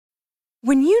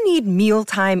When you need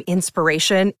mealtime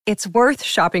inspiration, it's worth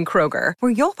shopping Kroger,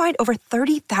 where you'll find over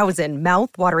 30,000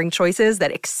 mouth-watering choices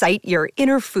that excite your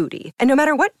inner foodie. And no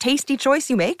matter what tasty choice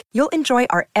you make, you'll enjoy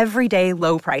our everyday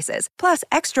low prices, plus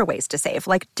extra ways to save,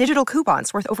 like digital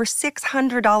coupons worth over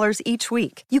 $600 each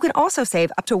week. You can also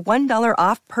save up to $1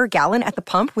 off per gallon at the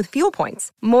pump with fuel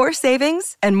points. More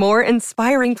savings and more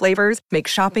inspiring flavors make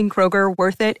shopping Kroger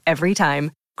worth it every time.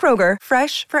 Kroger,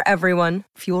 fresh for everyone.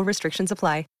 Fuel restrictions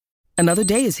apply. Another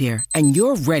day is here, and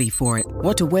you're ready for it.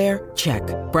 What to wear? Check.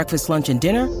 Breakfast, lunch, and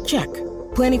dinner? Check.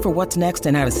 Planning for what's next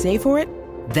and how to save for it?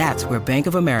 That's where Bank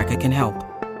of America can help.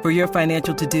 For your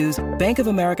financial to-dos, Bank of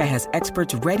America has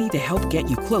experts ready to help get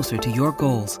you closer to your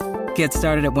goals. Get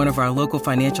started at one of our local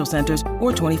financial centers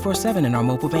or 24/7 in our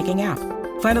mobile banking app.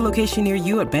 Find a location near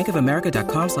you at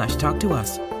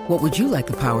bankofamerica.com/talktous. What would you like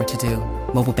the power to do?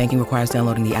 Mobile banking requires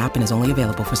downloading the app and is only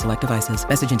available for select devices.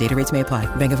 Message and data rates may apply.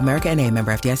 Bank of America N.A.,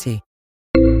 member FDIC.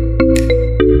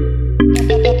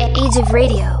 Age of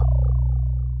Radio.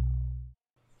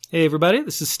 Hey everybody,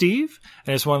 this is Steve.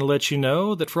 I just want to let you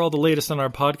know that for all the latest on our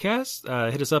podcast,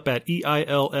 hit us up at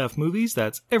EILF Movies.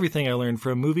 That's Everything I Learned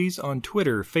from Movies on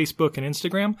Twitter, Facebook, and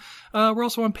Instagram. We're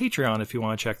also on Patreon if you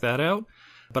want to check that out.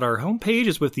 But our homepage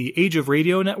is with the Age of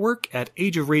Radio Network at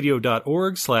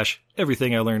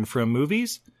ageofradio.org/Everything I Learned from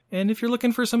Movies. And if you're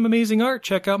looking for some amazing art,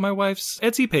 check out my wife's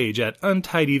Etsy page at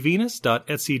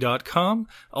untidyvenus.etsy.com.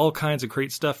 All kinds of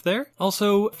great stuff there.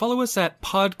 Also, follow us at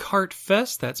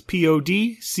PodCartFest, that's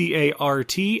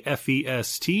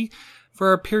PodCartFest, for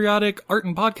our periodic art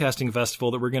and podcasting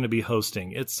festival that we're going to be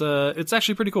hosting. It's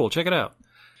actually pretty cool. Check it out.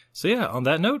 So yeah, on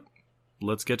that note,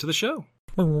 let's get to the show.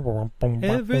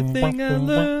 Everything I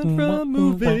learned from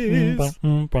movies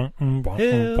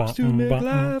helps to make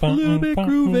life a little bit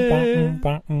groovy.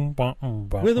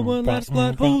 With a one-liner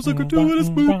plot holes and gratuitous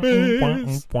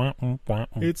movies.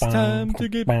 It's time to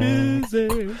get busy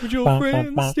with your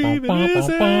friend Steve and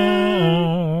Izzy.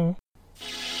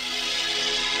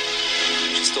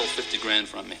 She stole 50 grand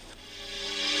from me.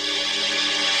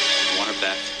 I want her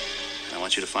back, and I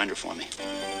want you to find her for me.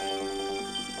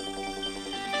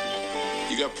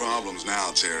 You got problems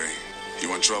now, Terry. You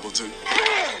want trouble too?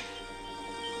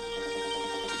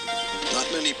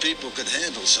 Not many people could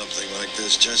handle something like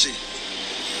this, Jesse.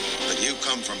 But you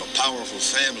come from a powerful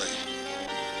family.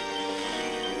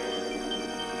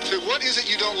 So what is it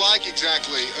you don't like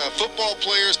exactly? Football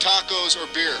players, tacos, or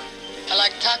beer? I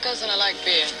like tacos and I like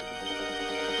beer.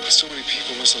 So many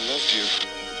people must have loved you.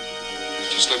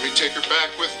 Just let me take her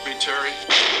back with me, Terry.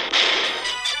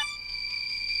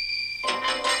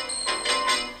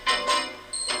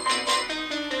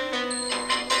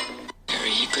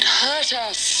 Hurt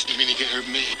us. You mean he can hurt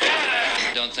me?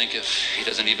 I don't think if he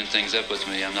doesn't even things up with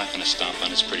me, I'm not going to stomp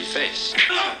on his pretty face.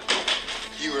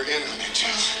 You were in on it,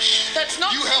 too. That's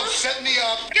not You helped set me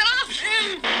up. Get off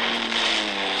him!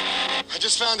 I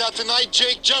just found out tonight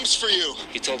Jake jumps for you.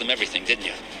 You told him everything, didn't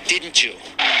you? Didn't you?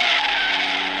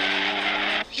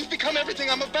 You've become everything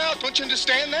I'm about. Don't you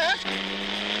understand that?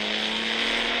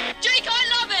 Jake, I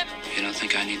love him! You don't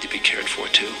think I need to be cared for,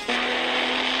 too?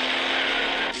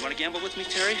 You want to gamble with me,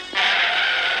 Terry?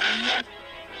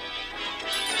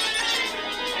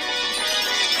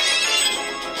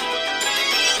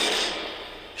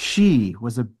 She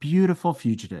was a beautiful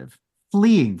fugitive,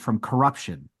 fleeing from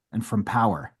corruption and from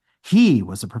power. He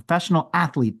was a professional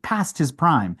athlete past his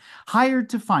prime, hired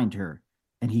to find her,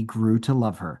 and he grew to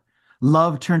love her.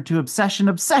 Love turned to obsession,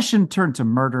 obsession turned to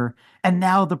murder, and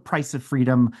now the price of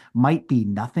freedom might be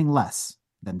nothing less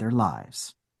than their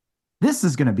lives. This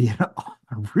is going to be a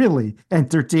really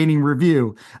entertaining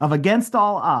review of Against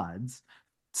All Odds,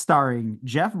 starring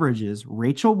Jeff Bridges,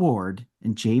 Rachel Ward,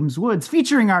 and James Woods,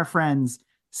 featuring our friends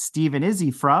Steve and Izzy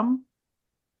from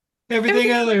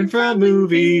Everything I Learned from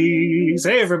Movies.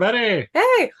 Hey, everybody.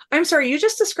 Hey, I'm sorry, you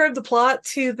just described the plot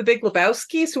to The Big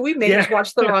Lebowski, so we may have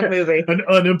watched the wrong movie. An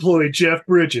unemployed Jeff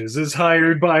Bridges is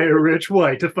hired by a rich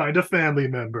white to find a family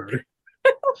member.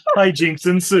 Hijinks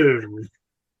ensue.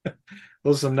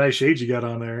 Those are some nice shades you got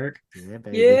on there, Eric. Yeah,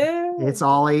 baby. Yeah. It's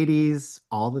all 80s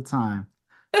all the time.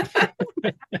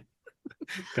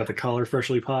 Got the collar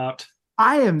freshly popped.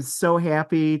 I am so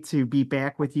happy to be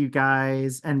back with you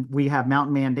guys. And we have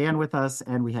Mountain Man Dan with us,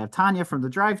 and we have Tanya from the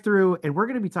drive-thru, and we're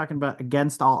going to be talking about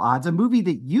Against All Odds, a movie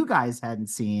that you guys hadn't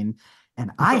seen and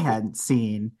I hadn't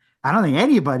seen. I don't think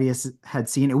anybody had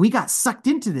seen it. We got sucked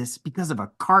into this because of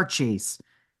a car chase.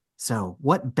 So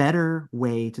what better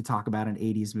way to talk about an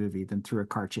 80s movie than through a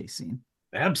car chase scene?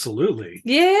 Absolutely.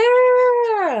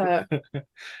 Yeah.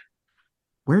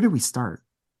 Where do we start?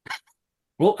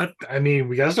 Well, I mean,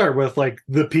 we got to start with like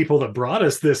the people that brought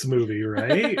us this movie,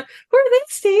 right? Who are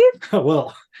these Steve?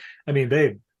 Well, I mean,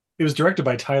 babe, it was directed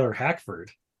by Tyler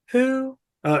Hackford. Who?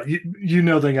 You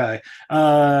know the guy.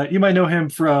 You might know him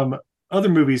from other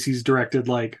movies he's directed,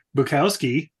 like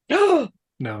Bukowski. No,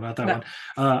 not that one.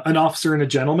 An Officer and a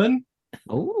Gentleman.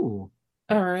 Oh.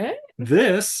 All right.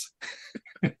 This.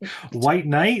 White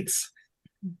Knights.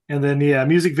 And then,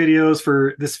 music videos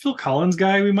for this Phil Collins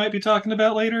guy we might be talking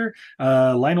about later.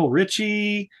 Lionel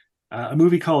Richie. A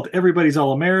movie called Everybody's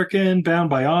All American, Bound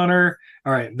by Honor.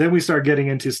 All right, then we start getting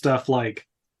into stuff like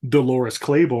Dolores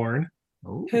Claiborne.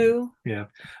 Ooh. Who? Yeah.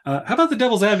 How about The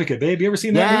Devil's Advocate, babe? You ever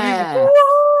seen that movie? What?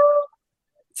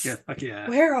 Yeah, fuck yeah.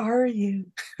 Where are you?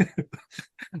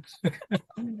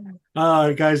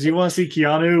 Guys, you want to see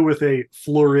Keanu with a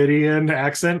Floridian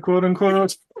accent, quote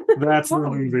unquote? That's the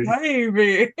movie.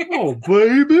 Baby. Oh,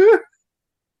 baby.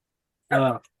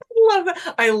 Love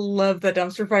that. I love the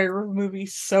Dumpster Fire movie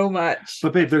so much.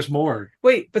 But babe, there's more.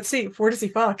 Wait, but Steve, where does he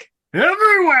fuck?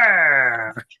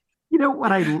 Everywhere. You know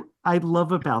what I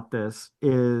love about this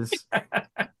is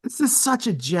this is such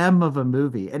a gem of a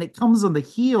movie, and it comes on the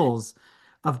heels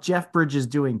of Jeff Bridges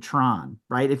doing Tron,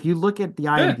 right? If you look at the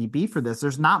IMDb for this,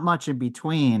 there's not much in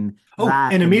between.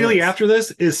 And immediately after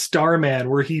this is Starman,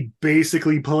 where he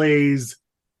basically plays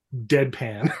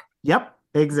deadpan. Yep,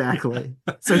 exactly.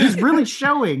 So he's really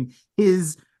showing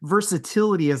his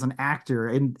versatility as an actor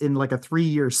in like a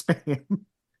 3-year span.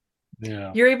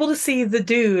 Yeah, you're able to see the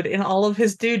dude in all of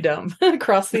his dudedom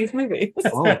across these movies.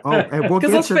 And we'll get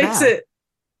let's to face that.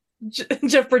 it,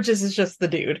 Jeff Bridges is just the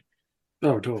dude.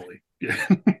 Oh, totally. Yeah.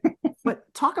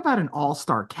 But talk about an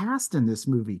all-star cast in this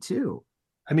movie too.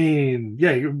 I mean,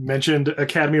 yeah, you mentioned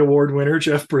Academy Award winner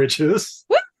Jeff Bridges,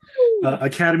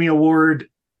 Academy Award,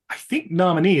 I think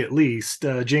nominee at least,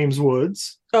 James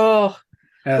Woods. Oh,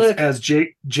 as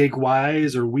Jake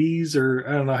Wise or Weeze, or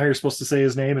I don't know how you're supposed to say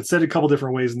his name. It's said a couple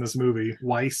different ways in this movie.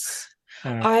 Weiss.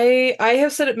 I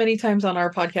have said it many times on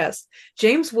our podcast.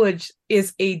 James Woods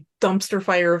is a dumpster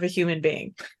fire of a human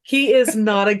being. He is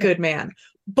not a good man,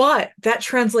 but that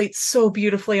translates so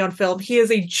beautifully on film. He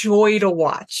is a joy to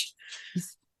watch.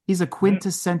 He's a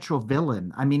quintessential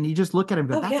villain. I mean, you just look at him,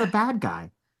 but that's a bad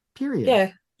guy. Period.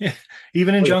 Yeah. Yeah,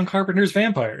 even in John Carpenter's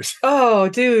Vampires. Oh,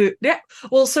 dude. Yeah.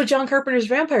 Well, so John Carpenter's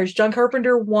Vampires. John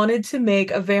Carpenter wanted to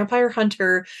make a vampire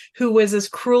hunter who was as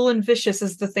cruel and vicious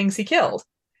as the things he killed.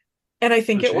 And I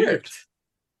think it worked.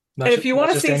 And if you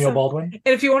want to see Daniel Baldwin.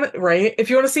 And if you want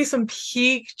to see some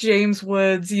peak James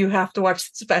Woods, you have to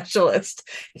watch The Specialist.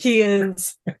 He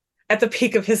is at the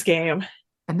peak of his game.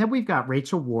 And then we've got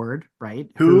Rachel Ward, right?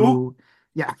 Who?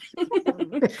 Yeah.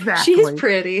 Exactly. She's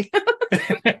pretty.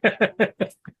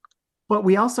 But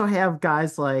we also have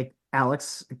guys like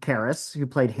Alex Karras, who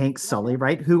played Hank Sully,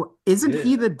 right? Who isn't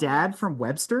he the dad from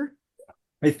Webster?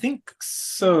 I think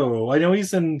so. I know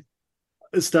he's in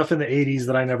stuff in the 80s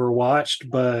that I never watched,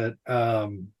 but that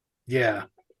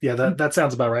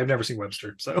sounds about right. I've never seen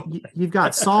Webster. So you've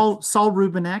got Saul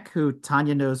Rubinek, who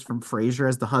Tanya knows from Frasier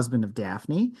as the husband of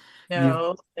Daphne.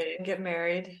 No, they didn't get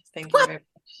married. Thank you very much.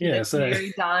 She didn't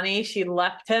marry Donnie. She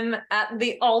left him at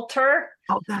the altar.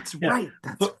 Oh, that's right.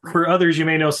 That's right. For others, you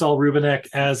may know Saul Rubinek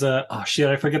as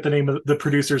I forget the name of the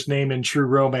producer's name in True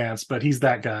Romance, but he's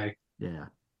that guy. Yeah.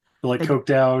 Coked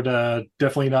out,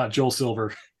 definitely not Joel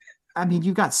Silver. I mean,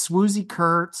 you've got Swoozie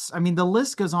Kurtz. I mean, the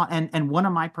list goes on. And one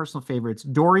of my personal favorites,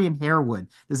 Dorian Harewood.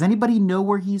 Does anybody know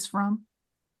where he's from?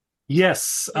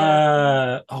 Yes.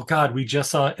 Oh God, we just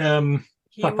saw the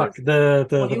black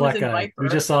guy. Viper. We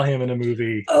just saw him in a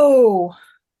movie. Oh,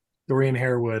 Dorian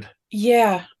Harewood.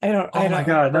 Yeah, I don't. Oh my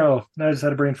God, no! I just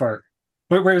had a brain fart.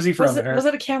 Where is he from? Was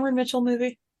it a Cameron Mitchell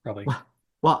movie? Probably.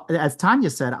 Well, as Tanya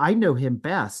said, I know him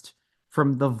best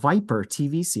from the Viper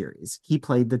TV series. He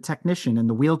played the technician in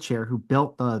the wheelchair who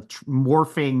built the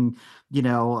morphing,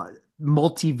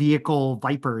 multi-vehicle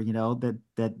Viper,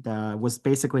 that was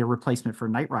basically a replacement for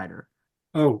Knight Rider.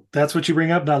 Oh, that's what you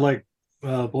bring up? Not like,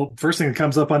 first thing that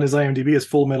comes up on his IMDb is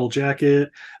Full Metal Jacket,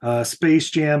 Space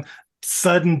Jam,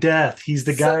 Sudden Death. He's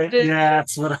the guy.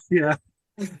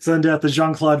 Sudden Death, the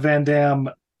Jean-Claude Van Damme,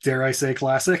 dare I say,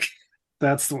 classic.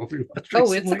 That's what we watched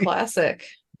recently. Oh, it's a classic.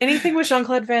 Anything with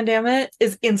Jean-Claude Van Damme in it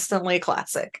is instantly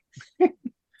classic.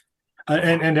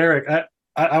 And Eric,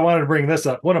 I wanted to bring this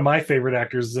up. One of my favorite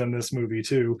actors is in this movie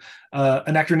too.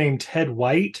 An actor named Ted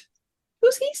White.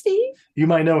 Who's he, Steve? You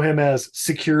might know him as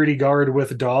security guard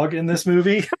with dog in this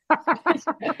movie.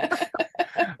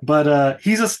 But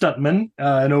he's a stuntman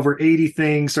in over 80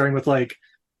 things, starting with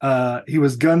he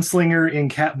was gunslinger in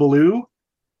Cat Ballou,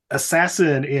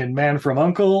 assassin in Man from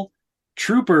U.N.C.L.E.,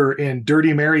 trooper in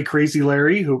Dirty Mary, Crazy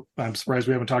Larry, who I'm surprised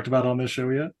we haven't talked about on this show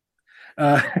yet.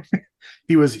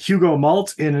 He was Hugo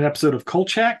Malt in an episode of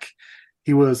Kolchak.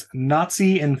 He was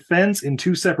Nazi and Fence in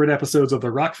 2 separate episodes of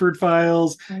the Rockford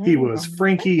Files. He was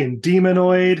Frankie in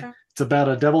Demonoid. It's about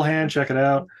a devil hand. Check it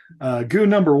out. Goon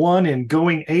number 1 in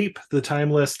Going Ape, the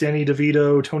timeless Danny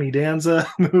DeVito, Tony Danza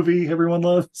movie everyone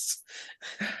loves.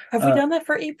 Have we done that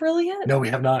for April yet? No, we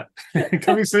have not.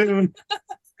 Coming soon.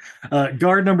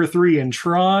 Guard number 3 in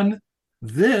Tron.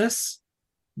 This,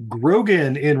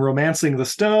 Grogan in Romancing the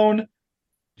Stone.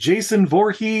 Jason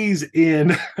Voorhees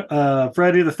in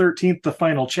Friday the 13th, the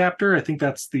final chapter. I think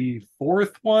that's the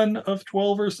 4th one of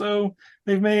 12 or so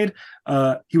they've made.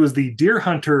 He was the deer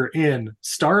hunter in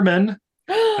Starman.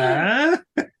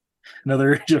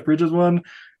 Another Jeff Bridges one.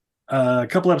 A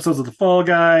couple episodes of The Fall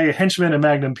Guy, Henchman and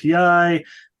Magnum PI,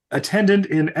 Attendant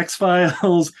in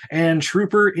X-Files, and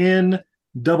Trooper in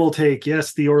Double Take.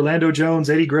 Yes, the Orlando Jones,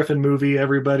 Eddie Griffin movie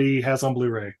everybody has on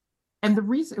Blu-ray. And the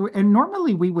reason, and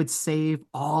normally we would save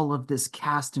all of this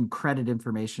cast and credit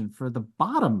information for the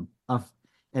bottom of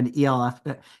an ELF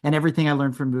and everything I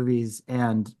learned from movies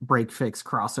and break fix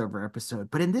crossover episode.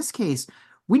 But in this case,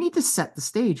 we need to set the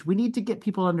stage. We need to get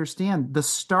people to understand the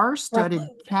star-studded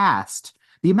cast,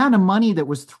 the amount of money that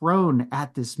was thrown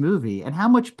at this movie, and how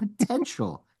much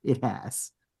potential it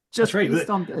has. Just based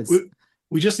on this.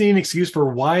 We just need an excuse for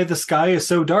why the sky is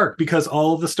so dark, because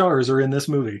all of the stars are in this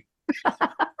movie.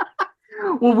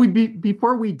 Well,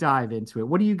 before we dive into it,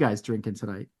 what are you guys drinking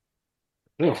tonight?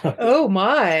 Oh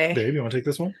my. Dave, you want to take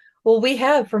this one? Well, we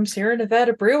have from Sierra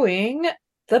Nevada Brewing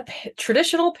the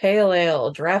traditional pale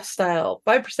ale, draft style,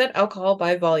 5% alcohol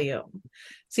by volume.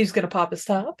 Steve's going to pop his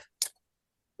top.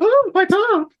 Oh, my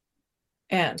top.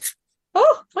 And,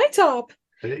 oh, my top.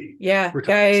 Hey, yeah,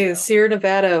 guys, Sierra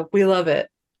Nevada, we love it.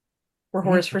 We're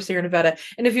whores for Sierra Nevada.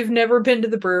 And if you've never been to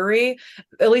the brewery,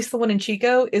 at least the one in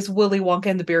Chico, is Willy Wonka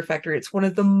and the Beer Factory. It's one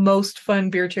of the most fun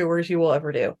beer tours you will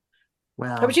ever do.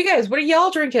 Well, how about you guys? What are y'all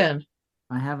drinking?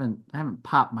 I haven't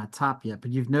popped my top yet,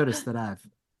 but you've noticed that I've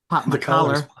popped my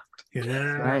collar.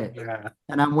 Yeah, right. Yeah.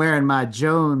 And I'm wearing my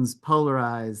Jones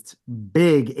polarized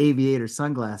big aviator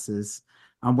sunglasses.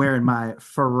 I'm wearing my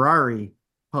Ferrari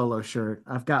polo shirt.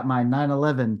 I've got my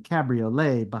 911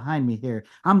 Cabriolet behind me here.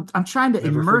 I'm trying to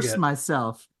immerse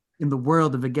myself in the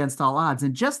world of Against All Odds.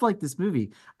 And just like this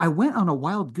movie, I went on a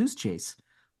wild goose chase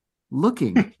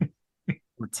looking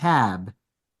for Tab,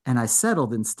 and I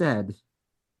settled instead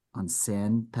on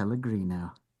San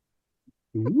Pellegrino.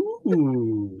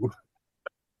 Ooh.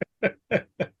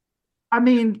 I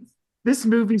mean, this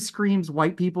movie screams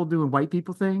white people doing white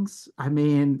people things. I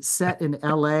mean, set in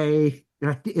LA,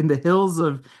 in the hills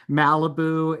of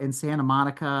Malibu and Santa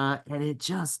Monica, and it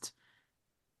just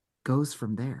goes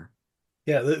from there.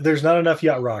 Yeah, there's not enough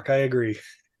yacht rock. I agree.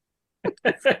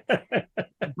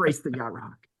 Embrace the yacht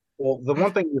rock. Well, the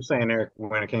one thing you're saying, Eric,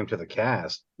 when it came to the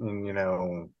cast and,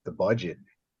 the budget,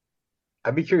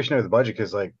 I'd be curious to know the budget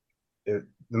because,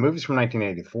 the movie's from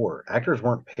 1984. Actors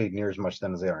weren't paid near as much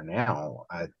then as they are now,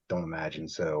 I don't imagine.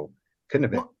 So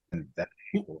couldn't have been that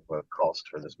of a cost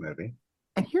for this movie.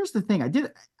 And here's the thing.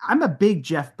 I'm a big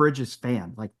Jeff Bridges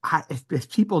fan. If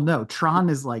people know, Tron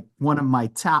is one of my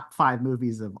top 5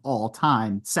 movies of all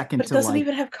time. Second but it to doesn't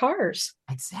even have cars.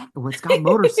 Exactly. Well, it's got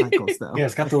motorcycles though. Yeah,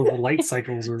 it's got the light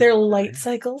cycles. They're light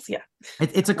cycles. Yeah.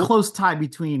 It's a close tie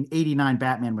between 89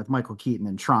 Batman with Michael Keaton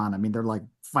and Tron. I mean, they're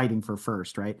fighting for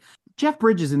first, right? Jeff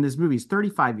Bridges in this movie is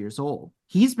 35 years old.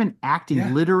 He's been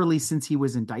acting literally since he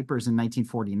was in diapers in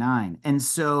 1949. And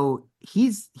so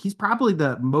he's probably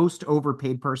the most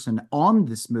overpaid person on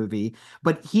this movie,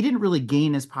 but he didn't really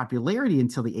gain his popularity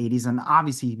until the 80s. And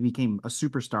obviously he became a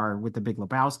superstar with The Big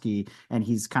Lebowski, and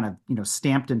he's kind of,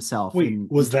 stamped himself. Wait,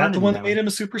 was that the one that made him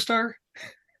a superstar?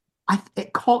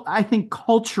 I think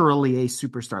culturally a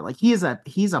superstar. He's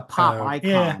a pop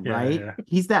icon, right? Yeah.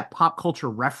 He's that pop culture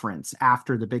reference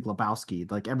after The Big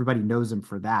Lebowski. Everybody knows him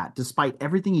for that. Despite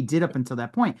everything he did up until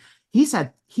that point, he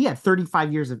had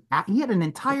 35 years he had an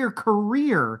entire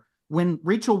career when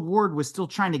Rachel Ward was still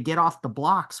trying to get off the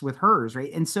blocks with hers,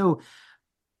 right? And so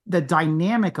the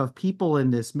dynamic of people in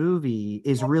this movie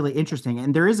is really interesting.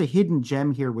 And there is a hidden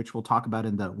gem here, which we'll talk about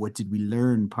in the what did we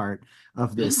learn part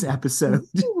of this episode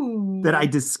that I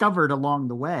discovered along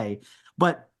the way.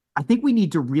 But I think we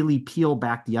need to really peel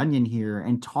back the onion here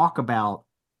and talk about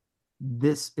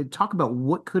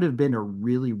what could have been a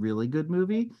really, really good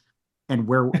movie and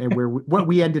what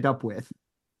we ended up with.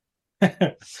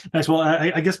 Nice. Well,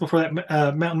 I guess before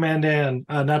that, Mountain Man Dan,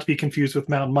 not to be confused with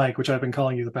Mountain Mike, which I've been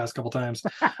calling you the past couple times.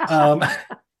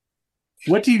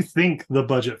 What do you think the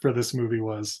budget for this movie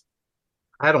was?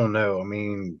 I don't know. I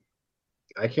mean,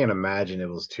 I can't imagine it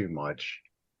was too much.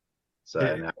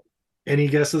 So, any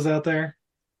guesses out there?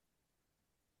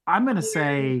 I'm going to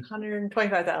say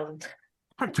 125,000.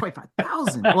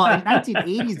 $125,000. Well, in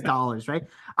 1980s dollars, right?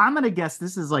 I'm gonna guess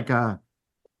this is like a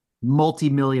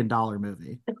multi-million-dollar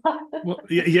movie. Well,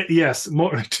 yes,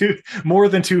 more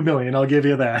than 2 million. I'll give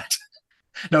you that.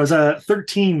 No, it's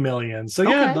 13 million. So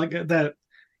yeah, like that.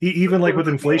 Even like with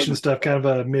inflation stuff, kind of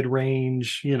a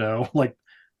mid-range. Like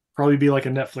probably be like a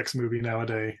Netflix movie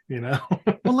nowadays.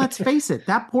 Well, let's face it.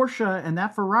 That Porsche and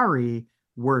that Ferrari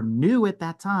were new at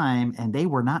that time, and they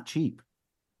were not cheap.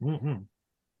 Mm-hmm.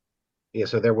 Yeah,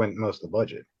 so there went most of the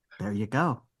budget. There you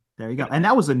go. And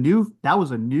that was a new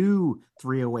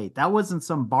 308. That wasn't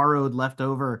some borrowed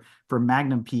leftover from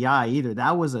Magnum PI either.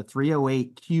 That was a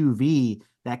 308 QV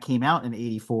that came out in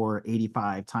 84,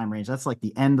 85 time range. That's like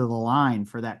the end of the line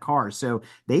for that car. So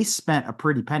they spent a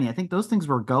pretty penny. I think those things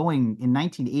were going in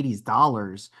 1980s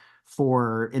dollars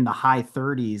for in the high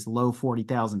 30s, low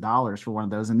 $40,000 for one of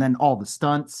those. And then all the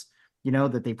stunts,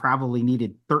 that they probably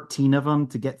needed 13 of them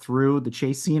to get through the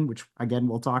chase scene, which again,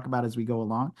 we'll talk about as we go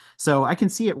along. So I can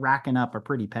see it racking up a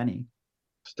pretty penny.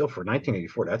 Still for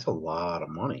 1984, that's a lot of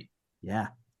money. Yeah.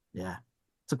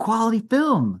 It's a quality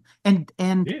film. And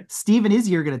Steve and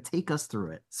Izzy are going to take us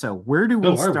through it. So where do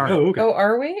we start?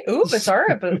 Are we? Ooh, it's our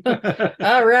episode.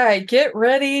 All right. Get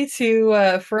ready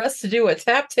for us to do a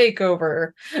tap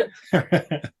takeover.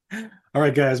 All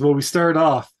right, guys. Well, we start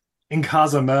off in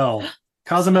Cozumel,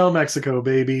 Mexico,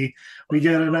 baby. We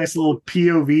get a nice little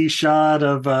POV shot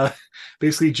of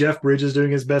basically Jeff Bridges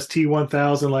doing his best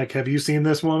T-1000. Like, have you seen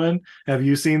this woman? Have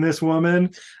you seen this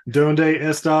woman? Donde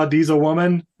esta diesel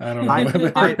woman? I don't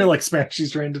know. I feel like Spanish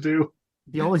he's trying to do.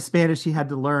 The only Spanish he had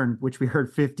to learn, which we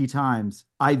heard 50 times.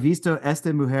 I visto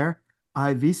esta mujer.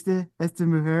 I viste esta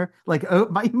mujer. Like,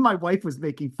 my wife was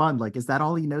making fun. Like, is that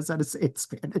all he knows how to say in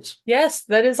Spanish? Yes,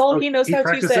 that is all he knows how to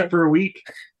say. He practiced it for a week.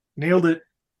 Nailed it.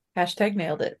 Hashtag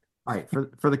nailed it. All right,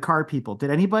 for the car people, did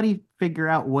anybody figure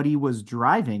out what he was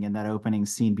driving in that opening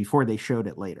scene before they showed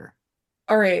it later?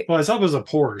 All right. Well, I thought it was a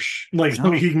Porsche. Like,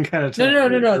 you can kind of tell.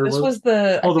 No. This was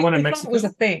the... Oh, the one in Mexico? It was a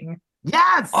thing.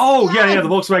 Yes! Oh, yeah, the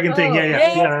Volkswagen thing.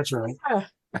 Yeah, that's right.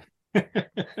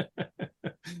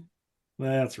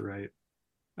 That's right.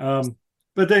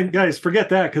 But then, guys, forget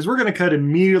that, because we're going to cut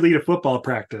immediately to football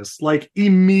practice. Like,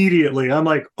 immediately. I'm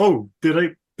like, oh,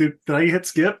 did I hit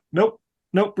skip? Nope,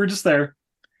 we're just there.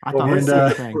 I thought the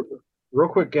same thing. Real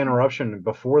quick interruption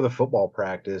before the football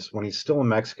practice, when he's still in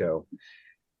Mexico,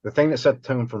 the thing that set the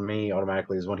tone for me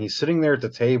automatically is when he's sitting there at the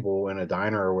table in a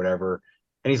diner or whatever,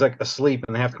 and he's like asleep,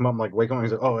 and they have to come up and like wake him up.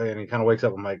 And he's like, oh, and he kind of wakes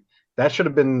up. I'm like, that should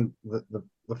have been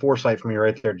the foresight for me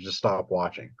right there to just stop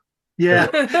watching.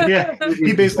 Yeah.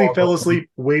 He basically fell asleep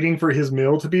waiting for his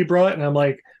meal to be brought, and I'm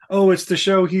like, oh, it's to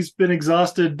show he's been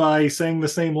exhausted by saying the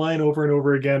same line over and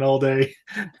over again all day.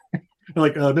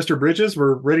 Like, Mr. Bridges,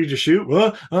 we're ready to shoot.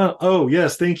 Oh,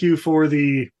 yes, thank you for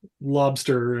the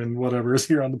lobster and whatever is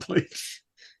here on the plate.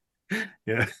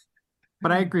 Yeah.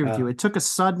 But I agree with you. It took a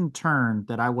sudden turn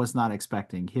that I was not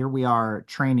expecting. Here we are,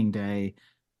 training day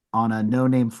on a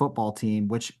no-name football team,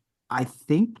 which I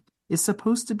think is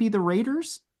supposed to be the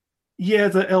Raiders. Yeah,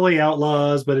 the LA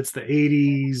Outlaws, but it's the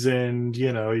 80s, and,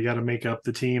 you got to make up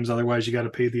the teams. Otherwise, you got to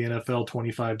pay the NFL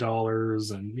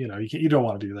 $25, and, you don't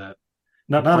want to do that.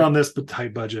 Not on this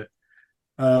tight budget.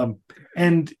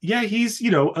 And yeah, he's, a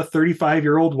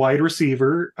 35-year-old wide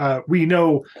receiver. We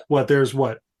know there's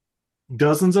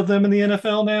dozens of them in the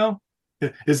NFL now.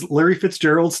 Is Larry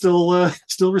Fitzgerald still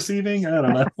receiving? I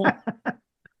don't know.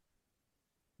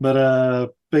 But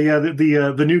yeah,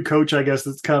 the new coach, I guess,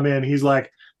 that's come in, he's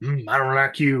like, I don't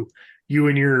like you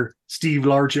and your Steve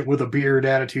Largent with a beard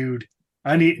attitude.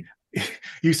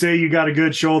 You say you got a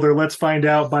good shoulder. Let's find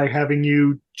out by having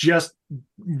you just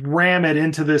ram it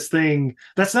into this thing.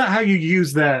 That's not how you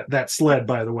use that sled,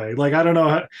 by the way. Like, I don't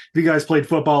know if you guys played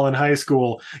football in high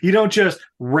school. You don't just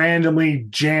randomly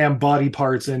jam body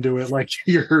parts into it like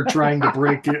you're trying to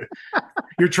break it.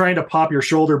 You're trying to pop your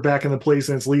shoulder back in the place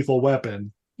and it's lethal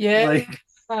weapon. Yeah.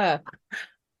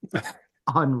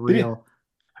 Unreal.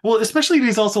 Well, especially if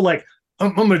he's also like,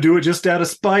 I'm going to do it just out of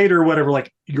spite or whatever.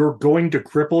 Like, you're going to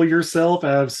cripple yourself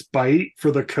out of spite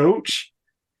for the coach.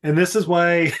 And this is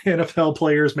why NFL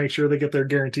players make sure they get their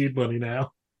guaranteed money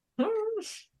now.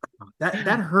 That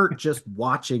hurt just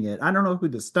watching it. I don't know who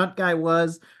the stunt guy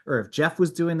was or if Jeff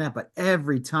was doing that, but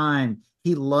every time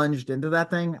he lunged into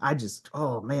that thing,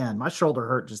 oh man, my shoulder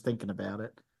hurt just thinking about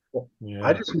it. Well, yeah.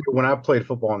 I just knew when I played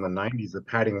football in the 90s, the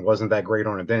padding wasn't that great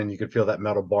on it then, and you could feel that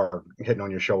metal bar hitting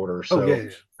on your shoulder. So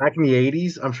back in the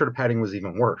 80s, I'm sure the padding was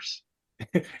even worse.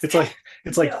 It's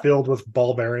like filled with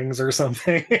ball bearings or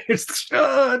something. It's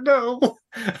no.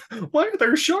 Why are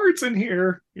there shards in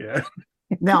here? Yeah.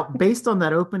 Now, based on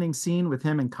that opening scene with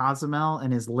him in Cozumel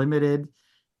and his limited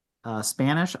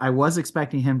Spanish, I was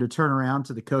expecting him to turn around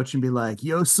to the coach and be like,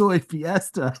 "Yo soy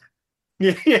Fiesta."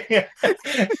 Yeah.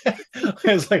 I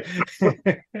was like,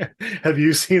 have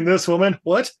you seen this woman?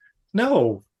 What?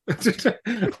 No.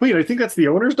 Wait, I think that's the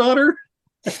owner's daughter.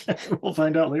 We'll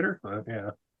find out later. But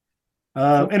yeah.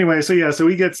 Anyway, so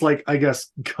he gets like, I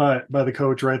guess, cut by the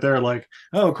coach right there. Like,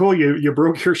 oh, cool, you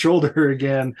broke your shoulder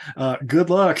again.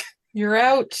 Good luck. You're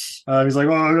out. He's like,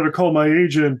 oh, I'm gonna call my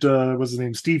agent. What's his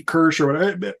name? Steve Kirsch or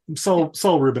whatever. Saul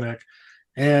Rubinek,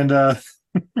 and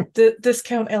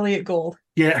discount Elliot Gould.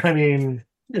 Yeah, I mean,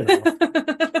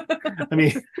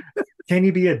 can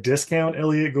you be a discount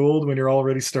Elliot Gould when you're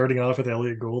already starting off with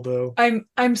Elliot Gould, though?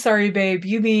 I'm sorry, babe.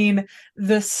 You mean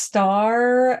the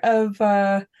star of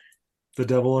The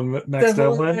Devil and Max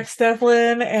Devlin? Max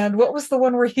Devlin, and what was the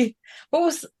one where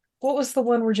what was the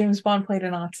one where James Bond played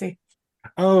a Nazi?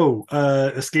 Oh,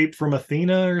 Escape from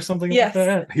Athena or something like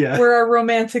that? Yeah. Where our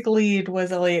romantic lead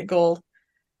was Elliot Gould.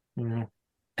 Yeah,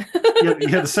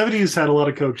 the 70s had a lot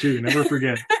of coke too, never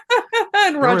forget.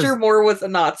 And Roger Moore was a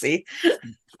Nazi.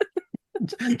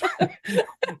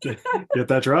 Get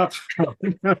that dropped.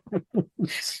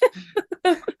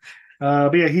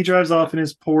 But yeah, he drives off in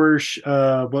his Porsche.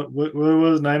 What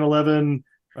was 911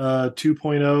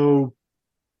 2.0?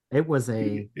 It was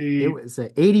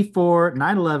a 84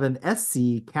 911 SC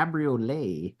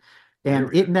Cabriolet.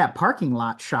 And in that parking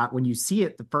lot shot, when you see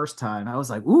it the first time, I was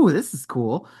like, ooh, this is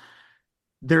cool.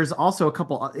 There's also a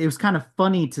couple, it was kind of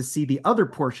funny to see the other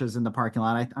Porsches in the parking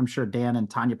lot. I'm sure Dan and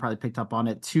Tanya probably picked up on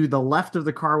it. To the left of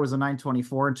the car was a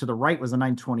 924 and to the right was a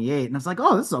 928. And I was like,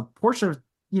 oh, this is a Porsche,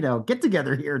 get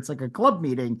together here. It's like a club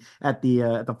meeting at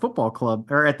the football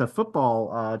club or at the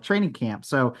football training camp.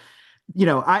 So,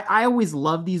 I always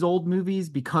love these old movies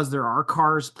because there are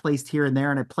cars placed here and there,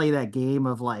 and I play that game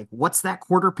of like, what's that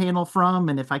quarter panel from?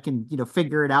 And if I can,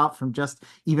 figure it out from just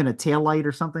even a taillight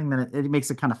or something, then it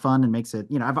makes it kind of fun and makes it,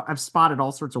 I've spotted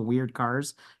all sorts of weird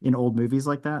cars in old movies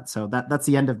like that. So that's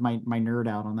the end of my nerd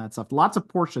out on that stuff. Lots of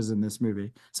Porsches in this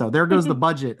movie. So there goes the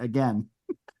budget again.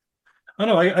 Oh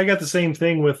no, I got the same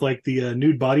thing with like the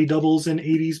nude body doubles in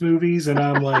 80s movies, and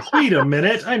I'm like, wait a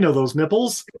minute, I know those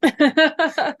nipples.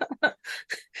 Tanya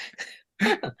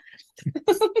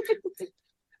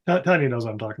knows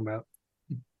what I'm talking about.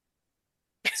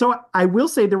 So I will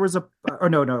say there was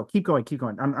no, keep going.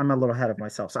 I'm a little ahead of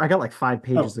myself. So I got like 5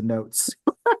 pages of notes.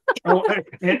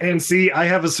 And see, I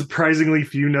have a surprisingly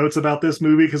few notes about this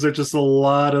movie because there's just a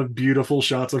lot of beautiful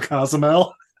shots of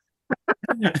Cozumel.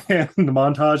 And the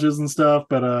montages and stuff,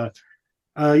 so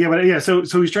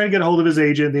he's trying to get a hold of his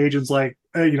agent. The agent's like,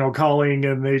 calling,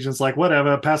 and the agent's like,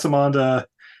 whatever, pass him on to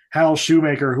Hal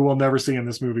Shoemaker, who we'll never see in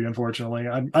this movie, unfortunately.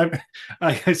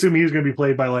 I assume he's going to be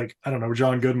played by like, I don't know,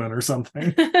 John Goodman or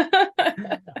something.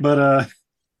 but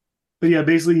yeah,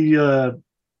 basically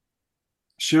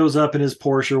shows up in his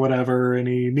Porsche or whatever, and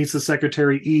he meets the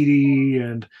secretary Edie,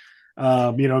 and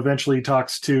eventually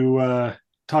talks to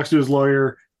his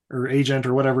lawyer or agent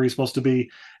or whatever he's supposed to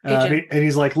be. And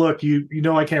he's like, look,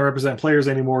 I can't represent players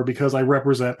anymore because I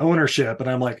represent ownership. And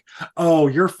I'm like, oh,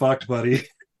 you're fucked, buddy.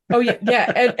 Oh,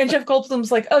 yeah. And Jeff Goldblum's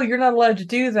like, oh, you're not allowed to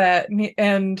do that.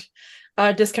 And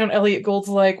discount Elliot Gould's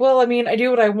like, well, I mean, I do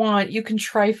what I want. You can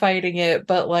try fighting it,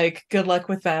 but like, good luck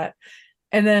with that.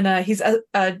 And then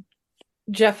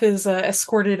Jeff is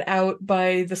escorted out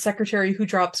by the secretary, who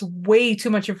drops way too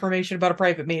much information about a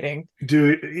private meeting.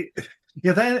 Dude,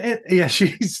 yeah,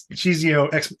 she's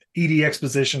Edie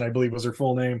Exposition, I believe was her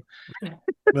full name.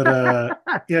 But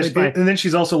and then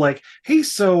she's also like, hey,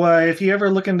 so if you ever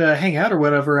looking to hang out or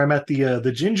whatever, I'm at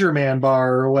the Ginger Man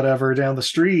bar or whatever down the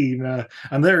street. And,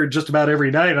 I'm there just about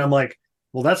every night. And I'm like,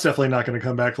 well, that's definitely not going to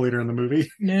come back later in the movie.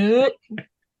 Nope.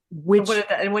 When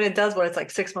it does, it's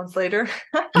like 6 months later.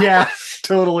 Yeah,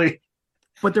 totally.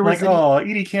 But there was like,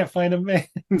 Edie can't find a man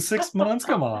in 6 months.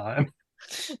 Come on.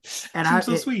 And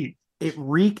so sweet. It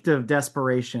reeked of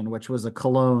Desperation, which was a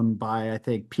cologne by, I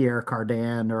think, Pierre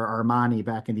Cardin or Armani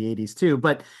back in the 80s too.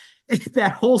 But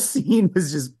that whole scene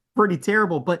was just pretty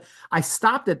terrible. But I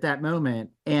stopped at that moment,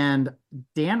 and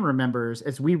Dan remembers,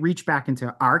 as we reach back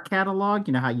into our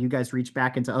catalog, how you guys reach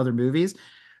back into other movies.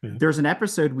 Mm-hmm. There's an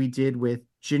episode we did with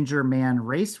Ginger Man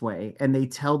Raceway, and they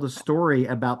tell the story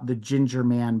about the Ginger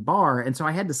Man bar. And so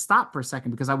I had to stop for a second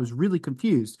because I was really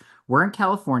confused. We're in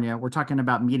California. We're talking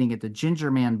about meeting at the Ginger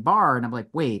Man bar. And I'm like,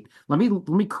 wait, let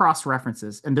me cross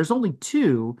references. And there's only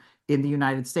 2 in the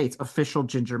United States official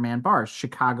Ginger Man bars,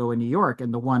 Chicago and New York.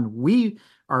 And the one we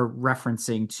are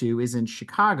referencing to is in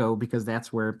Chicago because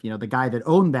that's where, the guy that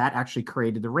owned that actually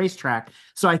created the racetrack.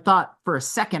 So I thought for a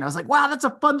second, I was like, wow, that's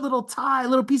a fun little tie, a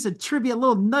little piece of trivia, a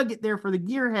little nugget there for the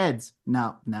gearheads.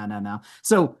 No.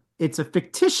 So it's a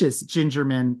fictitious ginger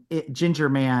man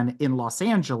in Los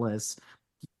Angeles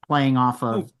playing off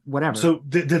of whatever. So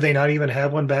did they not even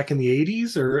have one back in the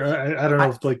 80s? Or I don't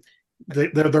know if like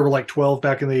there were like 12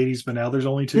 back in the 80s, but now there's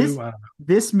only 2. I don't know.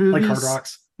 This movie, like Hard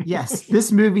Rocks. Yes,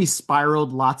 this movie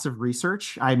spiraled lots of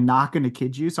research. I'm not going to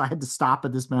kid you. So I had to stop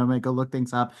at this moment, go look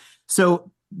things up.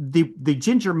 So the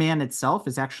Ginger Man itself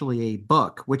is actually a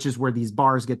book, which is where these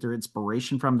bars get their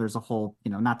inspiration from. There's a whole,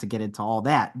 not to get into all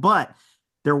that, but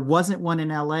there wasn't one in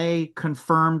LA.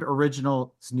 Confirmed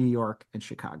original is New York and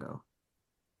Chicago.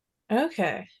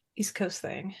 Okay. East Coast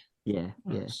thing. Yeah.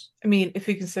 I mean, if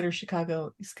you consider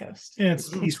Chicago East Coast. Yeah,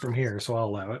 it's east from here, so I'll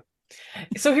allow it.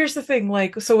 So here's the thing,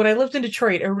 so when I lived in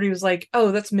Detroit, everybody was like,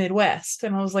 oh, that's Midwest.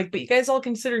 And I was like, but you guys all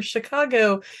consider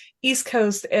Chicago East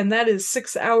Coast, and that is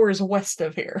 6 hours west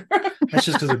of here. That's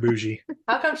just because they're bougie.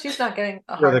 How come she's not getting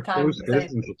a hard time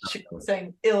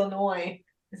saying Illinois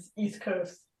is East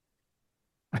Coast?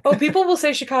 Oh, people will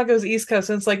say Chicago's East Coast,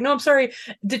 and it's like, no, I'm sorry.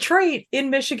 Detroit in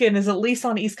Michigan is at least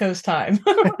on East Coast time.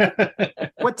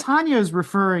 What Tanya is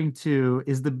referring to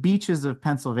is the beaches of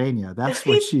Pennsylvania. That's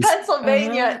what she's...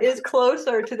 Pennsylvania is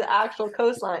closer to the actual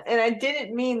coastline. And I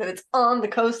didn't mean that it's on the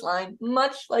coastline,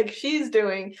 much like she's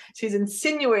doing. She's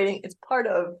insinuating it's part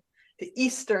of the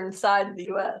eastern side of the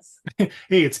U.S. Hey,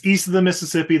 it's east of the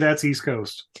Mississippi. That's East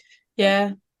Coast.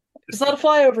 Yeah. It's not a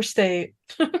flyover state.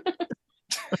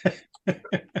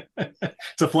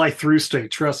 It's a fly-through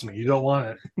state. Trust me, you don't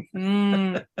want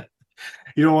it.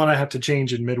 You don't want to have to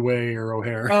change in Midway or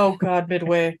O'Hare. Oh God,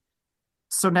 Midway.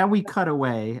 So now we cut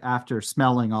away after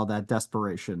smelling all that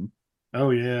desperation. Oh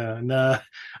yeah, and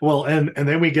and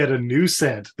then we get a new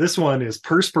scent. This one is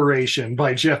Perspiration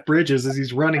by Jeff Bridges as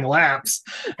he's running laps,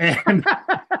 and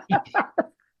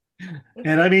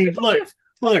I mean,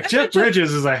 look, Jeff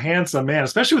Bridges is a handsome man,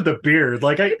 especially with the beard.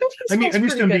 Like I'm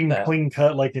used to him being clean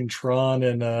cut, like in Tron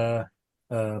and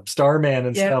Starman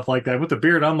and stuff like that. With the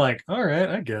beard, I'm like, all right,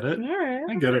 I get it.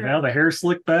 I get it now. The hair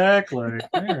slicked back, like,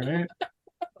 all right.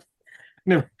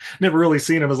 Never really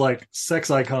seen him as like sex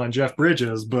icon Jeff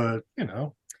Bridges, but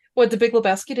What, the Big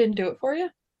Lebowski didn't do it for you?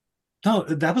 No,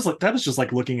 that was just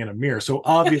like looking in a mirror. So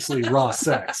obviously raw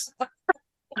sex.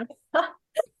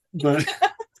 But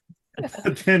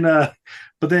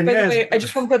then By the way, I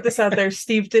just want to put this out there.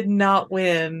 Steve did not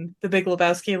win the Big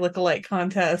Lebowski lookalike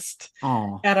contest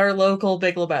at our local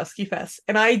Big Lebowski Fest.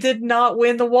 And I did not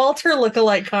win the Walter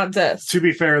lookalike contest. To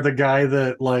be fair, the guy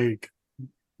that like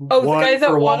the guy that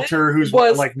for won Walter, who's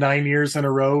won like 9 years in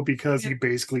a row because he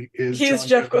basically is He's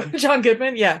John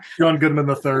Goodman, yeah. John Goodman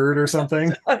the third or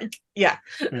something. Yeah.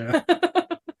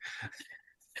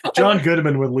 John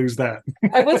Goodman would lose that.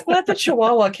 I was glad the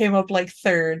Chihuahua came up like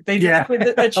third. They just put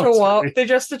a Chihuahua. They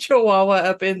dressed a Chihuahua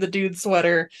up in the dude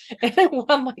sweater, and I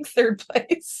won like third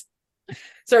place.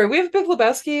 Sorry, we have a Big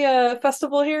Lebowski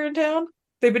festival here in town.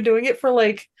 They've been doing it for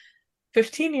like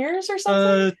 15 years or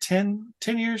something. 10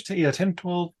 years. 10,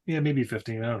 12. Yeah, maybe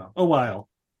 15. I don't know. A while.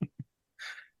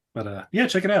 But yeah,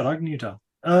 check it out. Ogden, Utah.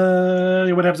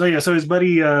 What happens? Oh yeah, so his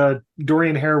buddy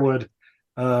Dorian Harewood,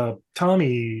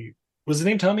 Tommy. Was his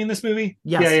name Tommy in this movie?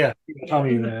 Yes. Yeah.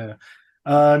 Tommy.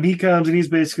 He comes and he's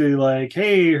basically like,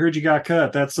 hey, heard you got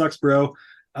cut. That sucks, bro.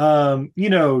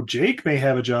 Jake may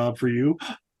have a job for you.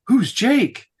 Who's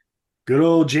Jake? Good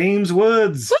old James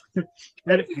Woods.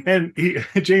 and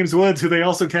James Woods, who they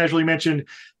also casually mentioned,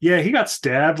 he got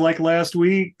stabbed like last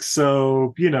week.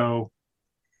 So,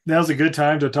 now's a good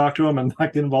time to talk to him and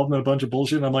not get involved in a bunch of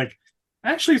bullshit. And I'm like,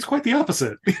 actually, it's quite the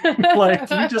opposite. Like,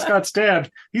 he just got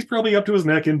stabbed. He's probably up to his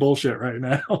neck in bullshit right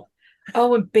now.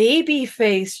 Oh, and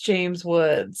babyface James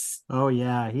Woods. Oh,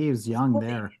 yeah. He was young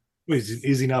there. Wait,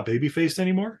 is he not babyfaced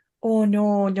anymore? Oh,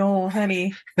 no,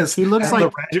 honey. He looks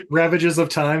like the ravages of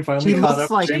time finally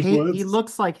caught up. He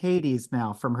looks like Hades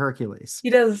now from Hercules. He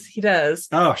does.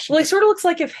 Oh, shit. Well, he sort of looks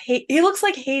like he looks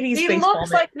like Hades. He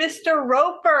looks like Mr.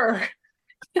 Roper.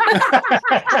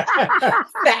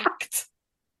 Fact.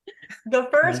 The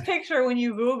first picture when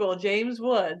you Google James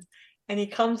Woods and he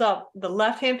comes up, the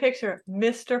left-hand picture,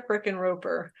 Mr. Frickin'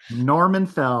 Roper. Norman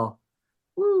Fell.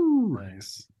 Woo.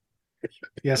 Nice.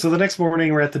 Yeah, so the next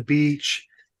morning we're at the beach.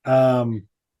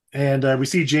 And we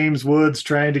see James Woods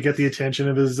trying to get the attention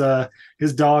of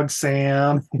his dog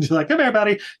Sam. He's like, "Come here,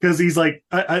 buddy," because he's like,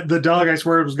 the dog, I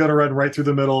swear, was going to run right through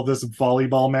the middle of this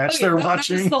volleyball match they're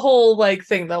watching. That's the whole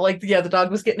thing though. The dog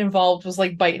was getting involved, was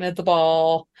like biting at the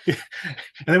ball. And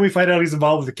then we find out he's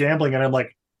involved with the gambling, and I'm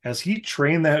like, has he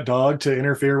trained that dog to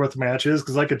interfere with matches?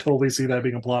 Because I could totally see that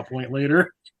being a plot point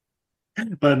later.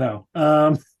 But no.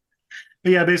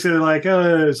 Yeah, basically like,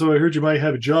 so I heard you might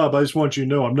have a job. I just want you to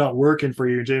know I'm not working for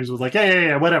you. And James was like,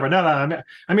 yeah, whatever. No,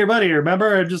 I'm your buddy.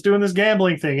 Remember, I'm just doing this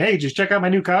gambling thing. Hey, just check out my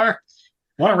new car.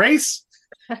 Want a race?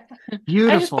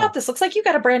 Beautiful. I just bought this. Looks like you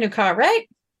got a brand new car, right?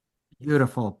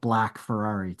 Beautiful black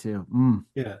Ferrari too.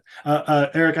 Yeah.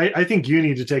 Eric, I think you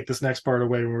need to take this next part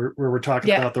away where we're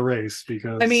talking about the race,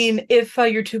 because I mean, if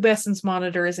your tubescence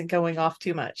monitor isn't going off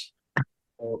too much.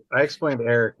 Well, I explained to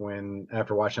Eric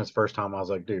after watching this first time, I was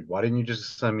like, dude, why didn't you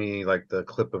just send me like the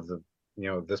clip of the,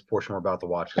 this portion we're about to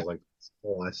watch? Because like,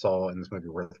 all I saw in this movie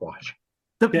worth watching.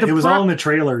 It was all in the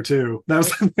trailer too. That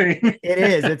was the thing. It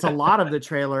is. It's a lot of the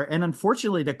trailer. And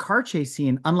unfortunately, the car chase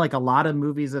scene, unlike a lot of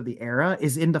movies of the era,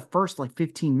 is in the first like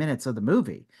 15 minutes of the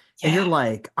movie. Yeah. And you're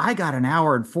like, I got an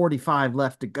hour and 45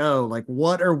 left to go. Like,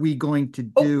 what are we going to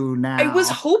do now? I was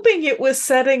hoping it was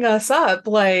setting us up.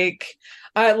 Like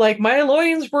my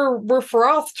loins were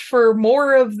frothed for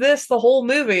more of this the whole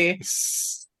movie.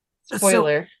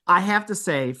 Spoiler. So I have to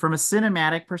say, from a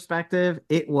cinematic perspective,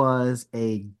 it was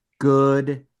a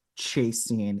good chase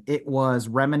scene. It was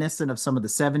reminiscent of some of the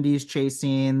 70s chase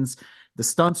scenes. The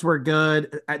stunts were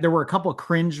good. There were a couple of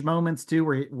cringe moments too,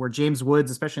 where James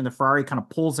Woods, especially in the Ferrari, kind of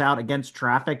pulls out against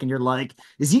traffic, and you're like,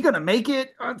 "Is he gonna make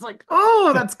it?" It's like,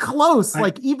 "Oh, that's close!"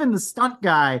 Like even the stunt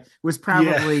guy was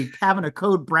probably having a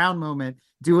Code Brown moment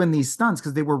doing these stunts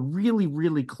because they were really,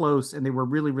 really close and they were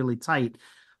really, really tight.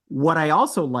 What I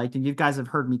also liked, and you guys have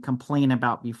heard me complain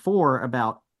about before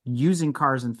about using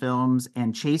cars in films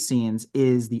and chase scenes,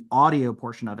 is the audio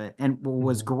portion of it. And what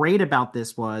was great about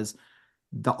this was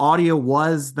the audio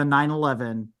was the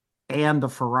 911 and the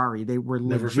Ferrari. They were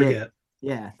never legit. Forget.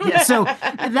 Yeah. So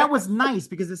that was nice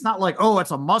because it's not like, oh,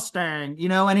 it's a Mustang,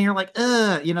 and you're like,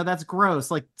 that's gross.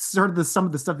 Like sort of some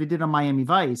of the stuff they did on Miami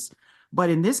Vice. But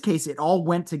in this case, it all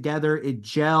went together. It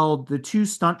gelled. The two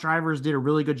stunt drivers did a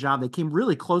really good job. They came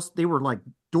really close. They were like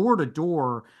door to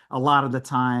door a lot of the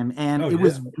time. And it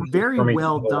was very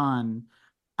well done.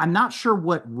 I'm not sure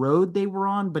what road they were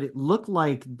on, but it looked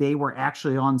like they were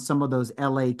actually on some of those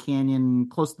LA Canyon,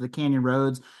 close to the canyon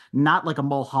roads, not like a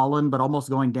Mulholland, but almost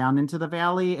going down into the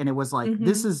valley. And it was like,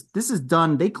 this is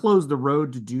done. They closed the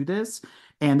road to do this.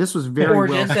 And this was very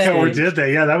well staged. Or did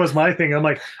they? Yeah, that was my thing. I'm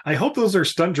like, I hope those are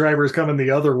stunt drivers coming the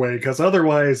other way, because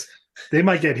otherwise they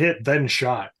might get hit, then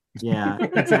shot. Yeah,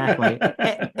 exactly.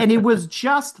 And it was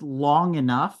just long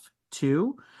enough,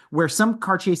 too, where some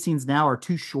car chase scenes now are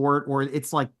too short, or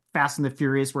it's like Fast and the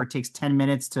Furious, where it takes 10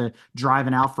 minutes to drive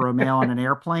an Alfa Romeo on an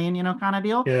airplane, kind of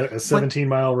deal. Yeah, a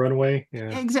 17-mile runway.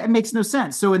 Yeah, exactly. It makes no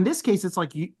sense. So in this case, it's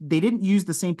like they didn't use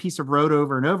the same piece of road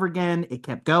over and over again. It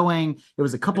kept going. It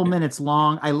was a couple minutes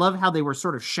long. I love how they were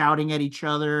sort of shouting at each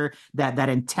other, that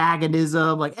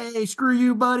antagonism, like, hey, screw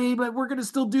you, buddy, but we're going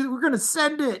to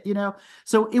send it,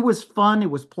 So it was fun. It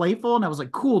was playful. And I was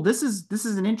like, cool, this is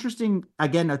an interesting,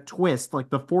 again, a twist, like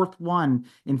the fourth one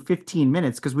in 15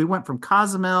 minutes, because we went from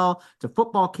Cozumel to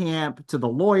football camp to the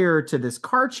lawyer to this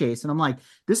car chase, and I'm like,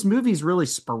 this movie's really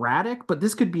sporadic, but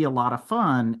this could be a lot of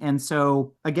fun. And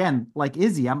so again, like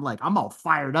Izzy, I'm like, I'm all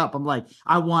fired up. I'm like,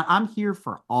 I'm here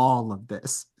for all of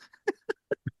this.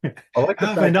 How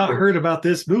have I not heard about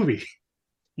this movie?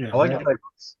 Yeah, I like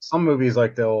some movies,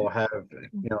 like they'll have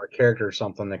a character or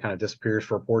something that kind of disappears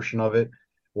for a portion of it.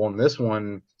 Well, in this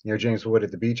one, James Wood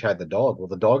at the beach had the dog. Well,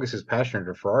 the dog is his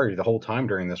passenger Ferrari the whole time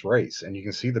during this race, and you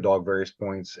can see the dog various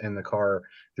points in the car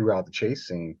throughout the chase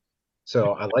scene.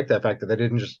 So I like that fact that they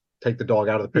didn't just take the dog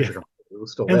out of the picture. Yeah. It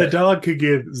was still the dog could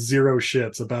give zero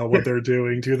shits about what they're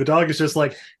doing too. The dog is just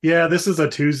like, yeah, this is a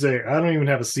Tuesday. I don't even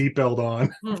have a seatbelt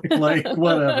on. Like,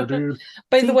 whatever, dude.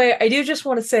 By the way, I do just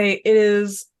want to say it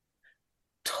is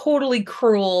totally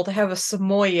cruel to have a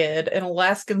Samoyed, an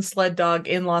Alaskan sled dog,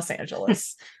 in Los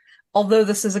Angeles. Although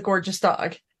this is a gorgeous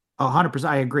dog. 100%.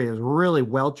 I agree. It was a really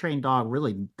well-trained dog,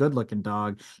 really good-looking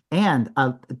dog. And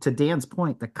to Dan's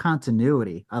point, the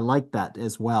continuity, I like that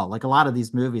as well. Like a lot of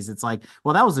these movies, it's like,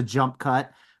 well, that was a jump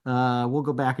cut. We'll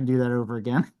go back and do that over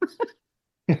again.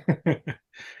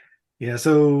 Yeah,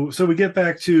 so we get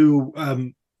back to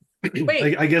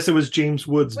I guess it was James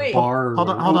Woods' bar. Hold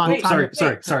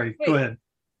on. Sorry. Go ahead.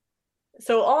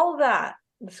 So all that,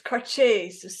 this car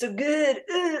chase is so good.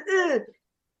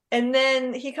 And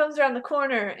then he comes around the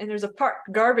corner and there's a parked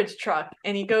garbage truck,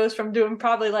 and he goes from doing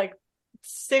probably like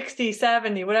 60,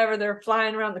 70, whatever they're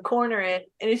flying around the corner in,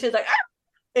 and he's just like, ah!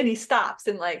 And he stops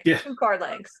in like 2 car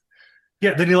lengths.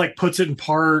 Yeah, then he like puts it in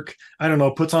park. I don't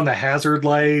know, puts on the hazard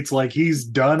lights, like he's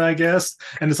done, I guess.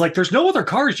 And it's like, there's no other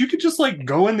cars. You could just like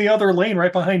go in the other lane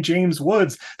right behind James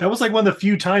Woods. That was like one of the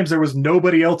few times there was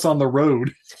nobody else on the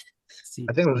road.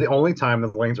 I think it was the only time the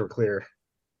lanes were clear.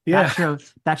 Yeah.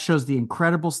 That shows the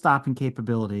incredible stopping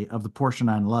capability of the Porsche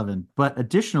 911, but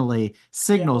additionally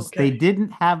signals they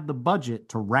didn't have the budget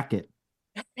to wreck it.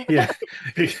 Yeah.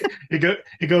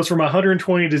 It goes from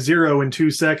 120 to 0 in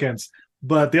 2 seconds,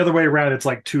 but the other way around, it's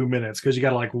like 2 minutes because you got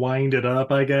to like wind it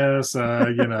up, I guess.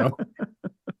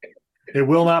 It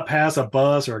will not pass a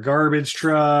bus or a garbage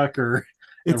truck or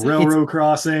a railroad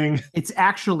crossing. It's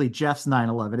actually Jeff's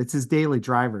 911. It's his daily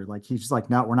driver. Like he's just like,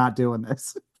 no, we're not doing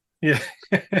this. Yeah.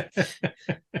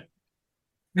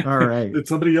 All right. Did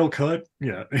somebody yell cut?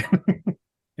 Yeah.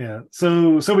 Yeah.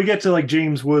 So we get to like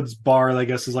James Woods' bar, I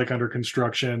guess is like under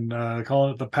construction,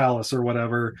 calling it the Palace or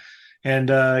whatever. And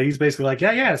he's basically like,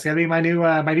 yeah, it's gonna be my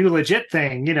new legit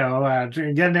thing, getting out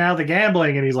of the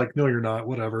gambling. And he's like, no, you're not,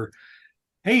 whatever.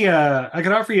 Hey, I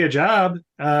could offer you a job.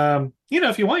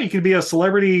 If you want, you could be a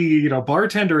celebrity,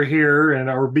 bartender here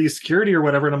or be security or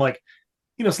whatever. And I'm like,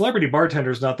 celebrity bartender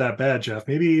is not that bad, Jeff.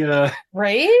 Maybe,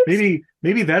 right?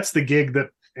 Maybe that's the gig that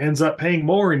ends up paying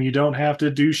more, and you don't have to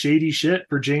do shady shit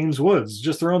for James Woods.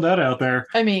 Just throwing that out there.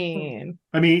 I mean,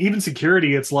 even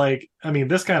security. It's like,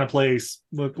 this kind of place.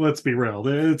 Let's be real.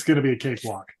 It's going to be a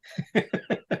cakewalk.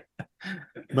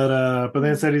 But then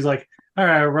instead he's like, all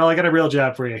right, well, I got a real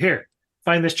job for you. Here,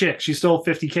 find this chick. She stole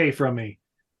 $50K from me.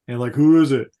 And like, who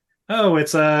is it? Oh,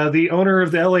 it's the owner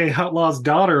of the LA Outlaws'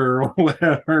 daughter or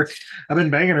whatever. I've been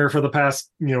banging her for the past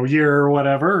year or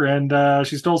whatever, and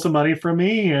she stole some money from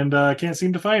me, and can't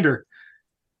seem to find her.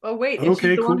 Oh wait, and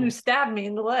she's the one who stabbed me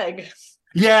in the leg.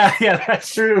 Yeah,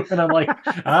 that's true. And I'm like,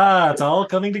 it's all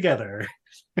coming together.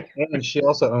 And she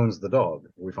also owns the dog.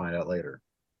 We find out later.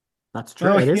 That's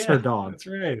true. It is her dog. That's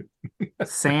right.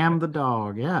 Sam the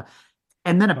dog. Yeah,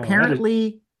 and then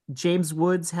apparently James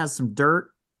Woods has some dirt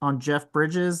on Jeff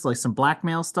Bridges, like some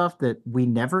blackmail stuff that we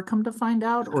never come to find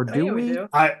out, or do we?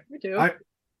 We do.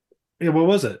 Yeah, what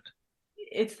was it?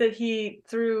 It's that he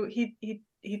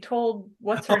told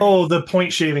what's her name? The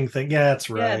point shaving thing. Yeah, that's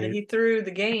right. Yeah, that he threw the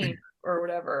game or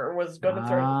whatever, or was going to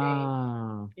throw the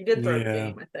game. He did throw the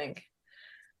game, I think.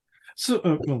 So,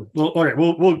 all right,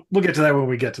 we'll get to that when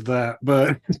we get to that,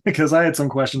 but because I had some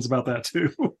questions about that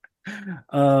too.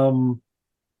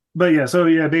 But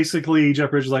yeah, basically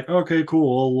Jeff Bridges is like, okay,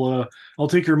 cool. I'll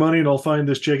take your money and I'll find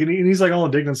this chick. And he's like all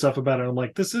indignant stuff about it. I'm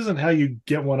like, this isn't how you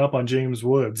get one up on James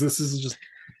Woods. This is just,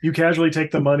 you casually take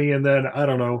the money and then, I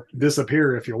don't know,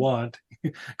 disappear if you want.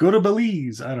 Go to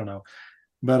Belize. I don't know.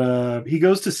 But he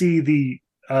goes to see the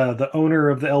owner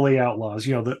of the LA Outlaws,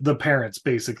 the parents,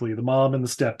 basically, the mom and the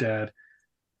stepdad.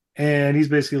 And he's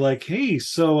basically like, hey,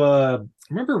 so I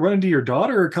remember running to your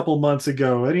daughter a couple months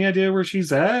ago. Any idea where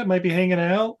she's at? Might be hanging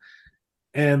out.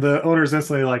 And the owner's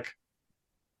instantly like,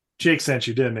 Jake sent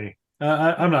you, didn't he?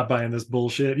 I'm not buying this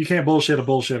bullshit. You can't bullshit a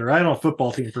bullshitter. I don't have a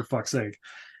football team, for fuck's sake.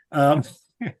 And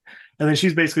then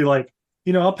she's basically like,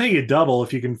 I'll pay you double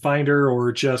if you can find her,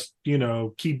 or just,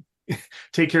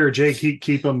 take care of Jake,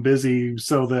 keep him busy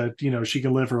so that, she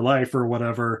can live her life or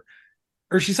whatever.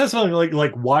 Or she says something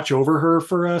like watch over her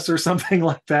for us or something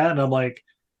like that. And I'm like,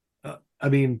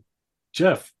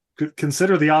 Jeff,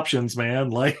 consider the options, man.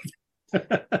 Like,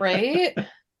 right.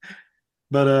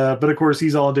 But of course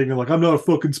he's all indignant, like, I'm not a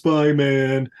fucking spy,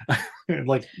 man.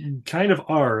 Like, kind of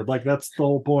are. Like, that's the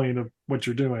whole point of what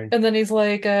you're doing. And then he's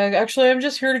like, actually, I'm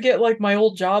just here to get like my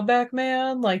old job back,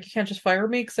 man. Like, you can't just fire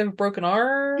me because I have a broken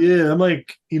arm. Yeah, I'm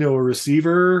like, a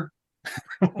receiver.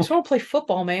 I just want to play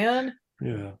football, man.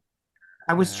 Yeah.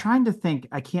 I was trying to think.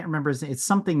 I can't remember his name. It's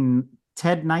something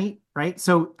Ted Knight, right?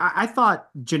 So I thought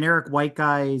generic white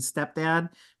guy stepdad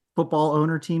football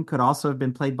owner team could also have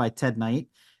been played by Ted Knight.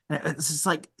 And it's just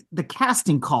like the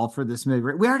casting call for this movie.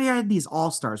 Right? We already had these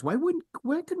all-stars. Why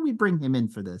couldn't we bring him in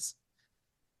for this?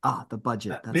 The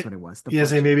budget. That's what it was.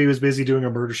 Say maybe he was busy doing a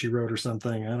Murder, She Wrote or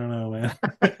something. I don't know, man.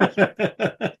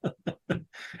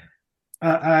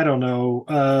 I don't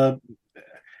know.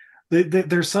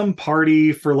 There's some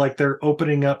party for like they're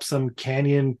opening up some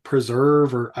canyon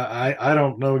preserve, or I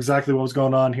don't know exactly what was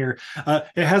going on here.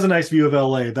 It has a nice view of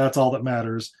LA. That's all that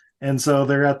matters. And so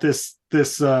they're at this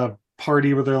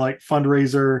party where they're like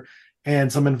fundraiser,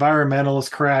 and some environmentalists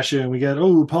crash in. We get,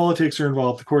 politics are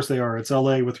involved. Of course they are. It's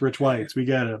LA with rich whites. We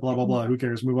get it. Blah, blah, blah. Who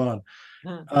cares? Move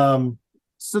on.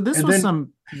 So this was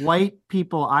some white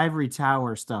people ivory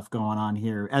tower stuff going on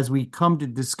here, as we come to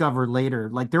discover later.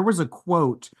 Like, there was a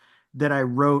quote that I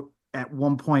wrote at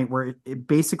one point where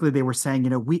basically they were saying,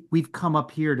 we've come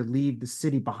up here to leave the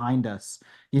city behind us,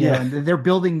 and they're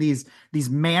building these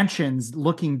mansions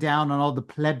looking down on all the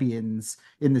plebeians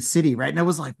in the city. Right. And I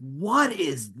was like, what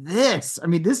is this? I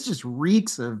mean, this just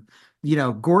reeks of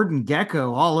Gordon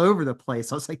Gecko all over the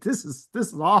place. I was like, this is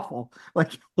awful.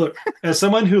 Like, look, as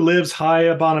someone who lives high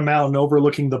up on a mountain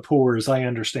overlooking the pores, I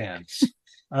understand.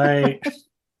 I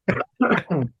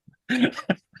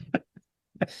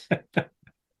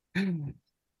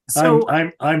So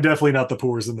I'm definitely not the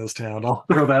pores in this town. I'll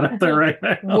throw that out there right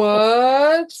now.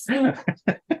 what?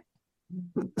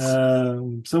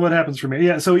 So what happens from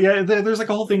here? There's like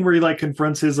a whole thing where he like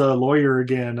confronts his lawyer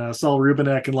again, Saul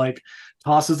Rubinek, and like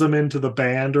tosses him into the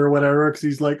band or whatever, because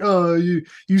he's like, oh, you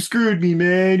screwed me,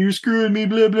 man, you screwed me,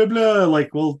 blah blah blah.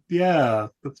 Like, well, yeah,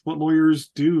 that's what lawyers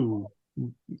do.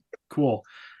 Cool.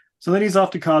 So then he's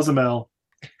off to Cozumel.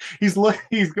 He's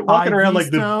walking around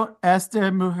like the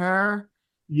esta mujer.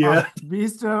 Yeah.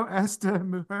 Visto esta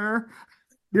mujer.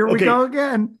 Here we go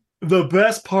again. The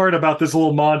best part about this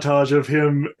little montage of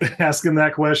him asking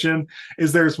that question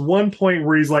is there's one point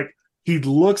where he's like, he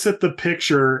looks at the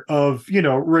picture of,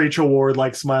 Rachel Ward,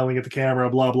 like smiling at the camera,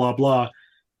 blah, blah, blah.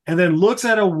 And then looks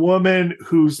at a woman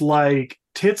who's like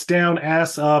tits down,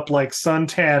 ass up, like sun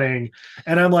tanning.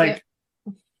 And I'm like,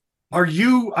 are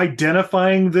you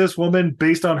identifying this woman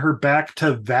based on her back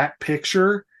to that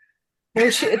picture? Well,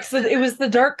 it was the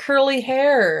dark curly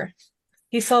hair.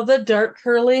 He saw the dark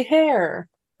curly hair.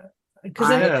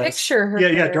 Because in the picture,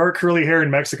 dark curly hair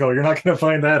in Mexico. You're not going to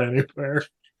find that anywhere.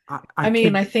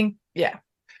 I think, yeah.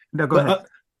 No, go ahead.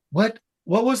 What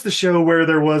was the show where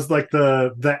there was like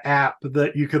the app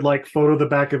that you could like photo the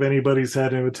back of anybody's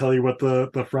head and it would tell you what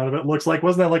the front of it looks like?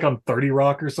 Wasn't that like on 30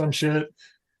 Rock or some shit?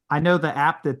 I know the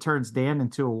app that turns Dan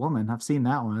into a woman. I've seen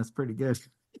that one. That's pretty good.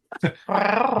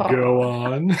 Go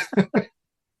on.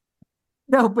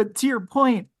 No, but to your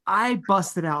point, I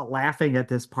busted out laughing at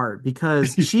this part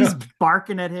because she's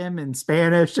barking at him in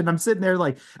Spanish. And I'm sitting there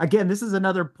like, again, this is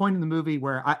another point in the movie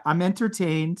where I'm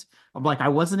entertained. I'm like, I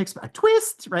wasn't expecting a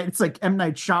twist, right? It's like M.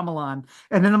 Night Shyamalan.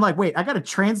 And then I'm like, wait, I got to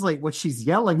translate what she's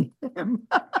yelling at him.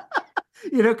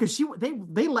 Because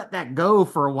they let that go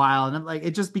for a while, and I'm like,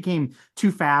 it just became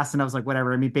too fast, and I was like,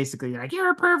 whatever. I mean, basically, you're like, you're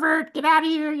a pervert, get out of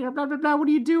here, blah blah blah. What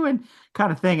are you doing?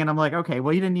 Kind of thing. And I'm like, okay,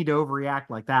 well, you didn't need to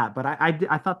overreact like that, but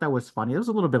I thought that was funny. It was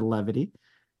a little bit of levity.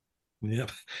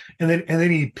 Yep. And then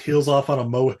he peels off on a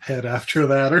moped after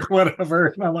that or whatever.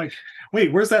 And I'm like,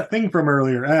 wait, where's that thing from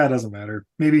earlier? It doesn't matter.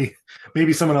 Maybe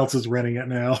someone else is renting it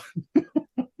now.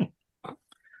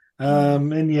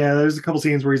 And there's a couple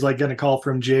scenes where he's like getting a call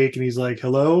from Jake and he's like,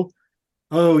 hello?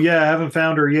 Oh yeah, I haven't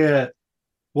found her yet.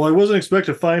 Well, I wasn't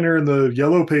expecting to find her in the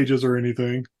yellow pages or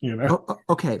anything,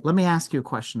 Okay, let me ask you a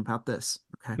question about this.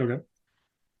 Okay.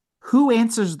 Who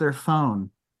answers their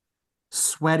phone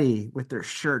sweaty with their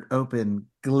shirt open,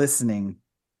 glistening?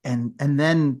 And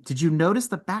then did you notice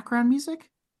the background music?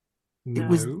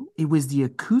 No. It was the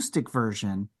acoustic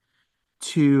version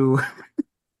to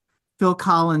Phil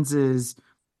Collins's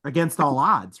Against All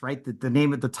Odds, right? The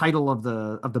name of the title of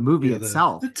the movie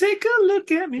itself. Take a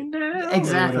look at me now.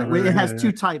 Exactly. It has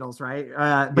two titles, right?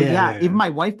 Even my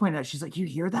wife pointed out, she's like, you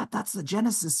hear that? That's the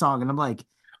Genesis song. And I'm like,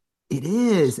 it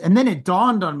is. And then it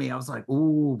dawned on me. I was like,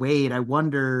 oh, wait, I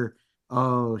wonder.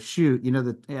 Oh, shoot.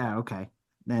 Okay.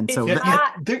 And so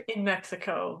in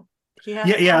Mexico.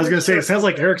 I was gonna say, it sounds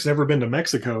like Eric's never been to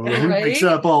Mexico. He wakes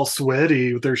up all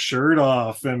sweaty with their shirt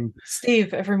off and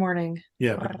Steve every morning.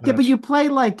 But you play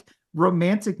like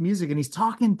romantic music and he's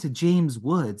talking to James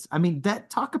Woods. I mean,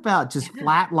 talk about just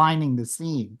flatlining the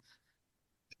scene.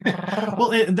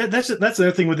 Well, that's the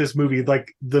other thing with this movie,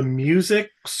 like the music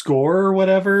score or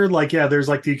whatever. Like, there's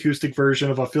like the acoustic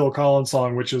version of a Phil Collins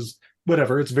song, which is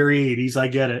whatever. It's very 80s. I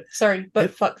get it. Sorry,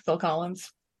 but fuck Phil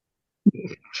Collins.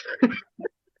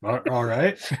 All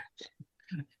right.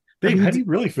 Babe, how do you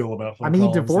really feel about Phil Collins,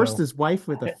 he divorced his wife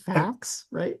with a fax,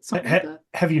 right? Something like that.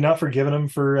 Have you not forgiven him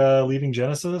for leaving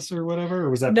Genesis or whatever? Or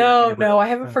was that No, I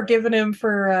haven't forgiven him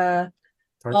for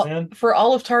Tarzan? For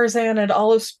all of Tarzan and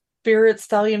all of Spirit,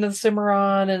 Stallion of the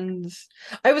Cimarron, and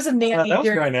I was a nanny. That was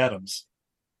Bryan Adams.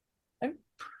 I'm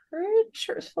pretty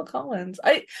sure it's Phil Collins.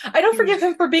 I don't forgive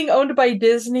him for being owned by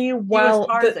Disney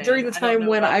during the time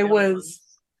when I was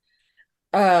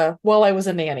while I was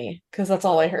a nanny, because that's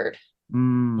all I heard.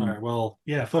 All right, well,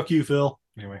 yeah, fuck you, Phil.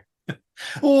 Anyway.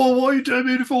 Oh, why you tell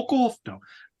me to fuck off? No.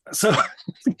 So,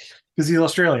 because he's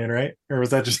Australian, right? Or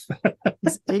was that just...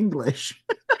 He's English.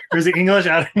 Or is he English?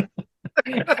 I'm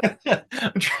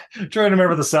trying to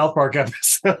remember the South Park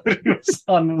episode he was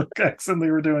on, the accent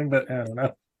they were doing, but I don't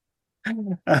know.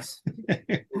 It's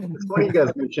funny you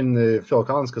guys mentioned the Phil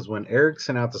Collins, because when Eric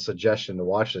sent out the suggestion to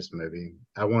watch this movie,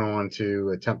 I went on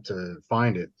to attempt to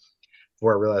find it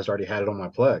before I realized I already had it on my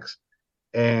Plex.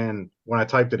 And when I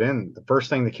typed it in, the first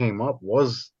thing that came up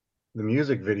was the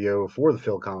music video for the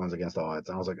Phil Collins Against All Odds.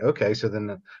 And I was like, okay. So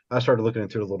then I started looking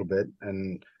into it a little bit,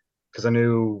 and because I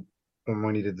knew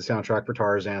when he did the soundtrack for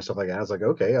Tarzan and stuff like that, I was like,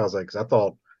 okay. I was like, 'cause I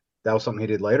thought that was something he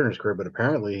did later in his career, but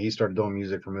apparently he started doing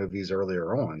music for movies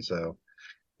earlier on. So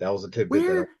that was a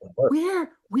tidbit. Where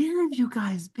have you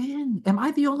guys been? Am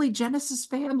I the only Genesis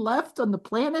fan left on the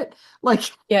planet?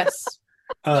 Like, yes.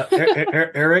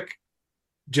 Eric,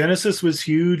 Genesis was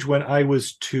huge when I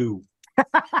was 2.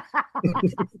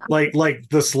 like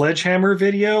the Sledgehammer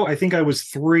video, I think I was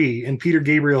 3, and Peter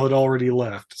Gabriel had already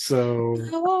left. So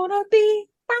I wanna be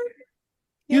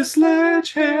your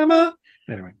Sledgehammer.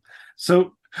 Anyway,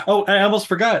 so I almost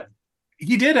forgot.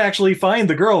 He did actually find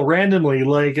the girl randomly,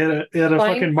 like at a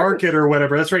fucking market or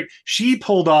whatever. That's right. She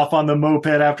pulled off on the moped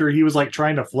after he was like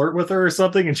trying to flirt with her or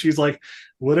something, and she's like,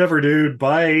 "Whatever, dude.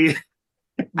 Bye."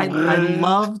 I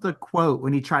love the quote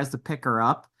when he tries to pick her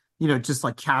up, just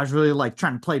like casually, like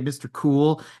trying to play Mr.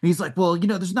 Cool. And he's like, well,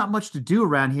 there's not much to do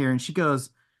around here. And she goes,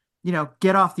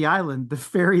 get off the island. The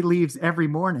ferry leaves every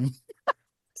morning.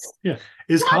 Yeah.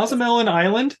 Is Cozumel an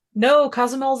island? No,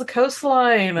 Cozumel's a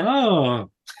coastline.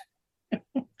 Oh.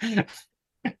 The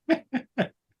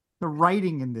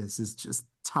writing in this is just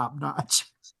top notch.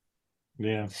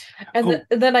 Yeah. And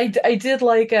then I did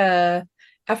like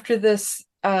after this,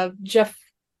 Jeff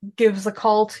gives a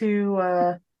call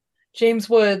to James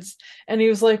Woods, and he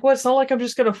was like, "What? It's not like I'm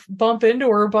just gonna bump into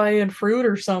her buying fruit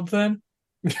or something."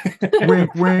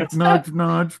 Wink, wink, nudge,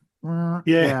 nudge.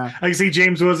 Yeah. I can see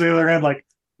James Woods on the other end, like,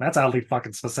 that's oddly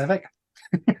fucking specific.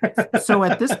 So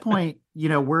at this point,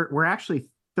 we're actually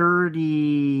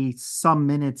 30 some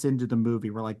minutes into the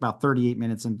movie. We're like about 38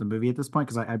 minutes into the movie at this point,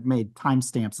 because I've made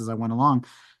timestamps as I went along.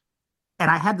 And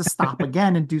I had to stop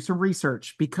again and do some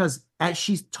research, because as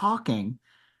she's talking,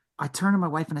 I turned to my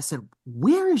wife and I said,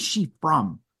 where is she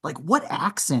from? Like, what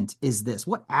accent is this?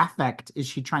 What affect is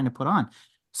she trying to put on?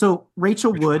 So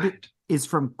Rachel Wood is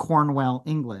from Cornwall,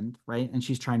 England, right? And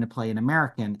she's trying to play an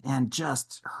American, and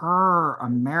just her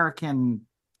American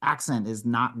accent is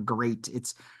not great.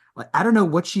 It's like, I don't know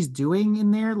what she's doing in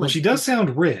there. Well, she does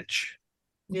sound rich.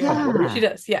 Yeah, she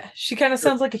does. Yeah, she kind of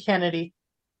sounds like a Kennedy.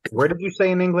 Where did you say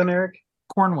in England, Eric?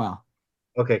 Cornwall.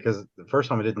 Okay, because the first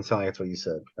time it didn't sound like that's what you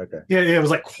said. Okay. Yeah, it was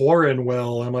like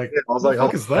Quarrenwell. I'm like, I was like,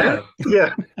 what is that?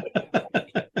 Yeah.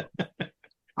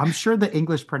 I'm sure the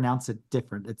English pronounce it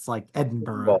different. It's like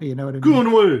Edinburgh, you know what I mean?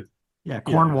 Cornwall. Yeah,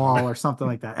 Cornwall or something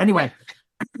like that. Anyway.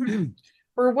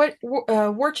 Or what?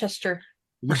 Worcester.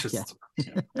 Yeah.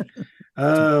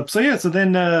 So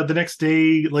then the next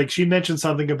day, like, she mentioned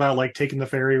something about like taking the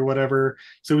ferry or whatever.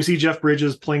 So we see Jeff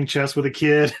Bridges playing chess with a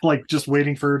kid, like just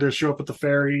waiting for her to show up at the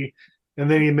ferry. And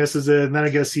then he misses it. And then I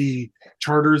guess he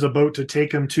charters a boat to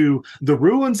take him to the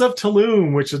ruins of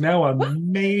Tulum, which is now a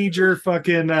major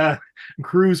fucking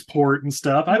cruise port and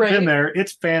stuff. I've been there.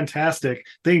 It's fantastic.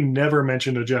 They never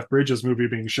mentioned a Jeff Bridges movie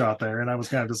being shot there, and I was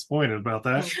kind of disappointed about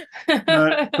that.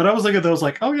 But I was looking at those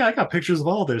like, oh yeah, I got pictures of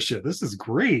all this shit. This is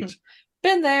great.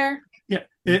 Been there. Yeah.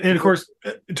 And of course,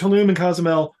 Tulum and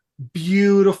Cozumel,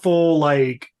 beautiful,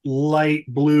 like light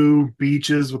blue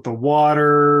beaches with the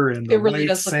water and the really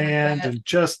white sand, and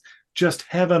just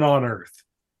heaven on earth.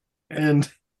 And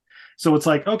so it's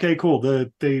like, okay, cool.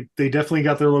 They definitely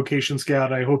got their location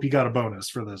scout. I hope you got a bonus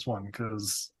for this one,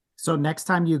 because. So next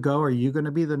time you go, are you going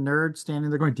to be the nerd standing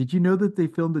there going, did you know that they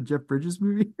filmed a Jeff Bridges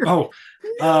movie?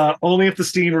 Only if the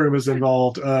steam room is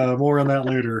involved. More on that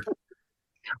later.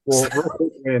 Well,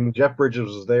 when Jeff Bridges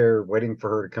was there waiting for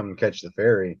her to come and catch the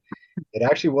ferry, it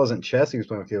actually wasn't chess he was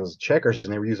playing with, it was checkers,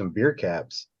 and they were using beer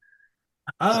caps.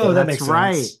 Oh, so that makes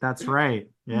sense. That's right.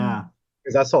 Yeah.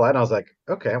 Because I saw that and I was like,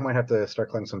 okay, I might have to start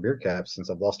collecting some beer caps since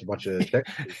I've lost a bunch of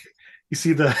checkers. You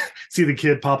see the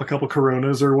kid pop a couple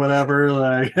Coronas or whatever,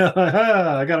 like,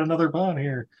 I got another bond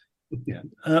here. Yeah.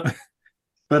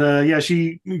 But yeah,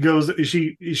 she goes,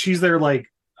 she's there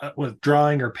like with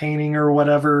drawing or painting or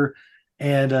whatever.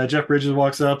 And Jeff Bridges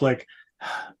walks up like,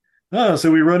 oh,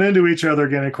 so we run into each other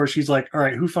again. Of course, she's like, all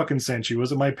right, who fucking sent you?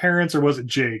 Was it my parents or was it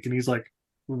Jake? And he's like,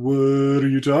 what are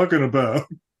you talking about?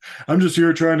 I'm just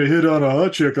here trying to hit on a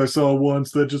hot chick I saw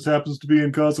once that just happens to be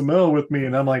in Cozumel with me.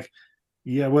 And I'm like,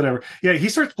 yeah, whatever. Yeah, he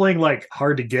starts playing like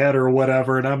Hard to Get or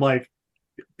whatever. And I'm like,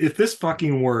 if this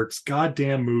fucking works,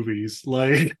 goddamn movies.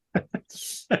 Like,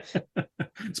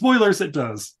 spoilers, it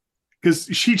does. Because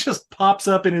she just pops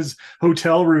up in his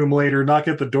hotel room later, knock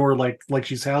at the door like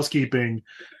she's housekeeping.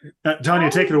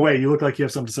 Tanya, take it away. You look like you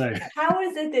have something to say. How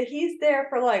is it that he's there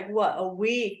for like, what, a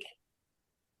week?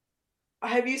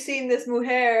 Have you seen this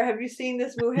mujer? Have you seen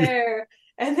this mujer?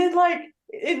 And then like,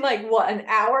 in like, what, an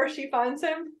hour she finds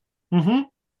him? Mm-hmm.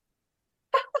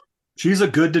 She's a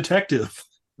good detective.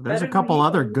 There's Better a than couple he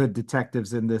other was. good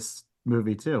detectives in this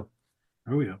movie too.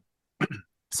 Oh yeah.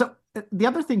 So the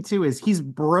other thing too is he's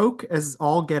broke as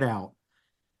all get out.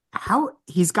 How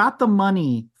he's got the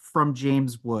money from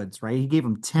James Woods, right? He gave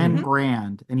him 10 Mhm.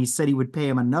 grand and he said he would pay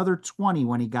him another 20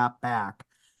 when he got back.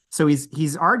 So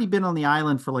he's already been on the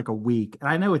island for like a week. And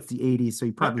I know it's the 80s, so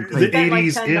he probably The paid, like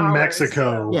 80s in $10,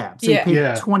 Mexico. so- yeah, so he Yeah. paid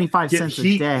Yeah. 25 Yeah, cents a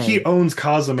he day. owns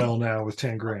Cozumel now with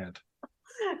 10 grand.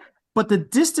 But the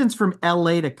distance from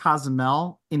LA to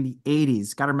Cozumel in the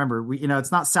 80s, got to remember,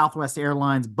 it's not Southwest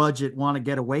Airlines budget want to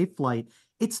get away flight.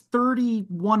 It's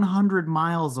 3,100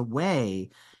 miles away.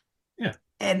 Yeah.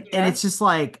 And Yeah. it's just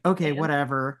like, okay, Yeah.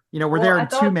 whatever. We're Well, there I in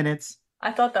 2 thought- minutes.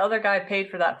 I thought the other guy paid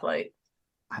for that flight.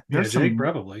 Yeah, There's Jake some,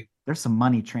 probably. there's some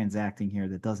money transacting here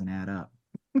that doesn't add up.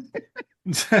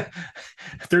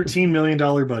 $13 million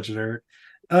budget, Eric.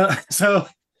 So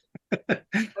I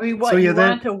mean, what So, yeah, you then-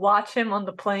 wanted to watch him on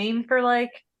the plane for like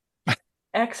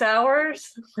X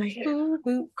hours? Like,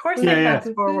 of course, Yeah, they yeah.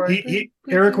 fast forward.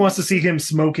 Eric wants to see him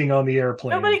smoking on the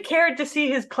airplane. Nobody cared to see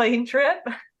his plane trip.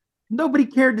 Nobody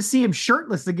cared to see him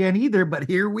shirtless again either, but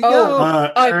here we Oh,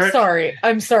 go. I'm Eric- sorry.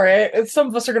 I'm sorry. Some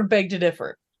of us are going to beg to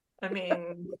differ. I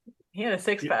mean, he had a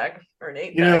 6-pack or an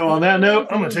 8-pack. You know, on that note,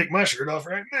 I'm gonna take my shirt off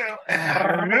right now.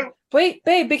 There we go. Wait,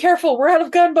 babe, be careful. We're out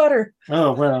of gun butter.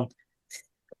 Oh well.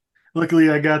 Luckily,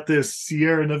 I got this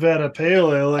Sierra Nevada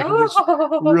Pale Ale. I can just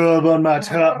Oh, rub on my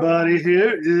top body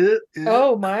here.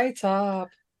 oh, my top.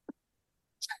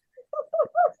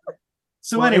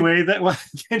 So Well, anyway,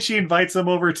 then she invites him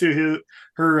over to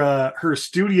her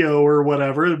studio or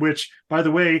whatever. Which, by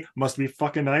the way, must be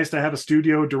fucking nice to have a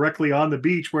studio directly on the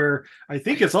beach, where I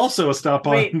think it's also a stop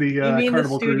Wait, on the you mean the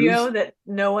Carnival studio Cruise. that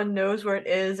no one knows where it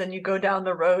is, and you go down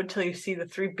the road till you see the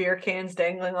 3 beer cans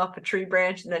dangling off a tree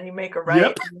branch, and then you make a right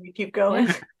Yep. and you keep going?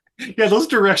 Yeah, those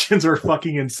directions are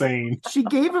fucking insane. She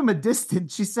gave him a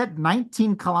distance. She said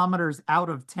 19 kilometers out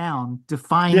of town.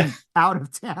 Define Yeah. out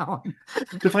of town.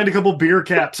 To find a couple beer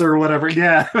caps or whatever.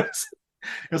 Yeah.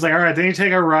 It was like, all right, then you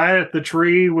take a ride at the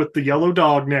tree with the yellow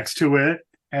dog next to it,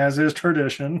 as is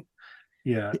tradition.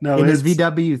 Yeah. No, In his it's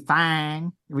VW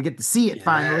thing. We get to see it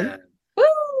finally. Yeah. Woo!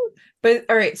 But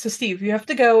all right, so Steve, you have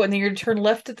to go and then you're going to turn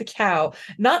left at the cow.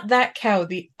 Not that cow,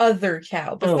 the other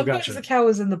cow. But Oh, sometimes gotcha. the cow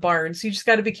is in the barn, so you just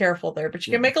got to be careful there. But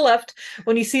you can Yeah. make a left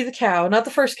when you see the cow, not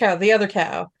the first cow, the other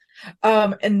cow.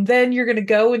 And then you're going to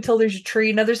go until there's a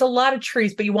tree. Now there's a lot of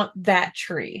trees, but you want that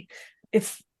tree.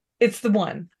 It's the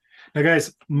one. Now,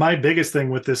 guys, my biggest thing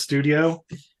with this studio,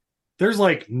 there's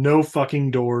like no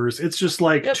fucking doors. It's just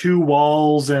like Yep. 2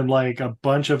 walls and like a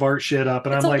bunch of art shit up.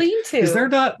 And It's I'm a like, lean-to. is there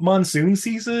not monsoon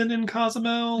season in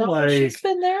Cozumel? No, like, she's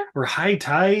been there. or high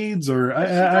tides? Or She's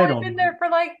I only don't been know. there for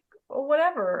like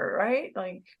whatever, right?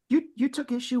 Like, You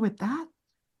took issue with that?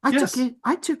 Yes.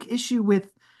 I took issue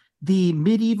with the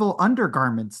medieval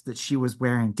undergarments that she was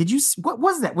wearing. Did you what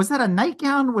was that? Was that a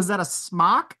nightgown? Was that a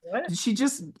smock? what? Did she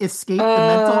just escape the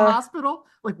mental Uh, hospital?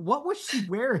 Like what was she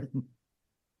wearing?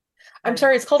 I'm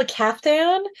sorry, it's called a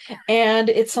caftan, and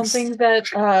it's something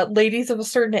that ladies of a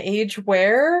certain age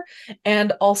wear,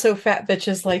 and also fat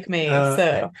bitches like me.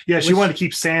 So Yeah, she Was wanted to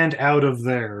keep sand out of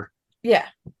there. yeah,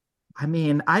 I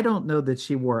mean, I don't know that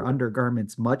she wore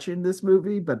undergarments much in this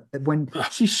movie, but when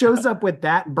she shows up with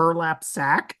that burlap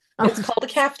sack, I it's was called a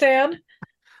caftan.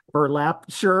 burlap,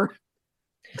 sure.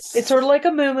 It's sort of like a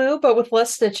muumuu, but with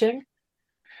less stitching. It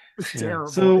was Yeah. terrible.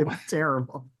 So- It was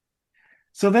terrible.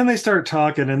 So then they start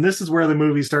talking, and this is where the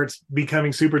movie starts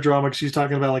becoming super drama. 'Cause she's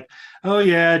talking about like, oh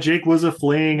yeah, Jake was a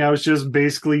fling. I was just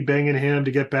basically banging him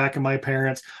to get back at my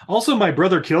parents. Also, my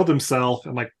brother killed himself.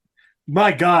 I'm like,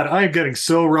 my God, I am getting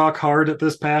so rock hard at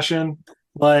this passion.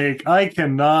 Like, I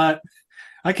cannot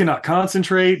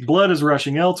concentrate. Blood is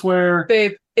rushing elsewhere.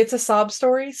 Babe, it's a sob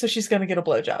story, so she's gonna get a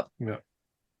blowjob.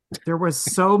 There was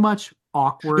so much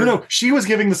awkward. No, she was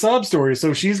giving the sob story,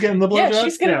 so she's getting the blowjob. Yeah,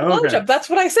 she's getting a blowjob. okay. That's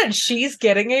what I said. She's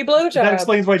getting a blowjob. That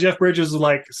explains why Jeff Bridges is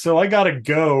like, so I gotta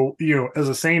go, as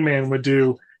a sane man would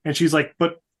do. And she's like,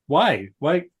 but why?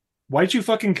 Why'd you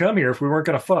fucking come here if we weren't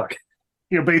gonna fuck?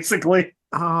 Basically.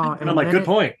 Oh, And I'm like, good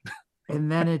point.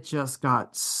 And then it just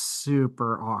got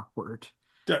super awkward.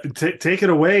 Take it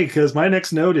away, because my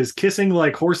next note is kissing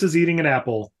like horses eating an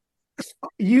apple.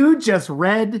 You just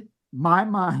read my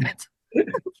mind.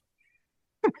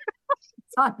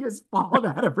 Tanya's fallen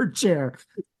out of her chair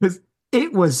because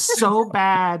it was so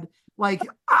bad. Like,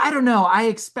 I don't know. I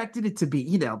expected it to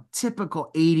be, typical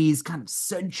 80s kind of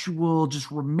sensual, just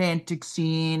romantic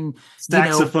scene.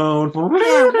 Saxophone.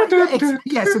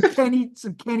 Yeah,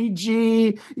 some Kenny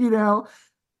G,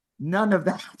 none of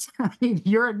that. I mean,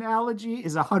 your analogy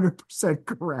is 100%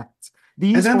 correct.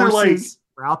 These And then they're like- horses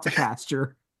are out to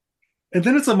pasture. And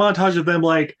then it's a montage of them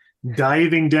like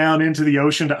diving down into the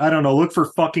ocean to, I don't know, look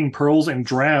for fucking pearls and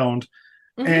drowned.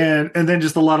 Mm-hmm. And then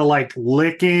just a lot of like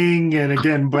licking, and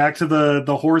again back to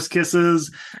the horse kisses,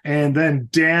 and then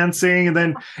dancing, and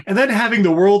then having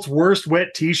the world's worst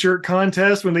wet t-shirt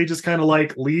contest when they just kind of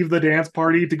like leave the dance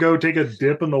party to go take a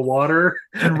dip in the water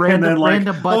and random like,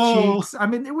 butt cheeks. I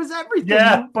mean, it was everything.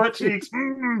 Yeah, butt cheeks.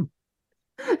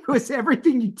 It was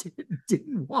everything you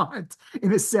didn't want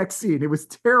in a sex scene. It was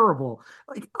terrible.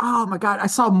 Like, oh my God, I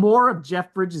saw more of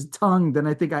Jeff Bridges' tongue than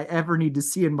I think I ever need to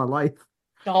see in my life.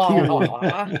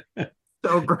 Aww.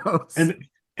 So gross. And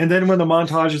then when the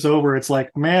montage is over, it's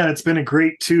like, man, it's been a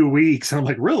great 2 weeks. And I'm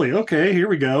like, really? Okay, here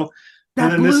we go.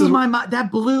 That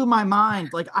blew my mind.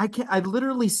 Like I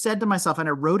literally said to myself, and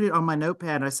I wrote it on my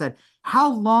notepad. I said,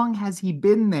 how long has he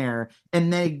been there?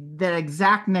 And that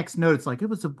exact next note, it's like, it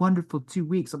was a wonderful 2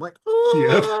 weeks. I'm like,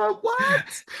 oh,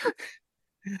 what?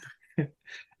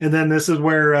 And then this is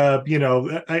where,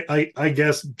 I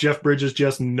guess Jeff Bridges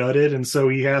just nutted. And so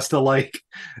he has to like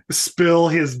spill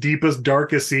his deepest,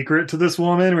 darkest secret to this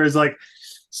woman where he's like,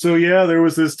 so yeah, there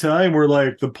was this time where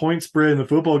like the point spread in the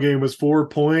football game was 4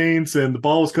 points and the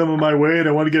ball was coming my way and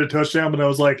I wanted to get a touchdown, but I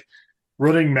was like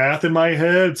running math in my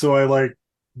head. So I like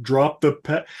dropped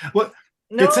the what?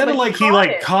 No, it sounded like he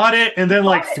like caught it and then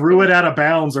like threw it out of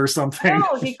bounds or something.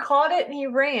 No, he caught it and he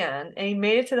ran and he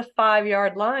made it to the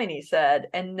 5-yard line, he said.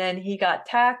 And then he got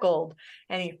tackled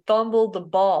and he fumbled the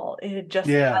ball. It had just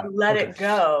let it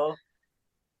go.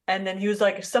 And then he was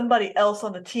like, if somebody else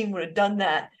on the team would have done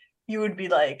that, you would be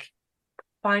like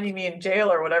finding me in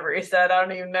jail or whatever he said. I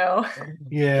don't even know.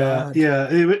 Yeah.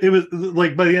 It was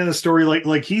like by the end of the story,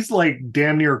 like he's like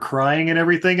damn near crying and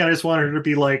everything. I just wanted her to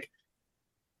be like,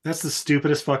 that's the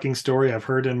stupidest fucking story I've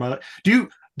heard in my life.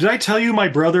 Did I tell you my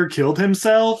brother killed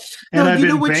himself and I've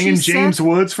been banging James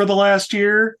Woods for the last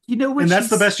year? You know what? And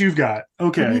that's the best you've got.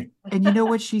 Okay. And you know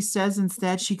what she says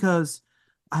instead? She goes,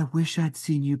 I wish I'd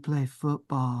seen you play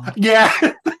football. Yeah.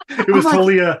 It was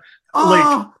totally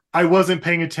like I wasn't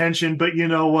paying attention, but you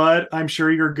know what? I'm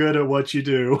sure you're good at what you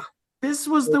do. This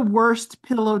was the worst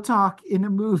pillow talk in a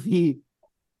movie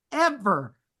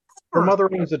ever. Her mother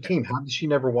owns a team. How did she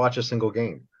never watch a single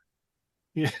game?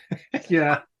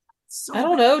 Yeah. So I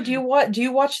don't know. Do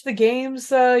you watch the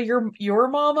games your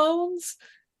mom owns?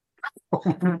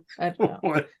 I don't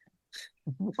know.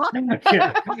 What?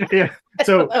 Yeah.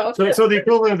 So the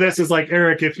equivalent of this is like,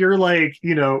 Eric, if you're like,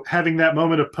 having that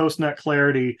moment of post-nut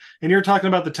clarity and you're talking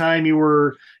about the time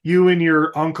you and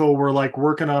your uncle were like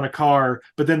working on a car,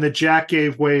 but then the jack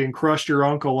gave way and crushed your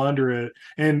uncle under it,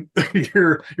 and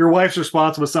your wife's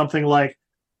response was something like,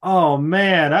 oh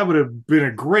man, that would have been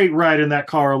a great ride in that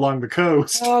car along the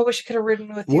coast. Oh, I wish I could have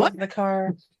ridden with you in the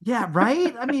car. Yeah,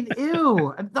 right? I mean,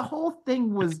 ew. The whole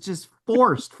thing was just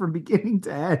forced from beginning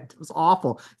to end. It was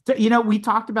awful. We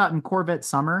talked about in Corvette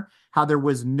Summer how there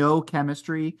was no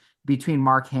chemistry between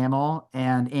Mark Hamill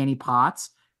and Annie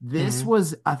Potts. This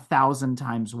was 1,000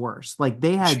 times worse. Like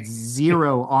they had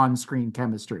zero on-screen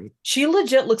chemistry. She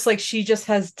legit looks like she just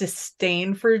has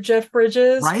disdain for Jeff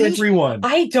Bridges. Right? Everyone.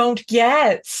 I don't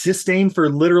get. Disdain for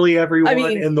literally everyone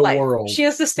in the world. She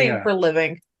has disdain for a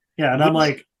living. Yeah, and I'm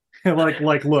like,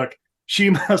 look, she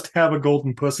must have a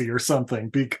golden pussy or something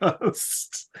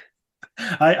because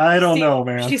I don't know,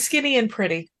 man. She's skinny and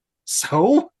pretty.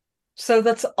 So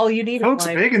that's all you need. Coke's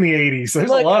big in the 80s.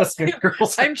 There's a lot of skinny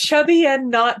girls. I'm chubby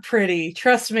and not pretty.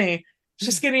 Trust me.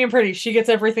 She's skinny and pretty. She gets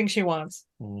everything she wants.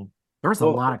 There was a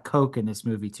lot of Coke in this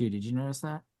movie too. Did you notice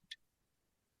that?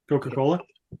 Coca-Cola?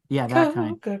 Yeah, that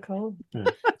kind. Coca-Cola.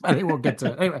 I think we'll get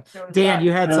to it. Anyway, Dan,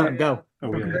 you had something. Go.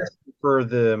 For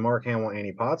the Mark Hamill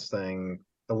Annie Potts thing,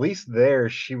 at least there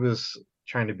she was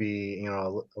trying to be, a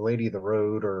lady of the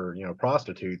road or,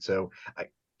 prostitute. So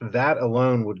that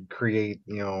alone would create,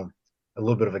 a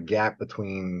little bit of a gap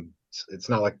between. It's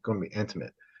not like going to be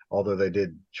intimate, although they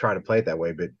did try to play it that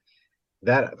way. But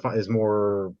that is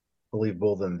more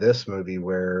believable than this movie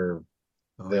where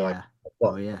Well,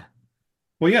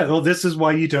 this is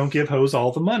why you don't give hoes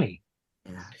all the money.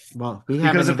 Yeah. Well,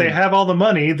 because if they have all the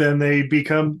money, then they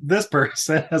become this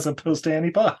person as opposed to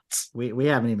Annie Potts. We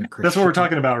haven't even. That's what we're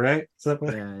talking about, right?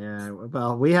 Yeah.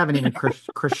 Well, we haven't even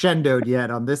crescendoed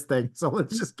yet on this thing, so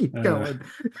let's just keep going.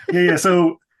 Yeah.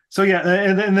 So yeah,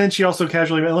 and then she also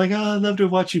casually went like, "Oh, I'd love to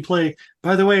watch you play.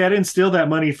 By the way, I didn't steal that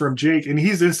money from Jake." And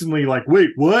he's instantly like,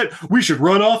 "Wait, what? We should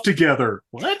run off together."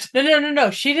 What?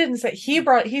 No. She didn't say. She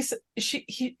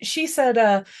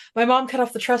said, "My mom cut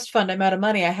off the trust fund. I'm out of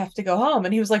money. I have to go home."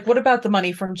 And he was like, "What about the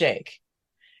money from Jake?"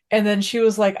 And then she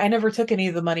was like, I never took any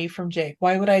of the money from Jake.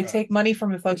 Why would I take money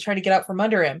from him if I was trying to get out from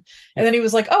under him? And then he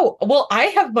was like, oh, well, I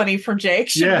have money from Jake.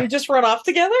 Should we just run off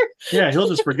together? Yeah, he'll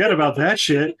just forget about that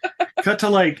shit. Cut to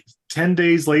like 10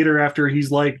 days later after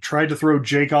he's like tried to throw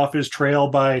Jake off his trail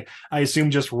by, I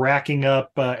assume, just racking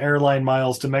up airline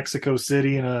miles to Mexico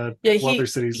City and other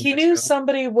cities. He knew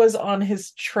somebody was on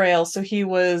his trail. So he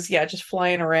was, just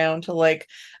flying around to like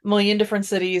a million different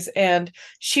cities. And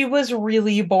she was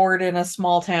really bored in a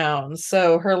small town.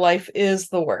 So her life is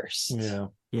the worst.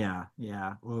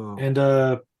 Yeah. Ooh. And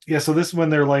so this is when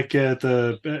they're like at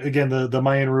the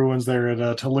Mayan ruins there at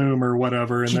Tulum or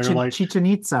whatever, and they're like Chichen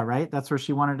Itza, right? That's where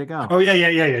she wanted to go. Oh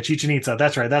yeah, Chichen Itza.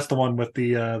 That's right. That's the one with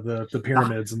the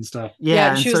pyramids and stuff.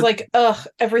 Yeah, and she was like, ugh,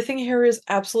 everything here is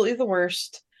absolutely the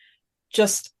worst.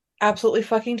 Just absolutely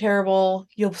fucking terrible.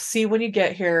 You'll see when you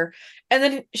get here. And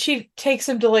then she takes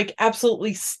him to like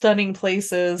absolutely stunning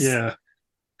places. Yeah.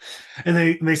 And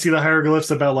they see the hieroglyphs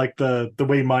about like the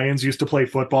way Mayans used to play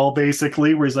football,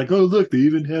 basically, where he's like, oh look, they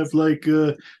even have like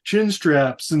chin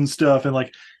straps and stuff, and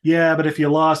like, yeah, but if you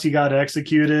lost, you got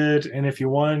executed, and if you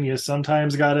won, you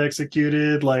sometimes got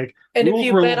executed. Like, and if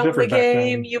you bet on the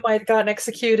game, you might have gotten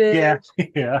executed.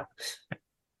 Yeah.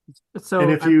 So,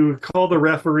 and if you call the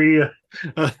referee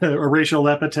a racial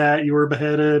epithet, you were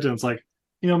beheaded, and it's like,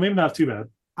 maybe not too bad.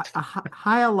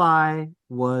 Highlight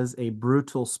was a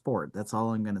brutal sport. That's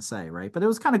all I'm going to say, right? But it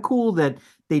was kind of cool that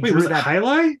they drew was that. It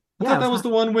highlight? I thought that was the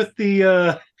one with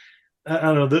the I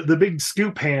don't know, the big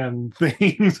scoop hand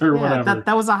things or whatever.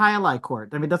 That was a highlight court.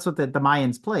 I mean, that's what the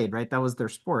Mayans played, right? That was their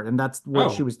sport, and that's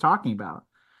what she was talking about.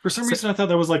 For some reason, I thought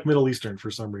that was like Middle Eastern for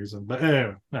some reason, but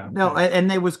anyway, no.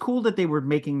 And it was cool that they were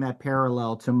making that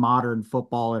parallel to modern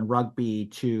football and rugby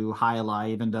to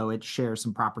highlight, even though it shares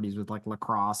some properties with like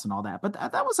lacrosse and all that. But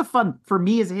that was a fun for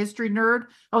me as a history nerd.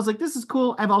 I was like, this is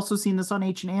cool. I've also seen this on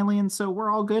Ancient Aliens, so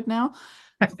we're all good now.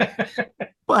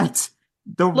 But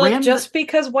just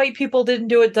because white people didn't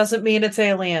do it doesn't mean it's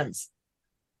aliens.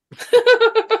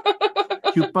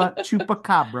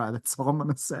 Chupacabra. That's all I'm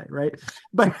gonna say, right?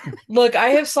 But look, I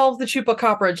have solved the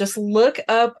chupacabra. Just look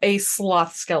up a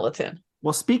sloth skeleton.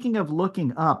 Well, speaking of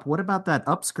looking up, what about that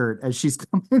upskirt as she's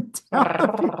coming down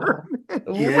the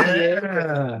pyramid?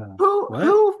 Yeah.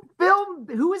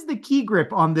 Who is the key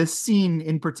grip on this scene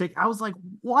in particular? I was like,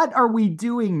 what are we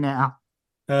doing now?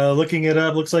 Looking it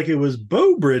up, looks like it was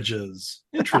Beau Bridges.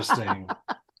 Interesting.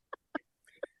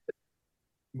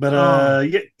 But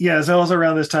so also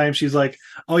around this time she's like,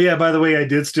 oh yeah, by the way, I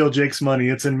did steal Jake's money.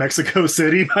 It's in Mexico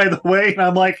City, by the way. And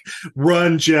I'm like,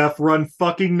 run, Jeff, run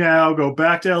fucking now. Go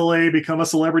back to LA, become a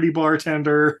celebrity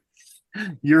bartender.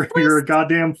 You're a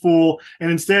goddamn fool.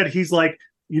 And instead he's like,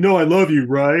 I love you,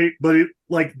 right? But it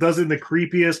like does it in the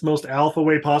creepiest, most alpha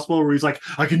way possible, where he's like,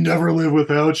 I can never live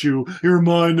without you. You're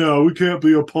mine now. We can't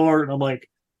be apart. And I'm like,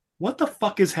 what the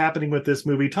fuck is happening with this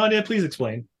movie? Tanya, please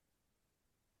explain.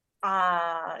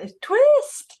 It's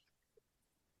twist.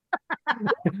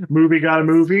 Movie got a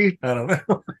movie? I don't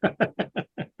know.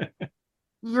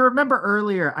 You remember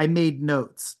earlier I made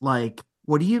notes like,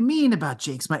 what do you mean about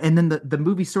Jake's money? And then the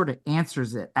movie sort of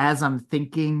answers it as I'm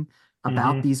thinking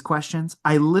about these questions.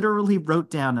 I literally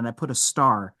wrote down and I put a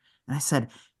star and I said,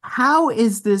 how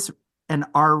is this an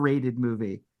R-rated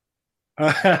movie?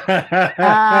 Here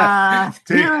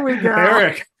we go.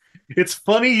 Eric, it's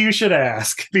funny you should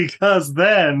ask, because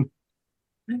then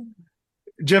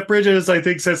Jeff Bridges, I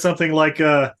think, said something like,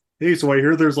 hey, so I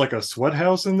hear there's like a sweat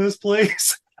house in this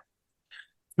place.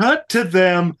 Cut to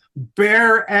them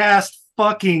bare-assed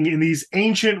fucking in these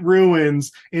ancient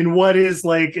ruins in what is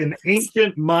like an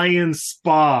ancient Mayan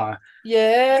spa.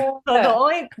 Yeah.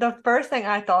 So the first thing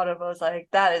I thought of was like,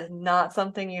 that is not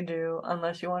something you do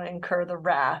unless you want to incur the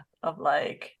wrath of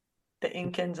like the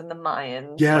Incans and the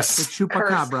Mayans. Yes, like, the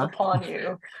chupacabra upon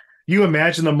you. You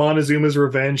imagine the Montezuma's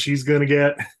revenge she's gonna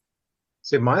get.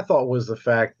 See, my thought was the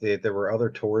fact that there were other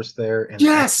tourists there, and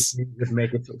yes, would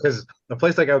make it because a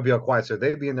place like that would be all quiet, so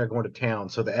they'd be in there going to town,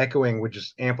 so the echoing would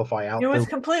just amplify out. It was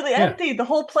completely empty, the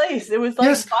whole place. It was like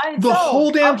by itself. The whole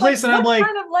damn place, and I'm like,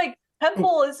 what kind of like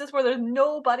temple is this where there's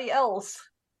nobody else?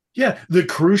 Yeah, the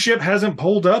cruise ship hasn't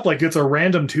pulled up like it's a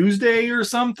random Tuesday or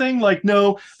something. Like,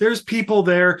 no, there's people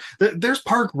there. There's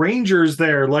park rangers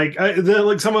there. Like,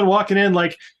 like someone walking in,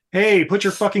 like, hey, put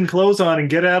your fucking clothes on and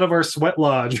get out of our sweat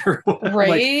lodge.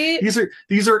 Right? Like,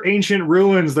 these are ancient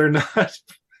ruins. They're not.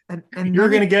 And you're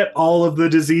gonna get all of the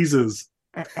diseases.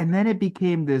 And then it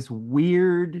became this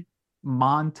weird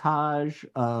montage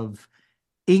of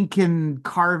Incan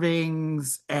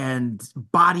carvings and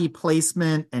body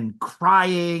placement and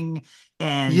crying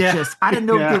and just I didn't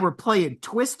know if they were playing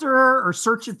Twister or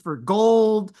searching for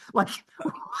gold. Like,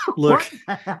 look, what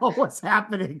the hell was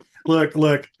happening? Look,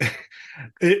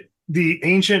 the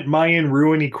ancient Mayan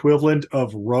ruin equivalent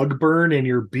of rug burn in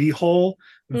your beehole.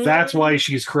 That's why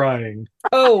she's crying.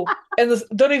 Oh, and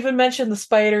don't even mention the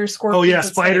spiders, scorpions. Oh yeah,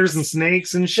 spiders and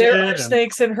snakes and shit. There are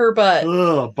snakes in her butt.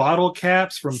 Ugh, bottle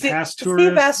caps from past tourists.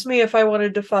 Steve asked me if I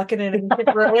wanted to fuck in an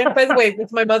ruin. By the way,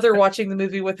 with my mother watching the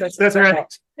movie with us. That's right.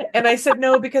 And I said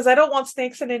no because I don't want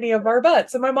snakes in any of our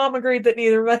butts. And my mom agreed that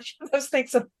neither of us should have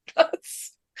snakes in our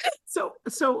butts. So,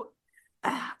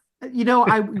 you know,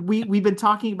 we've been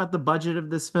talking about the budget of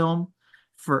this film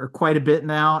for quite a bit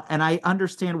now, and I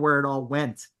understand where it all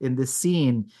went in this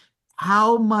scene.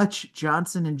 How much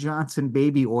Johnson & Johnson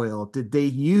baby oil did they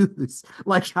use?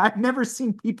 Like, I've never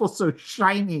seen people so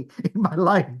shiny in my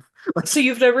life. Like, so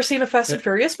you've never seen a Fast and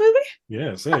Furious movie?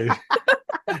 Yes. Hey.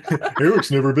 Eric's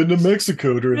never been to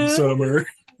Mexico during the summer.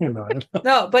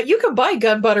 No, but you can buy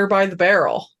gun butter by the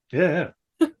barrel. Yeah.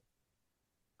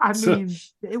 I mean,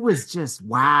 it was just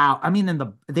wow. I mean,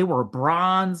 they were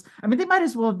bronze. I mean, they might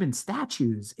as well have been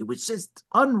statues. It was just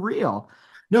unreal.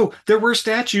 No, there were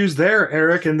statues there,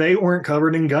 Eric, and they weren't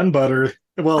covered in gun butter.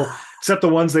 Well, except the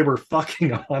ones they were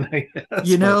fucking on, I guess.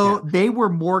 You know, they were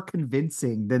more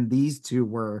convincing than these two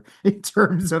were in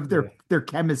terms of their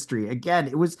chemistry. Again,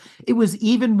 it was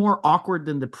even more awkward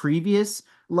than the previous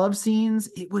love scenes.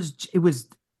 It was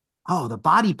the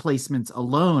body placements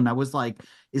alone. I was like,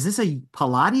 is this a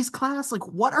Pilates class? Like,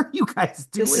 what are you guys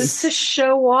doing? This is to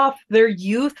show off their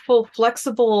youthful,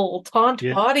 flexible, taunt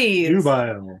bodies.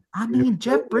 Nubile. I mean,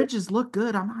 Jeff Bridges looked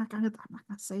good. I'm not gonna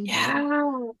say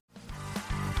that.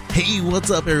 Hey, what's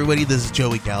up, everybody? This is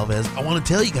Joey Galvez. I want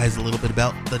to tell you guys a little bit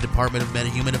about the Department of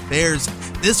Metahuman Affairs.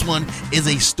 This one is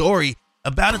a story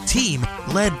about a team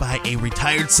led by a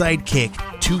retired sidekick,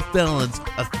 2 felons,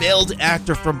 a failed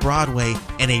actor from Broadway,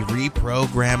 and a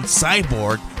reprogrammed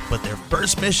cyborg. But their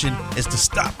first mission is to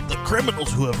stop the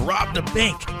criminals who have robbed a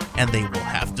bank, and they will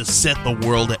have to set the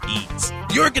world at ease.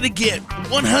 You're going to get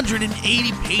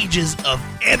 180 pages of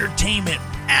entertainment,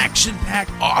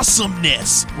 action-packed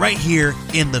awesomeness right here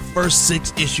in the first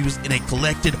 6 issues in a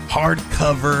collected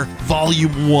hardcover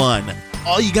volume 1.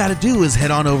 All you got to do is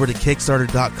head on over to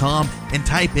Kickstarter.com and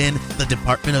type in the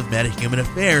Department of Metahuman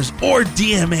Affairs or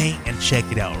DMA and check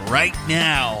it out right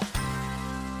now.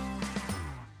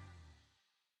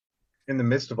 In the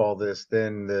midst of all this,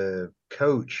 then the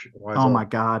coach oh my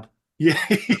god. Yeah,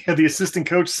 the assistant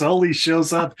coach Sully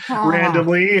shows up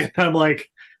randomly, and I'm like,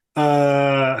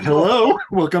 hello,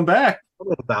 welcome back.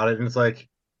 About it, and it's like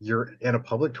you're in a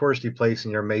public touristy place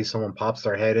and you're amazed someone pops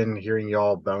their head in hearing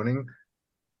y'all boning.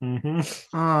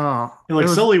 Oh, you're like,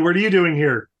 Sully, what are you doing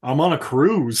here? I'm on a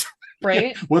cruise.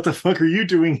 Right? What the fuck are you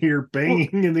doing here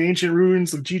banging in the ancient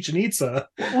ruins of Chichen Itza?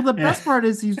 Well, the best part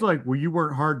is he's like, well, you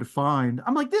weren't hard to find.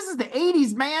 I'm like, this is the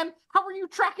 80s, man. How are you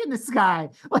tracking this guy?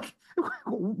 Like,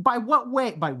 by what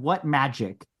way? By what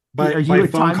magic? By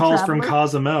phone calls from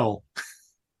Cozumel.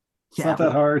 It's not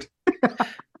that hard.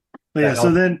 Yeah, so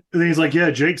then he's like,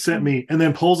 yeah, Jake sent me, and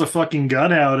then pulls a fucking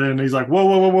gun out, and he's like,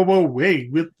 whoa,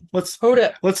 wait, let's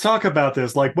talk about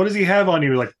this. Like, what does he have on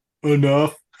you? Like,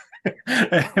 enough.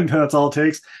 And that's all it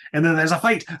takes. And then there's a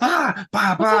fight.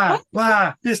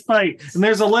 This fight. And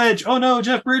there's a ledge. Oh no,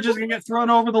 Jeff Bridges is gonna get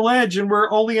thrown over the ledge, and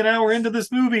we're only an hour into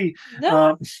this movie.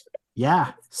 No.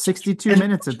 62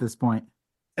 minutes at this point.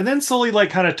 And then Sully like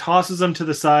kind of tosses him to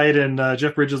the side, and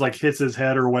Jeff Bridges like hits his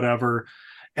head or whatever.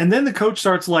 And then the coach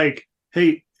starts like,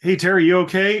 hey Terry, you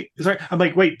okay? I'm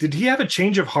like, wait, did he have a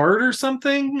change of heart or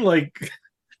something?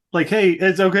 Like, hey,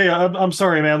 it's okay. I'm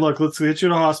sorry, man. Look, let's get you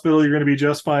to the hospital. You're going to be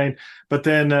just fine. But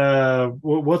then,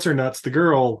 what's her nuts? The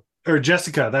girl, or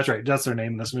Jessica. That's right. That's her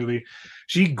name in this movie.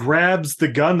 She grabs the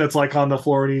gun that's like on the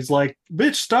floor, and he's like,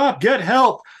 bitch, stop. Get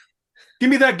help. Give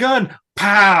me that gun.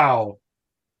 Pow.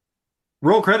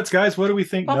 Roll credits, guys. What do we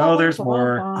think? No, there's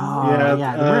more. We're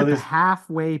at the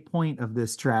halfway point of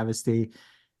this travesty.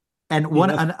 And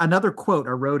another quote,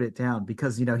 I wrote it down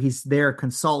because, you know, he's there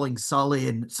consoling Sully,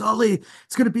 and Sully,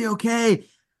 it's going to be okay.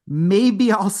 Maybe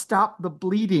I'll stop the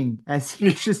bleeding, as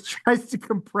he just tries to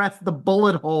compress the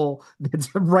bullet hole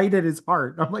that's right at his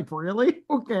heart. I'm like, really?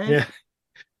 Okay. Yeah.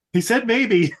 He said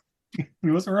maybe. He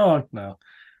wasn't wrong. No.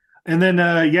 And then,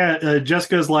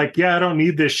 Jessica's like, yeah, I don't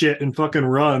need this shit, and fucking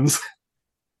runs.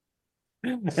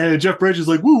 And Jeff Bridges is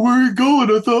like, whoa, where are you going?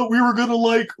 I thought we were gonna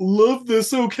like love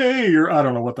this, okay? Or I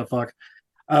don't know what the fuck.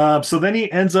 So then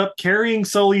he ends up carrying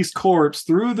Sully's corpse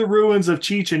through the ruins of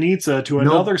Chichen Itza to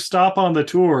another stop on the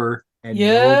tour. And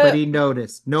Yeah. nobody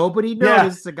noticed. Nobody Yeah.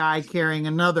 noticed a guy carrying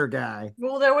another guy.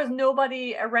 Well, there was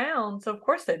nobody around, so of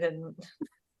course they didn't.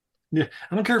 Yeah,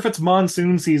 I don't care if it's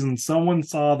monsoon season. Someone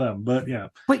saw them, but yeah.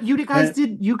 But you guys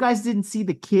didn't see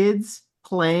the kids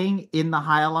playing in the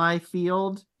highlight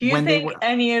field Do you when think they were.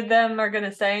 any of them are going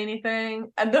to say anything?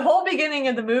 And the whole beginning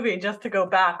of the movie, just to go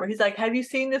back, where he's like, "Have you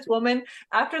seen this woman?"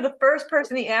 After the first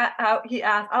person he asked,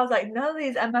 I was like, "None of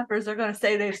these MFers are going to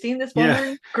say they've seen this woman,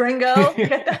 Yeah. gringo.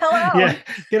 Get the hell out!" Yeah,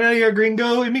 get out of here,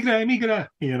 gringo, emigra.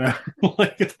 You know,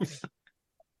 like.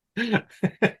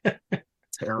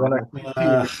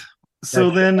 Terrible.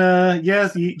 So then,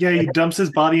 he dumps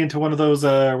his body into one of those,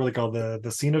 what are they called, the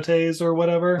cenotes or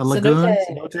whatever, A lagoon.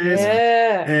 cenotes.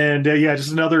 Yeah. And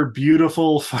just another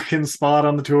beautiful fucking spot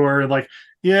on the tour. And like,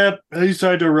 he's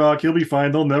tied to a rock. He'll be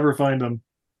fine. They'll never find him.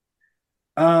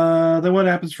 Then what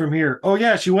happens from here? Oh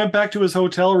yeah, she went back to his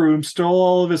hotel room, stole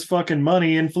all of his fucking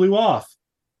money, and flew off.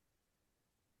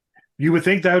 You would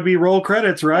think that would be roll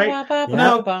credits, right?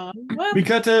 No. We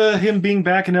cut to him being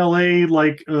back in LA,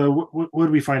 like, what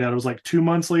did we find out? It was like 2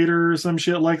 months later or some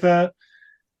shit like that.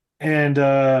 And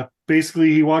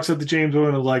basically he walks up to James Woods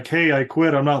and is like, "Hey, I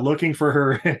quit. I'm not looking for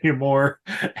her anymore."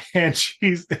 And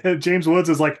James Woods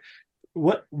is like,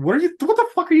 what the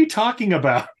fuck are you talking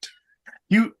about?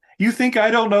 You think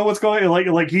I don't know what's going on?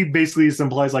 Like he basically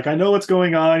implies, like, I know what's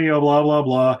going on, blah, blah,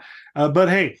 blah. But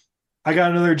hey, I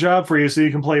got another job for you so you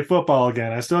can play football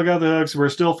again. I still got the hooks. We're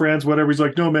still friends, whatever. He's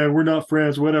like, "No, man, we're not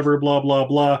friends, whatever, blah, blah,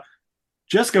 blah."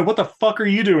 Jessica, what the fuck are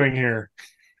you doing here?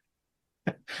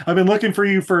 I've been looking for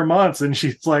you for months. And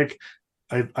she's like,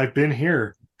 I've been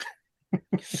here.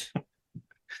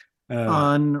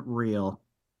 Unreal.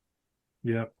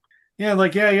 Yeah. Yeah,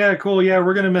 like, yeah, cool. Yeah,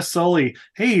 we're going to miss Sully.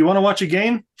 Hey, you want to watch a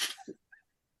game?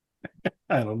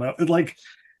 I don't know. Like,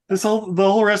 the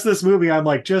whole rest of this movie, I'm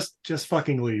like, just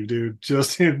fucking leave, dude.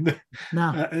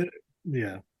 No.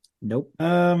 Yeah. Nope.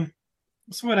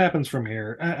 So what happens from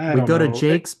here? We go to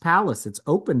Jake's palace. It's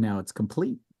open now. It's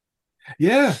complete.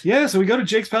 Yeah. So we go to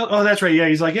Jake's palace. Oh, that's right. Yeah,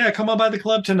 he's like, "Yeah, come on by the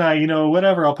club tonight.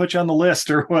 Whatever. I'll put you on the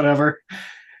list or whatever."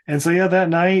 And so that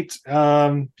night,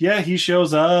 he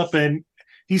shows up and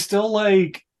he's still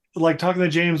like talking to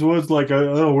James Woods, like, "I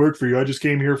don't work for you. I just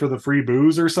came here for the free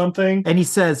booze or something." And he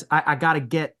says, I gotta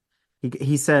get.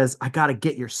 He says, "I gotta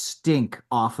get your stink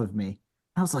off of me."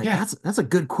 I was like, that's a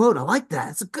good quote. I like that.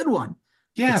 It's a good one.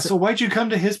 Yeah. So why'd you come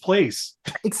to his place?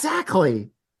 Exactly.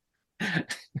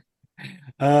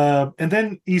 And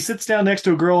then he sits down next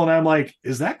to a girl, and I'm like,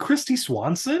 is that Christy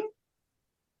Swanson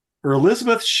or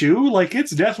Elizabeth Shue? Like,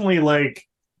 it's definitely like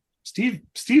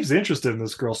Steve's interested in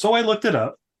this girl. So I looked it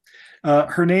up.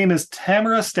 Her name is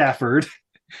Tamara Stafford.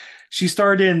 She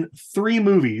starred in 3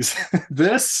 movies: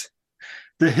 this,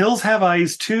 The Hills Have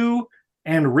Eyes 2,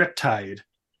 and Riptide,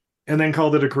 and then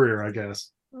called it a career, I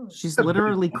guess. She's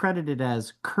literally credited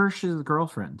as Kirsch's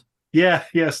girlfriend. Yeah,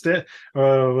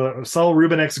 Saul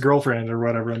Rubenek's girlfriend or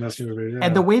whatever in this movie. Yeah.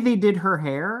 And the way they did her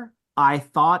hair, I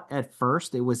thought at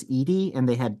first it was Edie, and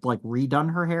they had like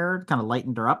redone her hair, kind of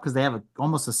lightened her up because they have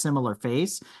almost a similar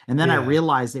face. And then I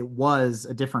realized it was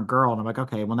a different girl, and I'm like,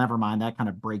 okay, well, never mind. That kind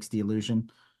of breaks the illusion.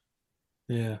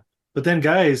 Yeah, but then,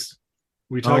 guys,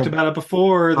 we talked about it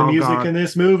before. The music in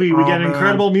this movie, we get an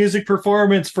incredible music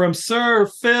performance from Sir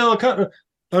Phil.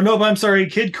 Oh no, I'm sorry,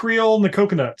 Kid Creole and the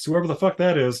Coconuts, whoever the fuck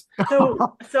that is.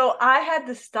 So I had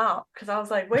to stop because I was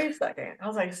like, wait a second. I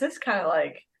was like, is this kind of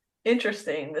like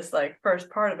interesting, this like first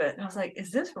part of it? And I was like,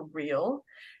 is this real?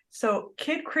 So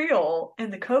Kid Creole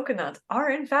and the Coconuts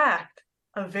are in fact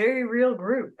a very real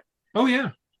group. Oh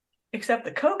yeah. Except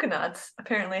the Coconuts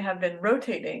apparently have been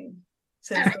rotating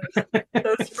since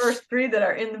those first 3 that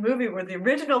are in the movie were the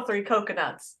original 3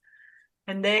 Coconuts.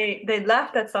 And they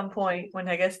left at some point when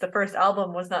I guess the first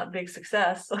album was not a big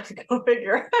success. So go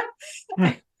figure.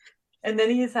 And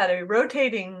then he's had a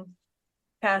rotating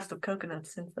cast of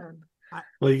Coconuts since then.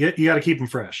 Well, you got to keep them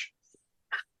fresh.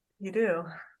 You do.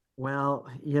 Well,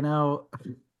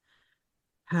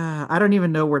 I don't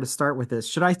even know where to start with this.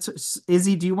 Should I,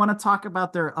 Izzy, do you want to talk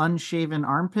about their unshaven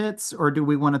armpits, or do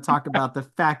we want to talk about the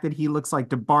fact that he looks like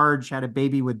DeBarge had a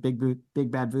baby with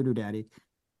Big Bad Voodoo Daddy?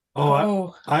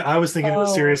 I was thinking of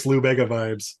serious Lou Bega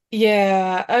vibes.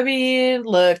 Yeah, I mean,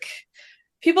 look,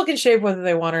 people can shave whether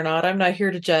they want or not. I'm not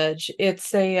here to judge.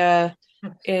 It's a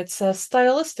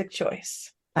stylistic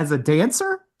choice. As a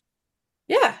dancer?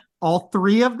 Yeah. All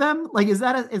 3 of them? Like, is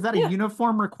that a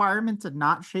uniform requirement to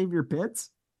not shave your pits?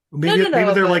 Maybe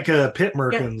they're like pit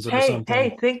merkins or something.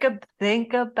 Hey, think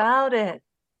about it.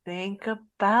 Think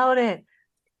about it.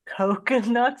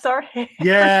 Coconuts are hair.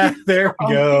 Yeah, there we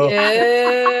go.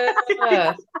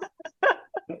 Yeah.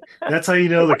 That's how you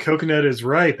know the coconut is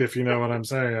ripe, if you know what I'm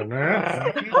saying.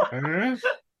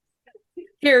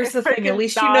 Here's the thing: at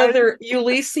least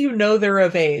you know they're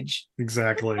of age.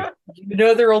 Exactly. You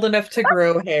know they're old enough to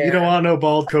grow hair. You don't want no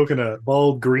bald coconut,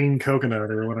 bald green coconut,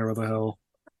 or whatever the hell.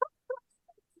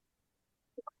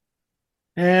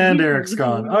 And Eric's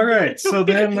gone. All right, so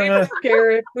then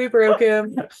Eric, we broke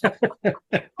him.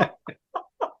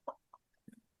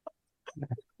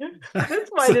 This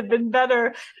might have been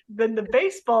better than the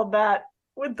baseball bat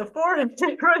with the forehand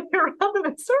running around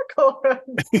in a circle.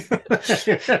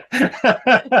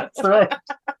 That's right.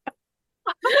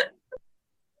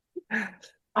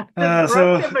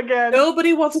 So him again.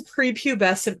 Nobody wants a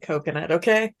prepubescent coconut,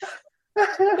 okay?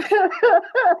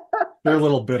 They're a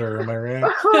little bitter, am I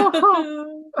right?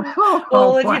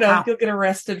 Well, and, you know, you'll get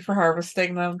arrested for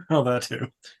harvesting them. Oh, that too.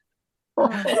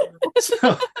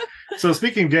 So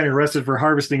speaking of getting arrested for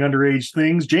harvesting underage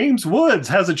things, James Woods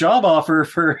has a job offer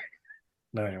for.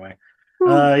 No, anyway.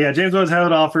 James Woods had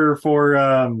an offer for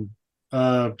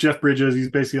Jeff Bridges. He's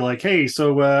basically like, hey,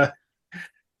 so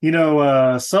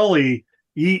Sully.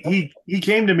 He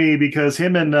came to me because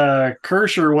him and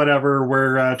Kirsch or whatever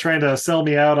were trying to sell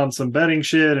me out on some betting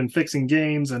shit and fixing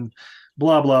games and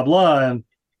blah blah blah. And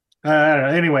I don't know.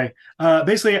 Anyway,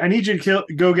 basically, I need you to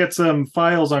go get some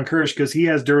files on Kirsch because he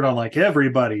has dirt on like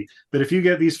everybody. But if you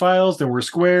get these files, then we're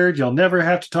squared. You'll never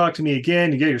have to talk to me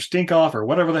again. You get your stink off or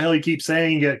whatever the hell you keep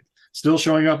saying. You get still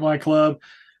showing up at my club.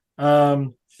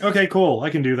 Okay, cool. I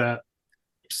can do that.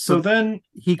 So then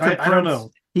I don't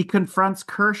know. He confronts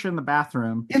Kirsch in the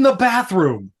bathroom. In the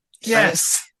bathroom.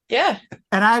 Yes. Yeah.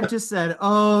 And I've just said,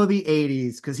 oh, the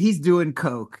 80s, because he's doing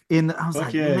coke. I was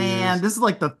like, man, this is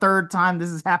like the third time this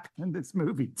has happened in this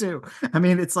movie, too. I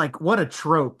mean, it's like, what a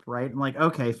trope, right? I'm like,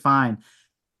 okay, fine.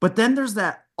 But then there's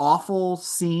that awful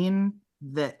scene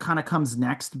that kind of comes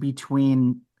next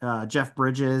between Jeff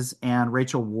Bridges and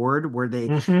Rachel Ward, where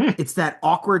it's that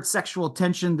awkward sexual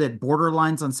tension that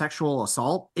borderlines on sexual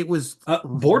assault. It was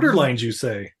borderlines, you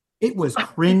say? It was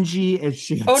cringy as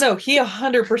shit. Oh no, he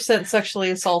 100%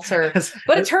 sexually assaults her,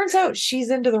 but it turns out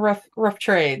she's into the rough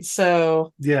trade.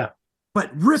 So yeah, but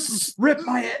rip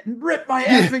my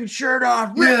effing shirt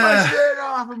off, my shirt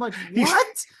off. I'm like,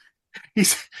 what?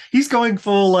 He's going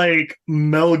full like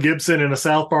Mel Gibson in a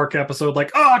South Park episode,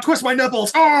 like, twist my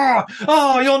nipples,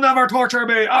 you'll never torture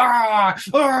me,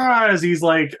 as he's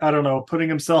like, I don't know, putting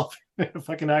himself in a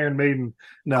fucking Iron Maiden.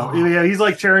 No, yeah, he's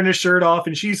like tearing his shirt off,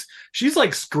 and she's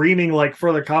like screaming like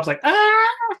for the cops, like,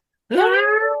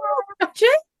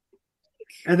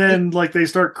 and then like they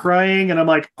start crying, and I'm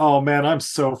like, oh man, I'm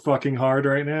so fucking hard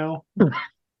right now.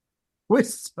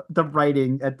 With the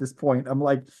writing at this point, I'm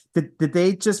like, did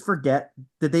they just forget?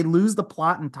 Did they lose the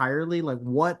plot entirely? Like,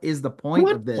 what is the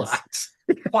point of this?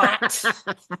 What?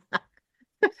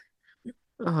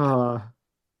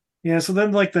 Yeah, so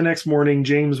then like the next morning,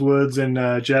 James Woods and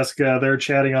Jessica, they're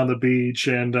chatting on the beach,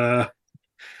 and I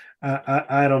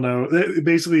don't know.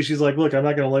 Basically, she's like, look, I'm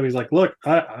not going to live. He's like, look,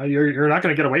 you're not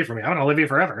going to get away from me. I'm going to live you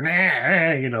forever.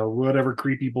 Nah, whatever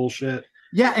creepy bullshit.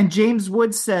 Yeah, and James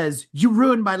Woods says, you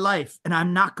ruined my life, and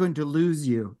I'm not going to lose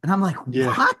you. And I'm like,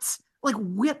 what? Like,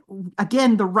 what?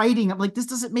 Again, the writing, I'm like, this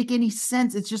doesn't make any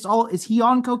sense. It's just is he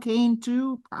on cocaine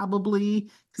too? Probably,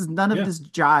 because none of this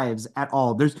jives at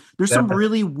all. There's some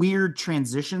really weird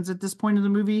transitions at this point in the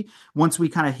movie. Once we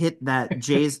kind of hit that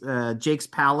Jake's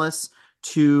Palace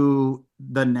to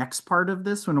the next part of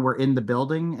this, when we're in the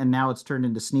building, and now it's turned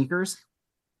into sneakers.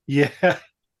 Yeah.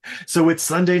 So it's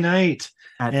Sunday night.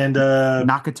 And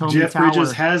Nakatomi Jeff Tower.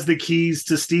 Bridges has the keys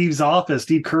to Steve's office,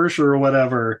 Steve Kirsch or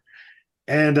whatever.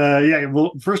 And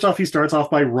well, first off, he starts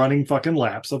off by running fucking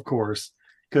laps, of course,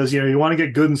 because you want to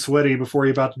get good and sweaty before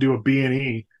you're about to do a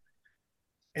B&E.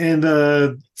 And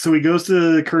so he goes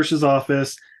to Kirsch's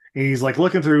office, and he's like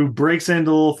looking through, breaks into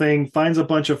the little thing, finds a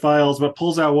bunch of files, but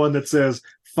pulls out one that says,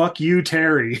 "Fuck you,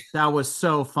 Terry." That was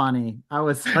so funny.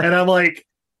 And I'm like,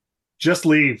 just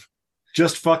leave.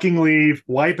 Just fucking leave.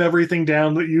 Wipe everything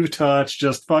down that you've touched.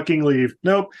 Just fucking leave.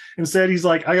 Nope. Instead, he's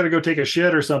like, I gotta go take a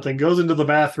shit or something. Goes into the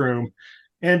bathroom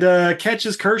and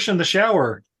catches Kirsch in the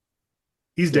shower.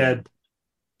 He's dead.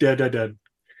 Dead.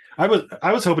 I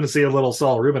was hoping to see a little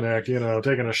Saul Rubinek,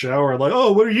 taking a shower. Like,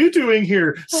 oh, what are you doing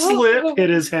here? Slip, hit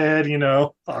his head.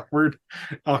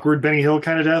 Awkward Benny Hill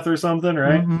kind of death or something,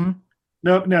 right? Mm-hmm.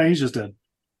 Nope. No, he's just dead.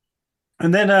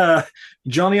 And then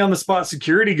Johnny on the spot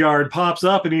security guard pops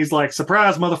up, and he's like,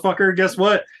 "Surprise, motherfucker! Guess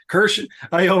what?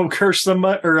 I owe Kirsch some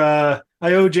money, or I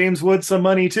owe James Woods some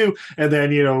money too." And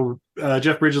then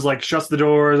Jeff Bridges like shuts the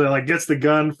doors and like gets the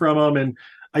gun from him, and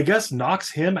I guess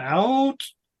knocks him out,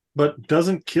 but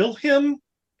doesn't kill him.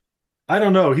 I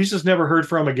don't know. He's just never heard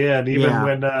from again, even Yeah,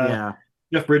 when yeah.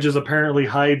 Jeff Bridges apparently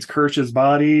hides Kirsch's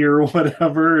body or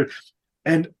whatever.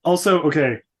 And also,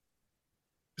 okay,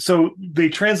 so they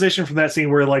transition from that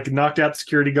scene where like knocked out the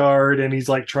security guard and he's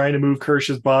like trying to move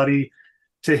Kirsch's body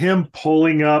to him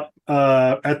pulling up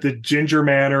at the Ginger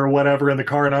Man or whatever in the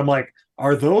car. And I'm like,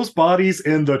 are those bodies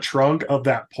in the trunk of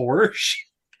that Porsche?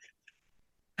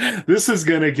 This is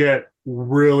going to get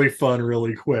really fun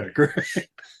really quick, right?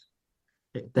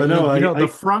 But no, the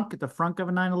frunk of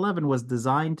a 911 was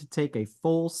designed to take a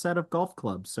full set of golf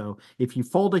clubs. So if you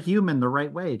fold a human the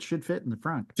right way, it should fit in the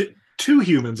front. Two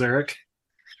humans, Eric.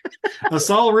 A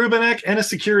Saul Rubinek and a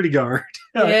security guard.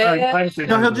 Yeah.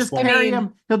 No, he'll just carry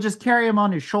him. He'll just carry him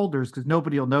on his shoulders because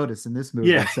nobody will notice in this movie.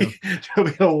 Yeah, so.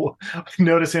 he'll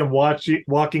notice him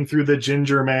walking through the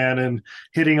Ginger Man and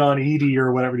hitting on Edie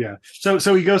or whatever. Yeah, so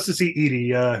he goes to see Edie,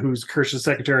 who's Kirsch's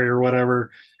secretary or whatever.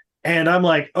 And I'm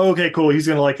like, okay, cool. He's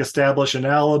gonna like establish an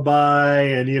alibi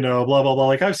and blah blah blah.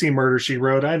 Like I've seen Murder, She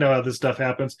Wrote. I know how this stuff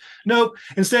happens. Nope.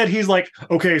 Instead, he's like,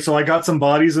 okay, so I got some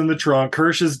bodies in the trunk.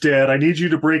 Kirsch is dead. I need you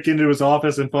to break into his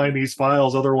office and find these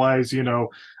files. Otherwise, I'm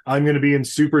gonna be in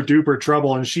super duper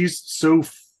trouble. And she's so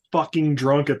fucking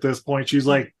drunk at this point. She's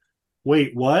like,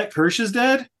 wait, what? Kirsch is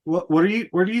dead? What are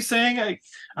you saying?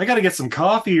 I gotta get some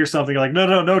coffee or something. Like,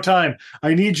 no time.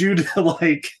 I need you to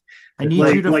like. I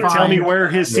need you to tell me where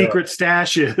his secret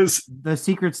stash is. The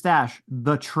secret stash,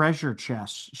 the treasure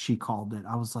chest, she called it.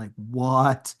 I was like,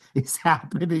 what is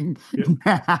happening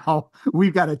now?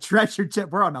 We've got a treasure chest.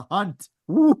 We're on a hunt.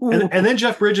 And then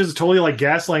Jeff Bridges is totally like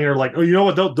gaslighting her, like, oh, you know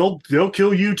what? They'll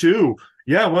kill you too.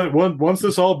 Yeah, once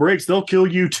this all breaks, they'll kill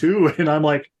you too. And I'm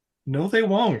like, no, they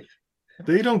won't.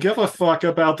 They don't give a fuck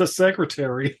about the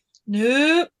secretary.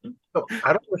 Nope.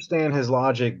 I don't understand his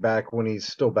logic back when he's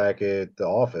still back at the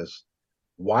office.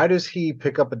 Why does he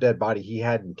pick up a dead body he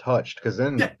hadn't touched? Because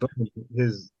then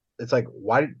it's like,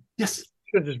 why? Yes, he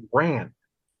should have just ran.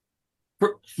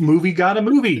 Movie got a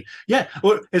movie. Yeah.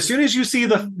 Well, as soon as you see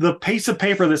the piece of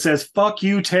paper that says "fuck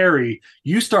you, Terry,"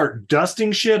 you start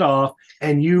dusting shit off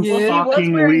and you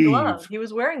fucking leave. He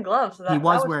was wearing gloves. So he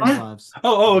was wearing gloves.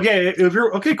 Oh, okay. If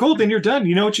you're okay, cool. Then you're done.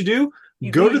 You know what you do?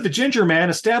 Go to the Ginger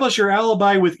Man, establish your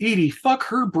alibi with Edie, fuck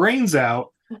her brains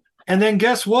out, and then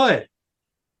guess what?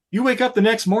 You wake up the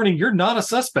next morning, you're not a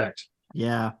suspect.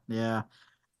 Yeah.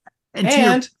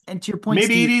 And to your point,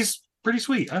 maybe Steve, Edie's pretty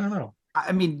sweet. I don't know.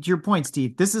 I mean, to your point,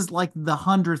 Steve, this is like the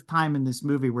 100th time in this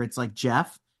movie where it's like,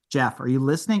 Jeff, are you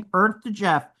listening? Earth to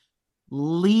Jeff,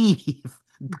 leave.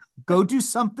 Go do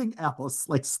something else.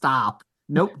 Like, stop.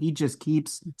 Nope, he just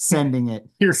keeps sending it.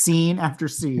 Scene after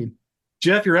scene.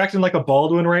 Jeff, you're acting like a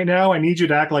Baldwin right now. I need you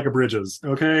to act like a Bridges,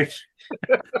 okay?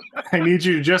 I need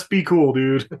you to just be cool,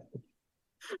 dude.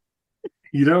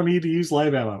 You don't need to use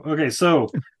live ammo. Okay, so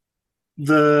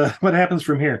what happens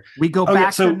from here? We go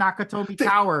back to Nakatomi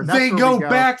Tower. They go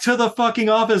back to the fucking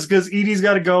office because Edie's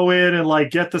got to go in and like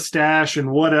get the stash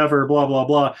and whatever, blah, blah,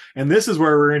 blah. And this is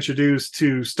where we're introduced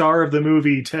to star of the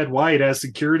movie, Ted White, as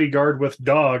security guard with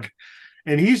dog.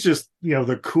 And he's just,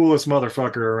 the coolest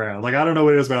motherfucker around. Like, I don't know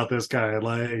what it is about this guy.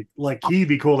 Like he'd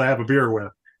be cool to have a beer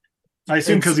with. I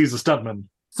assume because he's a stuntman.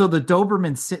 So the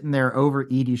Doberman's sitting there over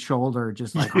Edie's shoulder,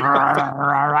 just like,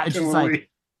 and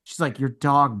she's like, your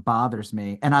dog bothers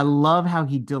me. And I love how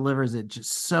he delivers it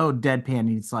just so deadpan.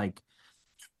 He's like,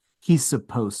 he's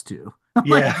supposed to.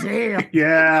 Yeah. Like, damn.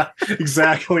 Yeah,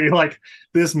 exactly. Like,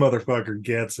 this motherfucker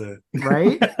gets it.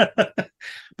 Right?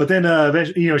 But then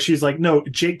eventually, she's like, no,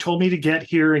 Jake told me to get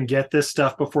here and get this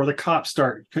stuff before the cops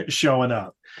start showing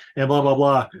up. And blah, blah,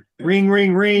 blah. Ring,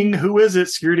 ring, ring. Who is it?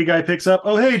 Security guy picks up.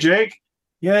 Oh, hey, Jake.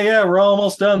 Yeah, we're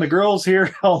almost done. The girl's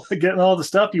here getting all the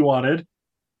stuff you wanted.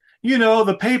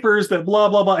 The papers that blah,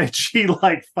 blah, blah. And she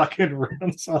like fucking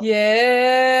runs off.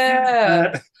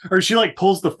 Yeah. Or she like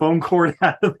pulls the phone cord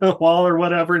out of the wall or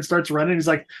whatever and starts running. He's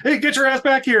like, hey, get your ass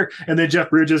back here. And then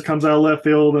Jeff Bridges comes out of left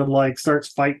field and like starts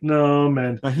fighting them.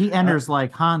 And he enters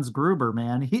like Hans Gruber,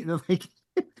 man. He like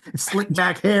slick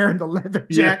back hair and the leather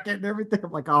jacket and everything.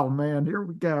 I'm like, oh man, here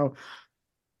we go.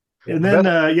 And then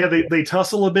they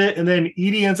tussle a bit, and then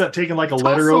Edie ends up taking like a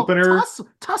letter opener.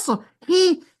 Tussle.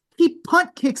 He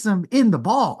punt kicks him in the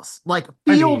balls, like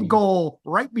field goal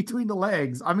right between the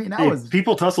legs. I mean,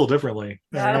 people tussle differently.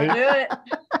 Gotta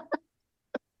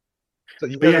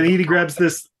do it. And Edie grabs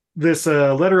this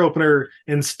letter opener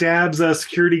and stabs a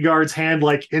security guard's hand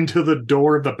like into the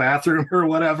door of the bathroom or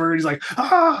whatever. He's like,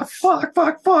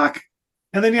 fuck.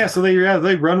 And then so they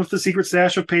run with the secret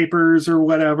stash of papers or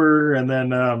whatever, and then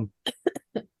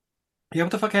what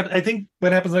the fuck happened? I think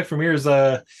what happens next from here is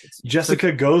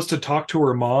Jessica goes to talk to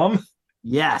her mom.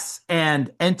 Yes,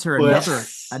 and enter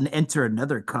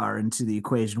another car into the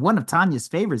equation. One of Tanya's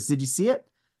favorites. Did you see it?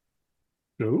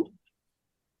 Who?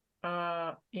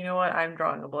 You know what? I'm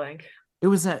drawing a blank. It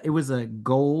was a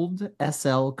gold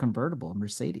SL convertible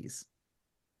Mercedes.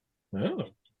 Oh.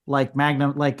 Like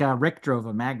Magnum, Rick drove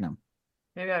a Magnum.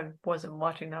 Maybe I wasn't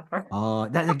watching that part. Oh,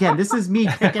 again, this is me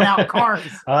picking out cars.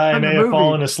 I may have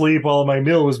fallen asleep while my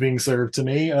meal was being served to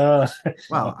me.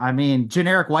 Well, I mean,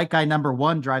 generic white guy number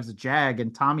one drives a Jag,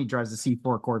 and Tommy drives a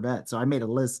C4 Corvette. So I made a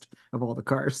list of all the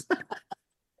cars.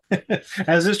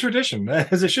 As is tradition,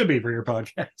 as it should be for your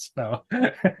podcast. No.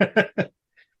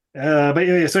 But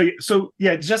yeah, so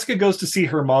yeah, Jessica goes to see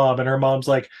her mom, and her mom's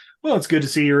like, well, it's good to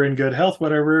see you're in good health,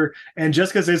 whatever. And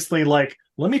Jessica's instantly like,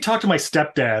 let me talk to my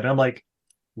stepdad. And I'm like,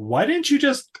 why didn't you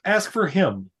just ask for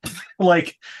him?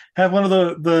 Like, have one of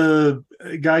the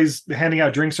guys handing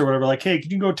out drinks or whatever, like, hey,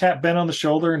 can you go tap Ben on the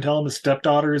shoulder and tell him his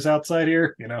stepdaughter is outside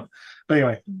here? You know. But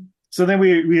anyway, so then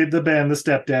we had the Ben, the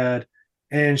stepdad,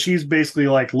 and she's basically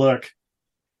like, look,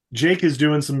 Jake is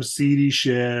doing some seedy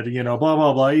shit, you know, blah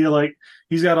blah blah. You like,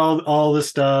 he's got all this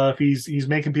stuff. He's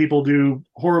making people do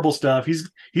horrible stuff.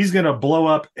 He's gonna blow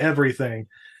up everything.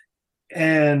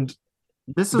 And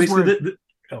this is where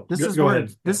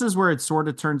this is where it sort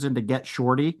of turns into Get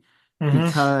Shorty,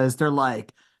 because they're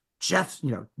like, Jeff,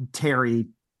 you know, Terry,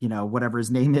 you know, whatever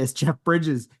his name is, Jeff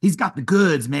Bridges, he's got the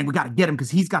goods, man. We got to get him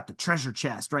because he's got the treasure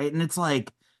chest, right? And it's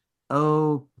like,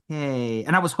 okay.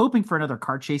 And I was hoping for another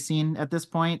car chase scene at this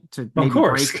point to maybe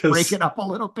break it up a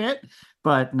little bit,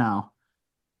 but no.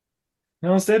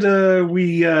 No, instead,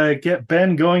 we get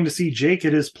Ben going to see Jake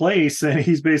at his place, and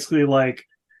he's basically like,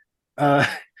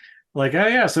 like, oh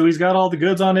yeah, so he's got all the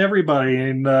goods on everybody,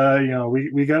 and you know,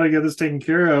 we got to get this taken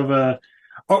care of.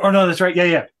 Or no, that's right.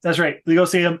 Yeah, that's right. They go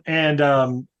see him, and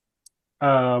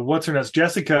what's her name?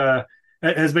 Jessica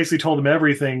has basically told him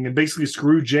everything and basically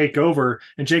screwed Jake over.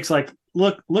 And Jake's like,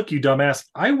 look, you dumbass.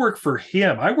 I work for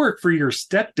him. I work for your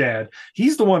stepdad.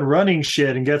 He's the one running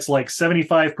shit and gets like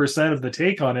 75% of the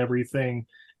take on everything.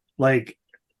 Like,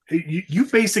 you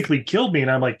basically killed me.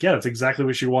 And I'm like, yeah, that's exactly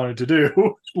what she wanted to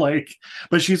do. Like,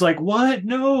 but she's like, what?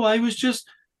 No, I was just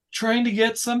trying to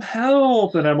get some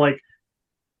help. And I'm like,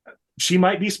 she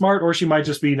might be smart or she might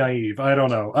just be naive. I don't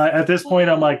know. At this point,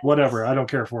 I'm like, whatever. I don't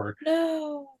care for her.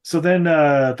 No. So then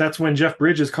that's when Jeff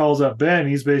Bridges calls up Ben.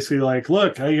 He's basically like,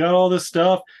 look, I got all this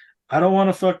stuff. I don't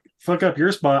want to fuck up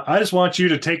your spot. I just want you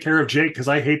to take care of Jake because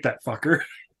I hate that fucker.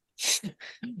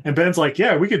 And Ben's like,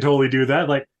 yeah, we could totally do that.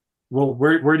 Like, well,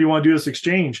 where do you want to do this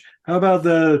exchange? How about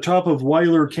the top of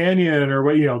Weiler Canyon, or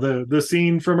what, you know, the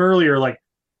scene from earlier? Like,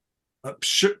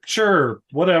 sure,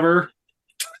 whatever.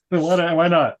 Why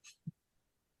not?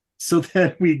 So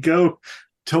then we go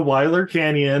to Weiler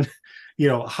Canyon, you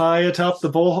know, high atop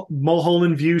the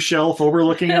Mulholland View shelf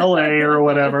overlooking LA or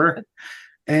whatever.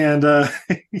 And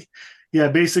yeah,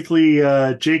 basically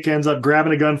Jake ends up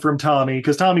grabbing a gun from Tommy,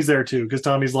 because Tommy's there too, because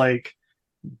Tommy's like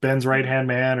Ben's right-hand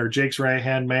man, or Jake's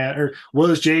right-hand man, or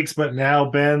was Jake's, but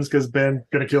now Ben's, because Ben's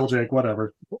gonna kill Jake,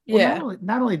 whatever. Yeah. Well,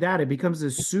 not only that, it becomes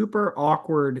a super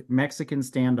awkward Mexican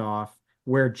standoff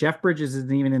where Jeff Bridges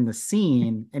isn't even in the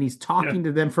scene, and he's talking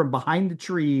to them from behind the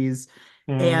trees.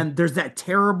 And there's that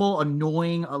terrible,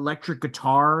 annoying electric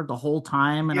guitar the whole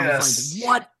time. And I was like,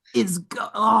 what is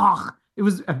it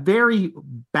was a very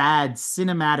bad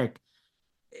cinematic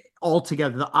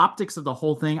altogether. The optics of the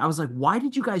whole thing, I was like, why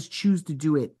did you guys choose to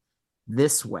do it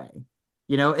this way?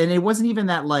 You know, and it wasn't even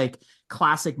that like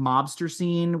classic mobster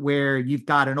scene where you've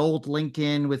got an old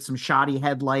Lincoln with some shoddy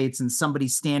headlights and somebody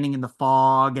standing in the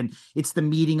fog and it's the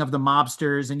meeting of the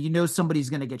mobsters and you know somebody's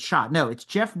going to get shot. No, it's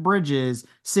Jeff Bridges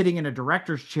sitting in a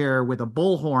director's chair with a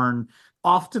bullhorn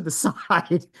off to the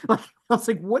side. Like, I was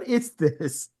like, what is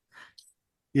this?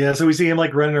 Yeah, so we see him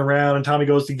like running around and Tommy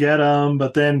goes to get him,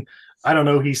 but then I don't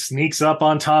know, he sneaks up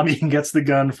on Tommy and gets the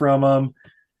gun from him.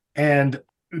 And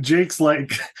Jake's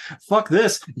like, fuck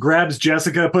this, grabs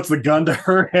Jessica, puts the gun to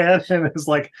her head, and is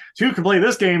like, you can play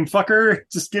this game, fucker.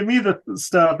 Just give me the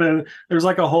stuff. And there's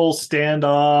like a whole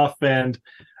standoff. And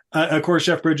of course,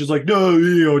 Jeff Bridges is like, no,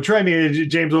 you know, try me. And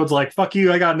James Woods like, fuck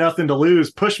you, I got nothing to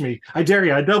lose. Push me. I dare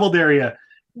you. I double dare you.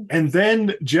 And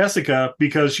then Jessica,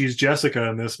 because she's Jessica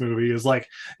in this movie, is like,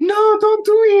 no, don't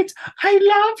do it. I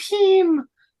love him.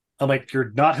 I'm like,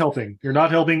 you're not helping. You're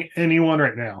not helping anyone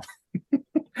right now.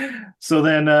 So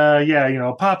then, yeah, you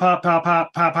know, pop, pop, pop,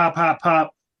 pop, pop, pop, pop,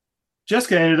 pop.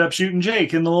 Jessica ended up shooting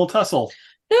Jake in the little tussle.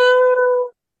 No.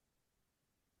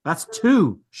 That's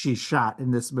 2 she shot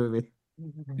in this movie.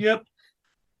 Yep.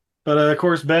 But of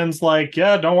course, Ben's like,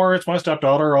 yeah, don't worry, it's my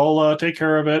stepdaughter. I'll take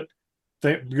care of it.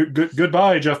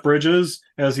 Goodbye, Jeff Bridges.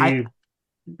 As he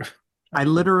I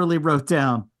literally wrote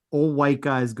down, old white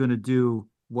guy's gonna do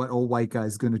what old white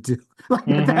guy's gonna do.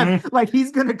 Like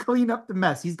he's gonna clean up the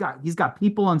mess. He's got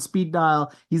people on speed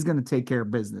dial. He's gonna take care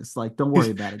of business. Like, don't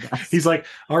worry about it, guys. He's like,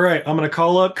 all right, I'm gonna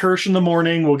call up Kirsch in the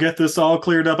morning. We'll get this all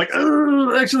cleared up. Like,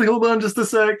 oh, actually, hold on just a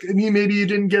sec. Maybe you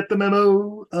didn't get the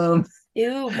memo.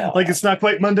 Ew. Like, it's not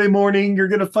quite Monday morning. You're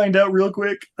gonna find out real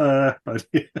quick. But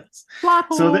yes.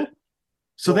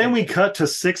 So then we cut to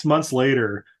 6 months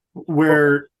later,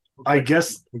 where I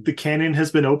guess the canyon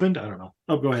has been opened. I don't know.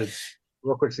 Oh, go ahead.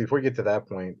 Real quick, see, before we get to that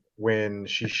point, when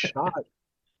she shot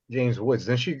James Woods,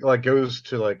 then she like goes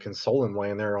to like console him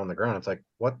laying there on the ground. It's like,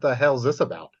 what the hell is this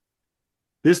about?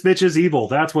 This bitch is evil.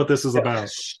 That's what this is about.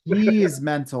 She is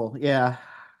mental. Yeah.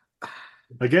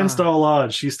 Against all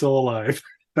odds, she's still alive.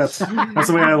 That's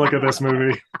the way I look at this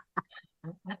movie.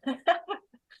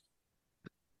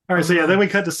 All right, so yeah, then we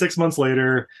cut to 6 months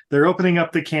later. They're opening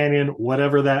up the canyon,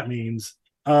 whatever that means.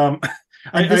 Are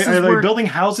they building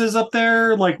houses up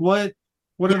there? Like, what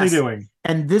are they doing?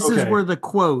 And this is where the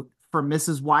quote from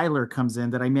Mrs. Weiler comes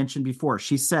in that I mentioned before.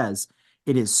 She says,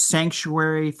 "It is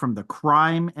sanctuary from the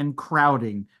crime and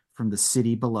crowding from the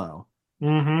city below."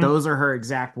 Mm-hmm. Those are her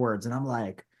exact words. And I'm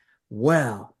like,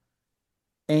 well,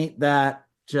 ain't that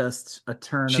just a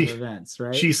turn of events,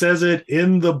 right? She says it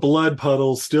in the blood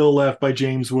puddle still left by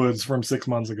James Woods from 6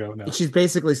 months ago now. She's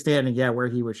basically standing, where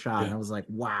he was shot. Yeah. And I was like,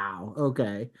 wow,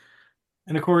 okay.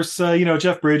 And of course,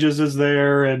 Jeff Bridges is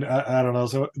there, and I don't know.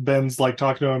 So Ben's like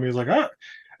talking to him. He's like,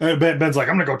 Ben's like,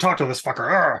 I'm gonna go talk to this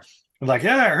fucker. I'm like,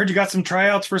 yeah, I heard you got some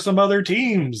tryouts for some other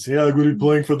teams. Yeah, I'm gonna be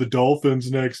playing for the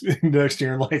Dolphins next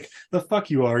year. I'm like, the fuck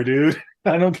you are, dude.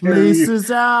 I don't care.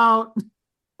 Lisa's out.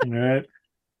 All right.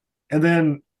 And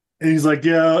then he's like,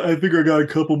 yeah, I think I got a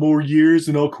couple more years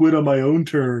and I'll quit on my own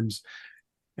terms.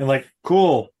 And like,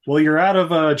 cool. Well, you're out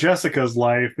of Jessica's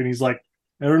life. And he's like,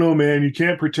 I don't know, man. You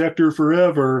can't protect her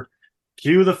forever.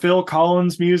 Cue the Phil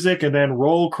Collins music and then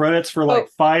roll credits for like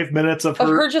 5 minutes of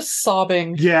her just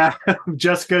sobbing. Yeah.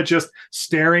 Jessica just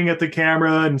staring at the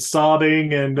camera and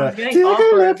sobbing and take a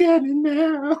look at me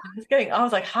now. I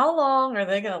was like, how long are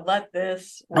they gonna let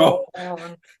this roll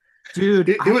on?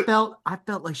 Dude, I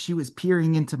felt like she was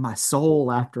peering into my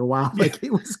soul after a while. Like,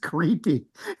 it was creepy.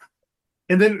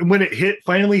 And then when it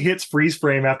finally hits freeze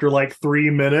frame after like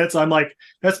 3 minutes, I'm like,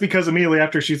 that's because immediately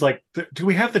after she's like, do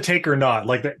we have the take or not?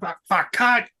 Like, fuck,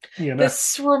 cut.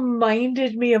 This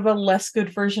reminded me of a less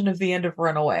good version of the end of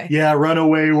Runaway. Yeah,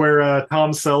 Runaway, where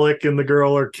Tom Selleck and the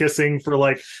girl are kissing for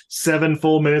like 7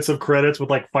 full minutes of credits with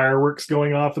like fireworks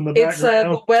going off in the background.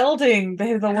 It's the welding. They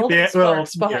have the welding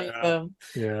sparks behind them.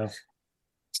 Yeah.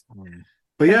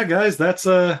 But yeah, guys, that's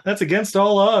against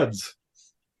all odds.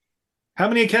 How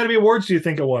many Academy Awards do you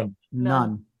think it won?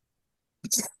 None.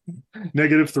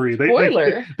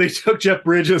 -3. They took Jeff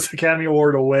Bridges' Academy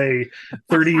Award away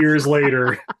 30 years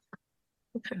later.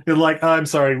 They're like, I'm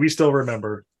sorry, we still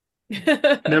remember.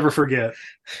 Never forget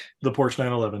the Porsche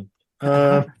 911.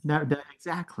 No,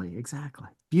 exactly.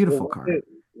 Beautiful car.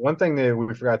 One thing that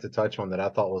we forgot to touch on that I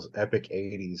thought was epic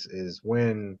 80s is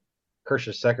when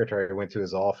Kirsch's secretary went to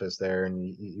his office there, and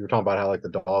you were talking about how like the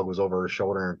dog was over her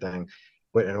shoulder and everything.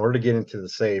 But in order to get into the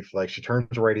safe, like she turns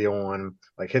the radio on,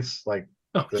 like hits like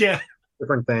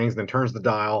different things, then turns the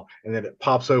dial, and then it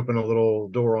pops open a little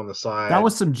door on the side. That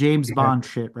was some James Bond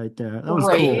shit right there. That was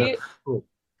cool.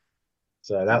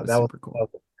 So that was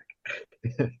cool.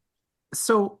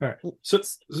 So, all right.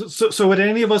 So would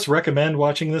any of us recommend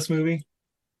watching this movie?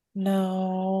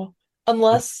 No,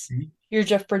 unless you're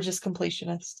Jeff Bridges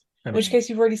completionist, in which case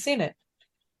you've already seen it.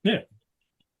 Yeah.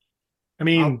 I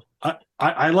mean,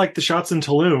 I like the shots in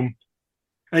Tulum,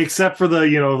 except for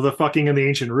the fucking in the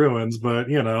ancient ruins. But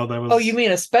that was. Oh, you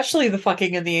mean especially the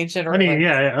fucking in the ancient ruins?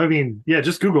 I mean,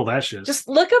 just Google that shit. Just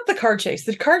look up the car chase.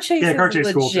 The car chase is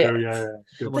legit. Cool too. Yeah.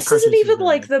 This isn't even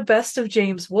like the best of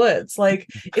James Woods. Like,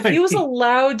 if he was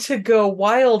allowed to go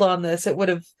wild on this, it would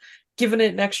have given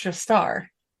it an extra star.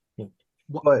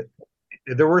 But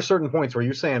there were certain points where you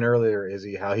were saying earlier,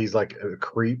 Izzy, how he's like a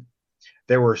creep.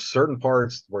 There were certain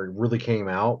parts where it really came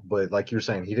out, but like you're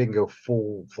saying, he didn't go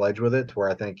full-fledged with it, to where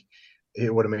I think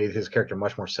it would have made his character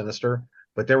much more sinister.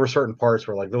 But there were certain parts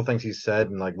where like little things he said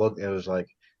and like look, it was like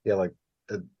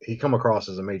he come across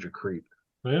as a major creep.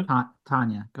 Yeah.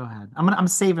 Tanya, go ahead. I'm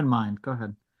saving mine. Go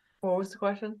ahead. What was the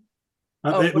question?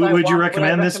 Would you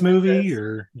recommend this movie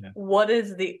or? Yeah. What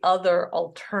is the other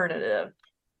alternative?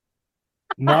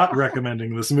 Not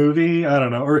recommending this movie, I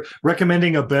don't know, or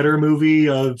recommending a better movie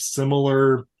of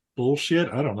similar bullshit.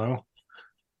 I don't know.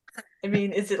 I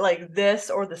mean, is it like this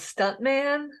or The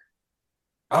Stuntman?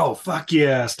 Oh fuck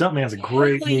yeah, Stuntman's a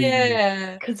great movie.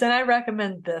 Yeah, because then I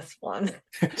recommend this one.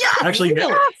 Yeah, actually,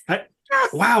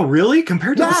 Wow, really?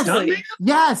 Compared to Yes. the stuntman?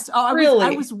 Yes. Oh, I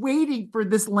Really? was waiting for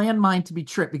this landmine to be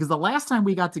tripped because the last time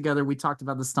we got together, we talked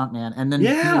about the stuntman, and then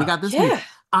Yeah. we got this movie.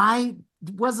 I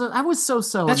was so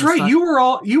That's on the right. You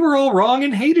were all wrong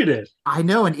and hated it. I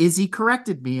know, and Izzy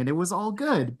corrected me, and it was all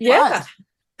good. Yeah.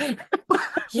 But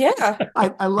Yeah.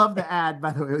 I love the ad,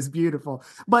 by the way. It was beautiful.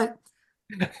 But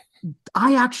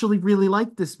I actually really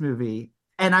liked this movie,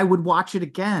 and I would watch it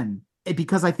again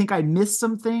because I think I missed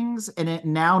some things, and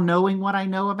now knowing what I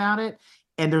know about it,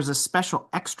 and there's a special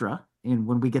extra in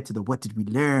when we get to the what did we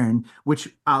learn, which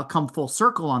I'll come full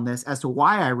circle on this as to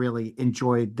why I really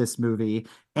enjoyed this movie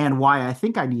and why I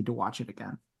think I need to watch it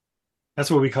again. That's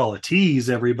what we call a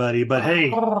tease, everybody. But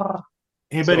hey,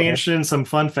 anybody interested in some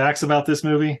fun facts about this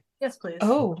movie? Yes, please.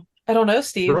 Oh, I don't know,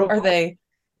 Steve. Are they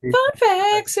fun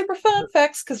facts, super fun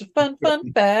facts? Because fun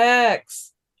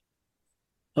facts.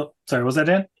 Oh, sorry, what was that,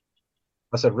 Dan?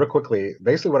 I said real quickly,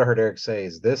 basically what I heard Eric say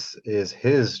is this is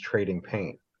his trading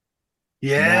paint.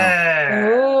 Yeah.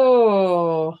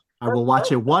 Oh. I will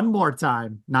watch it one more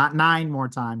time, not 9 more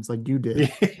times like you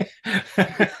did.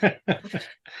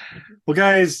 Well,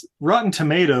 guys, Rotten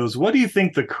Tomatoes, what do you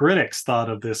think the critics thought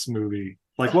of this movie?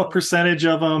 Like, what percentage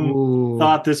of them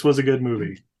thought this was a good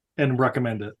movie and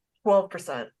recommend it?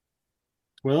 12%.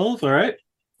 12, all right.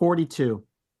 42.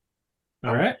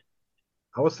 All right.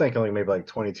 I was thinking like maybe like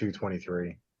 22,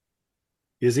 23.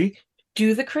 Izzy?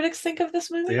 Do the critics think of this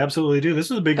movie? They absolutely do. This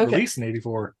was a big release in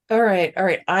 84. All right.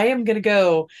 I am going to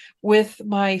go with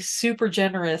my super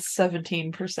generous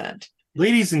 17%.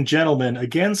 Ladies and gentlemen,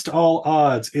 Against All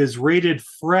Odds is rated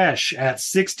fresh at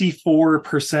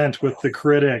 64% with the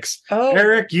critics. Oh.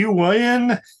 Eric, you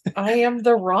win. I am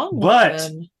the wrong But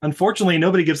one. unfortunately,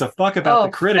 nobody gives a fuck about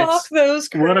the critics. Fuck those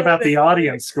critics. What about the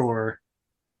audience score?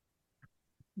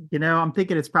 You know, I'm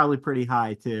thinking it's probably pretty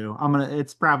high too.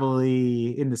 It's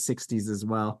probably in the 60s as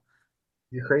well.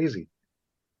 You're crazy.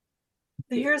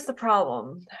 Here's the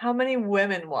problem. How many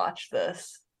women watch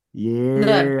this?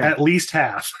 Yeah. At least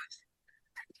half.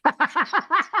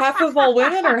 Half of all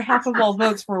women or half of all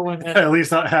votes for women? At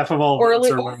least not half of all Or votes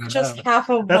at are least women. just No. half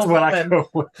of That's all what women. I go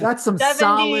with. That's some 70,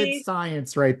 solid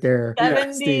science right there.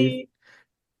 73%.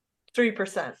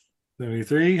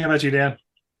 73. How about you, Dan?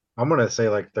 I'm going to say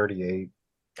like 38.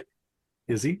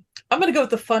 Izzy? I'm going to go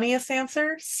with the funniest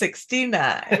answer,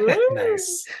 69.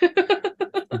 Nice.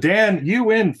 Dan, you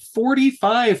win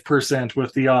 45%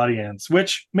 with the audience,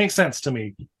 which makes sense to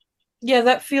me. Yeah,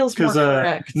 that feels more Because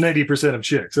correct. 90% of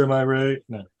chicks, am I right?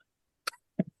 No.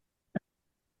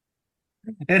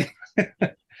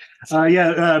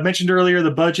 Mentioned earlier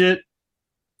the budget,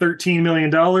 $13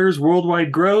 million,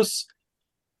 worldwide gross,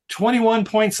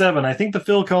 21.7. I think the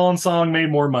Phil Collins song made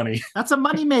more money. That's a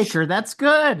moneymaker. That's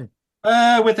good.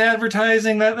 With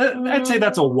advertising, that I'd say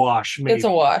that's a wash. Maybe. It's a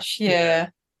wash, yeah.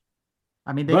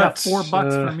 I mean, they got $4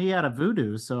 for me out of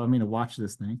Voodoo, so to watch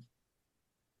this thing.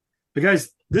 But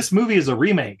guys, this movie is a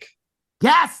remake.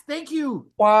 Yes, thank you.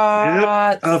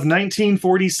 What? Of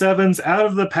 1947's Out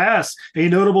of the Past, a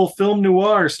notable film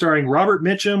noir starring Robert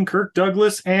Mitchum, Kirk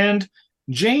Douglas, and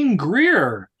Jane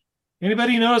Greer.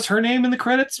 Anybody notice her name in the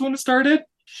credits when it started?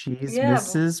 She's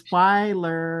Mrs.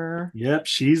 Weiler. Yep,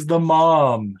 she's the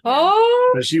mom.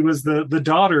 Oh, But she was the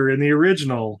daughter in the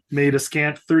original, made a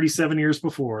scant 37 years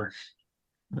before.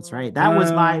 That's right. That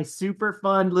was my super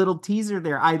fun little teaser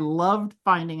there. I loved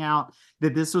finding out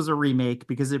that this was a remake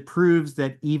because it proves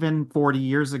that even 40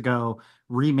 years ago,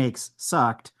 remakes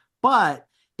sucked. But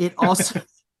it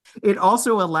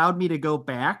also allowed me to go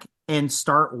back and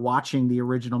start watching the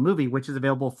original movie, which is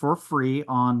available for free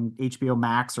on HBO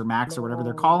Max or Max or whatever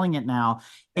they're calling it now.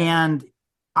 And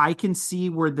I can see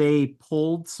where they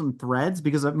pulled some threads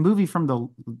because a movie from the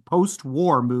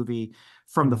post-war movie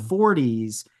from the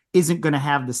 40s isn't going to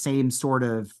have the same sort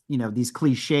of, these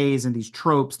cliches and these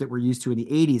tropes that we're used to in the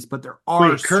 80s, but there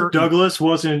are Wait, Kirk Douglas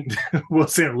wasn't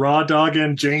raw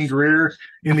dogging Jane Greer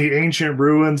in the ancient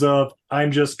ruins of,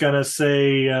 I'm just going to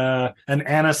say, an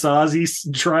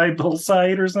Anasazi tribal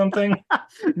site or something?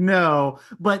 No,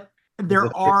 but there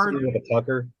are...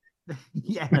 Tucker?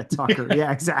 Yeah, Tucker.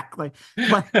 Yeah, exactly.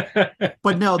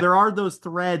 But no, there are those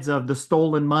threads of the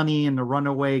stolen money and the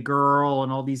runaway girl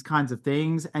and all these kinds of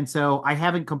things. And so I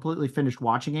haven't completely finished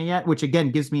watching it yet, which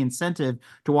again gives me incentive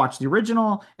to watch the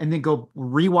original and then go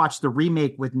rewatch the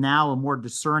remake with now a more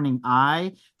discerning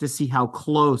eye to see how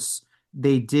close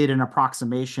they did an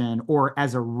approximation or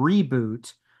as a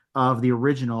reboot of the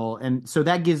original. And so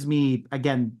that gives me,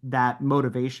 again, that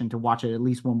motivation to watch it at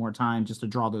least one more time just to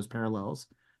draw those parallels.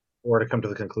 Or to come to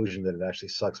the conclusion that it actually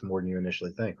sucks more than you initially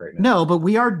think right now. No, but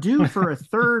we are due for a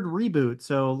third reboot,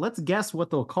 so let's guess what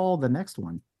they'll call the next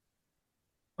one.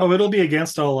 Oh, it'll be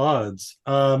Against All Odds.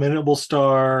 And it will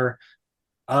star.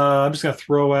 I'm just gonna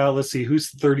throw out. Let's see, who's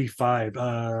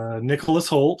 35. Nicholas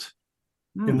Holt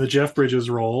in the Jeff Bridges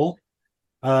role.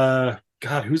 God,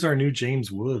 who's our new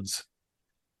James Woods?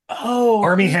 Oh,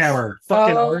 Army Hammer.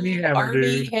 Fucking Army Hammer, Army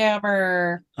dude.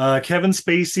 Hammer. Kevin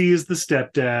Spacey is the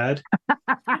stepdad.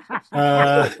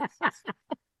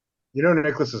 You know,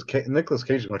 Nicholas Cage is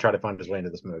going to try to find his way into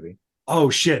this movie. Oh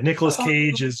shit, Nicolas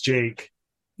Cage is Jake.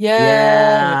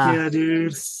 Yeah. Yeah,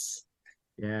 dude.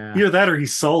 Yeah. Either that or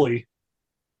he's Sully.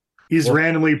 He's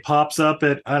randomly pops up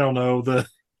at, I don't know,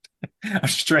 I'm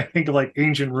just trying to think of like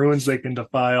ancient ruins they can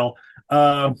defile.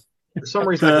 For some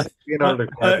reason,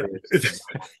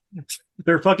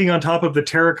 they're fucking on top of the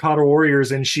terracotta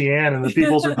warriors in Xi'an in the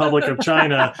People's Republic of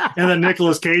China, and then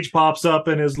Nicolas Cage pops up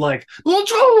and is like,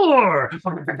 "Bonjour!"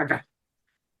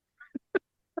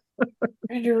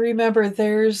 Trying to remember,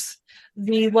 there's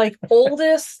the like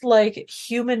oldest like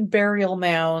human burial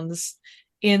mounds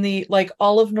in the like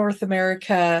all of North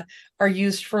America are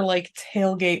used for like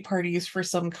tailgate parties for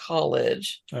some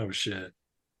college. Oh shit.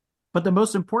 But the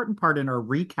most important part in our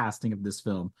recasting of this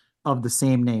film of the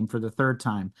same name for the third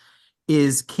time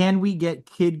is, can we get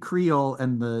Kid Creole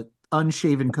and the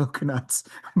unshaven coconuts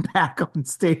back on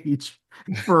stage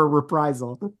for a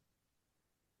reprisal?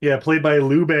 Yeah, played by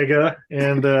Lou Bega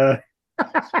and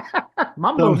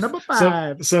Mambo number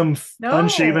 5. Some No.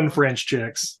 unshaven French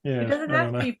chicks. Yeah, He doesn't I have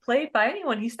don't to know. be played by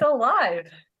anyone. He's still alive.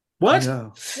 What?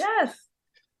 Yes.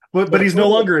 But he's no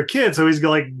longer a kid, so he's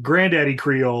like Granddaddy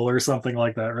Creole or something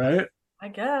like that, right? I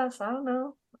guess. I don't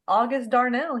know. August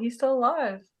Darnell. He's still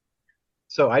alive.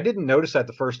 So I didn't notice that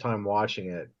the first time watching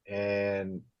it,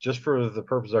 and just for the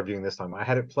purpose of viewing this time, I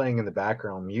had it playing in the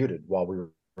background muted while we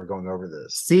were going over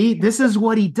this. See, this is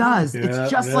what he does. Yeah, it's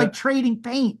just yeah. like trading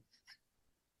paint.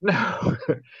 No.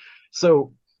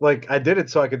 So like I did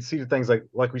it so I could see the things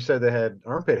like we said they had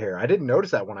armpit hair. I didn't notice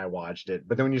that when I watched it,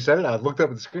 but then when you said it, I looked up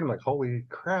at the screen. I'm like, holy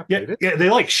crap! Yeah, yeah, they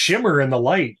like shimmer in the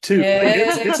light too. Yeah.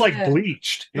 Like, it's like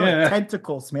bleached. They're like Yeah.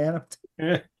 tentacles, man.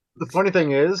 Yeah. The funny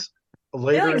thing is, They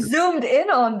later, like zoomed in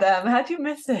on them. How'd you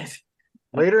miss it?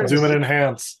 later, in Zoom the and scene-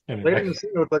 enhance. later in the scene,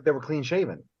 it looked like they were clean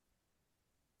shaven.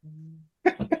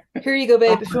 Here you go,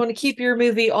 babe. If you want to keep your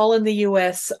movie all in the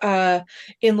US,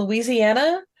 in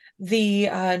Louisiana, the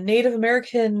Native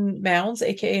American mounds,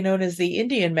 aka known as the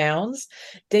Indian mounds,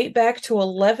 date back to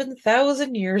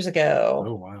 11,000 years ago.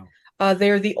 Oh, wow.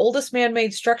 They're the oldest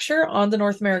man-made structure on the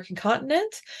North American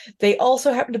continent. They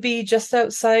also happen to be just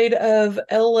outside of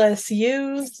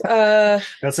LSU's That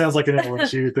sounds like an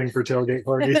LSU thing for tailgate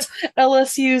parties.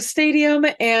 LSU stadium,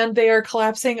 and they are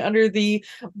collapsing under the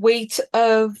weight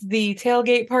of the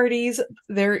tailgate parties.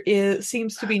 There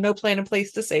seems to be no plan in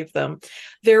place to save them.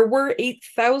 There were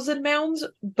 8,000 mounds,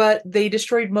 but they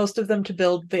destroyed most of them to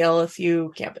build the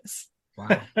LSU campus.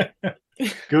 Wow.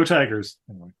 Go Tigers.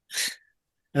 Anyway.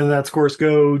 And that's, of course,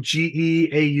 go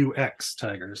GEAUX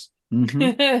Tigers. Mm-hmm.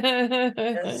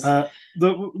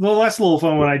 The last little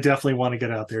fun one I definitely want to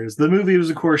get out there is the movie was,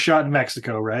 of course, shot in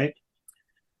Mexico, right?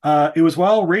 It was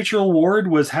while Rachel Ward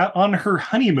was on her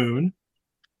honeymoon.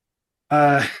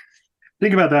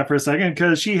 Think about that for a second,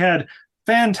 because she had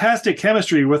fantastic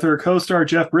chemistry with her co-star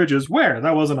Jeff Bridges, where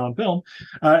that wasn't on film,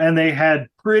 and they had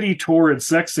pretty torrid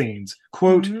sex scenes.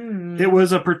 Quote, "It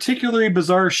was a particularly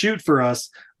bizarre shoot for us.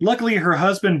 Luckily, her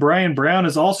husband Brian Brown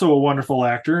is also a wonderful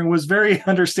actor and was very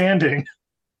understanding,"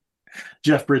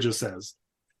 Jeff Bridges says.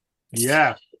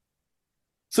 Yeah.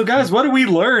 So, guys, what do we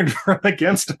learn from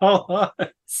Against All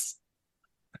Odds?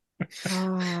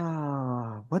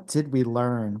 What did we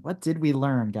learn? What did we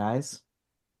learn, guys?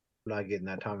 I'm not getting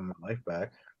that time of my life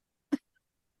back.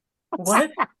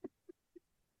 What?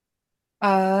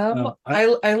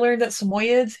 I learned that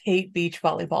Samoyeds hate beach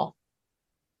volleyball.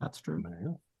 That's true.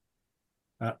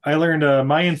 I learned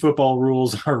Mayan football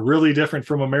rules are really different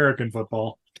from American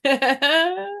football.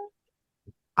 I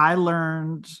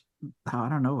learned. I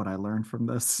don't know what I learned from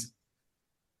this.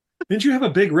 Didn't you have a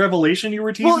big revelation you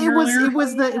were teasing Well, earlier? it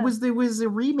was a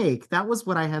remake. That was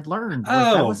what I had learned.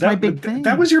 That was my big thing.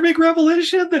 That was your big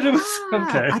revelation. That it was Yeah.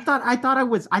 okay. I thought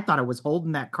I was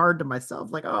holding that card to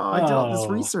myself. Like, oh, I did all this Oh.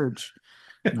 research.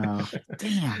 No,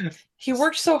 damn. He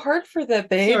worked so hard for that,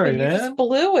 babe, Sorry, and you man. just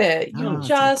blew it. You Oh, it's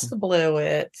just blew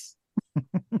it.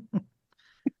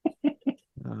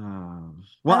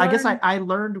 Well, I guess I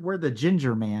learned where the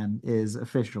Ginger Man is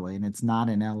officially, and it's not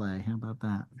in L.A. How about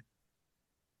that?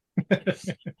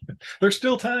 There's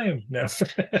still time. No. So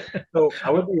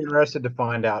I would be interested to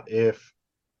find out if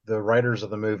the writers of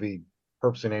the movie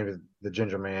purposely named the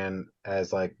Ginger Man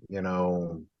as, like, you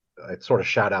know, a sort of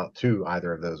shout out to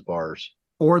either of those bars.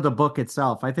 or the book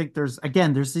itself. I think there's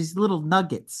these little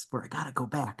nuggets where I got to go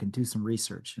back and do some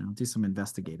research, do some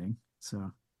investigating.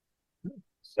 So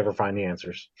never find the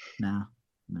answers. No.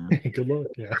 Good luck.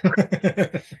 Yeah.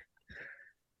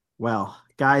 Well,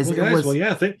 guys,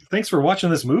 thanks for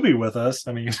watching this movie with us.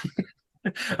 I mean,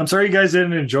 I'm sorry you guys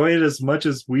didn't enjoy it as much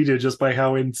as we did, just by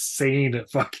how insane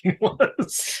it fucking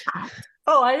was.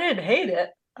 Oh, I didn't hate it.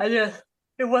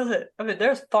 It wasn't. I mean,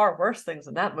 there's far worse things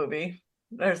in that movie.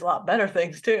 There's a lot better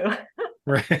things too.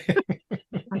 Right.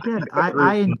 Again,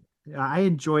 I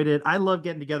enjoyed it. I love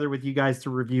getting together with you guys to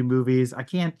review movies. I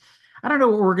don't know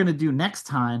what we're gonna do next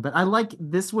time, but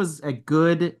this was a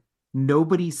good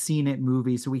nobody's seen it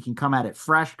movie, so we can come at it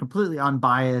fresh, completely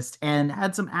unbiased, and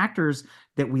had some actors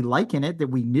that we like in it that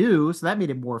we knew, so that made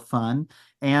it more fun,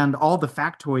 and all the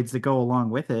factoids that go along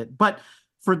with it. But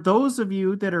for those of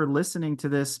you that are listening to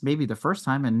this maybe the first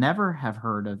time and never have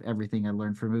heard of Everything I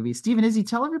Learned from Movies, Steve and Izzy,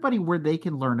 tell everybody where they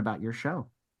can learn about your show.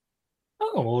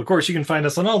 Oh, well, of course, you can find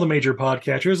us on all the major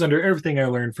podcatchers under Everything I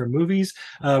Learned from Movies.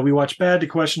 We watch bad to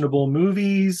questionable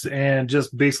movies and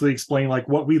just basically explain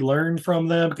what we learned from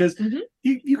them, because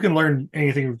you can learn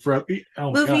anything from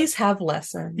movies. Have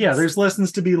lessons. Yeah, there's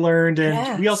lessons to be learned,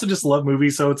 and we also just love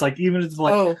movies. So it's even if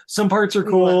some parts are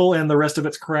cool and the rest of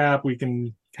it's crap, we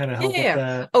can kind of help with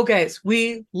that. Oh, guys,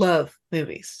 we love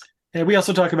movies. And we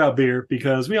also talk about beer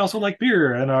because we also like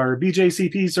beer and are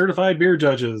BJCP certified beer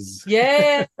judges.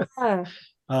 Yeah.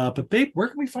 But babe, where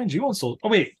can we find you on social? Oh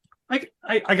wait, I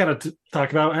gotta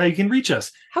talk about how you can reach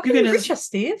us. How can you reach us,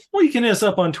 Steve? Well, you can hit us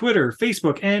up on Twitter,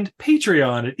 Facebook, and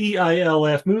Patreon at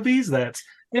EILF Movies. That's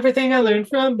Everything I Learned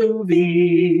from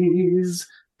Movies.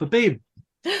 But babe,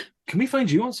 can we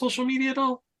find you on social media at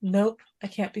all? Nope, I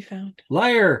can't be found.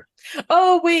 Liar.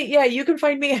 Oh, wait, yeah, you can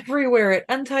find me everywhere at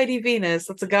Untidy Venus.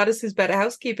 That's a goddess who's bad at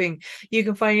housekeeping. You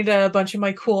can find a bunch of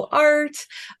my cool art,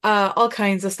 all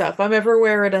kinds of stuff. I'm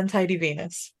everywhere at Untidy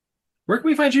Venus. Where can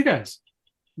we find you guys?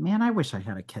 Man, I wish I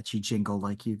had a catchy jingle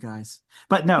like you guys.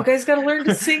 But no. You guys got to learn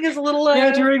to sing as a little...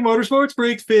 During Motorsports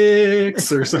Break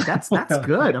Fix or something. That's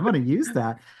good. I'm going to use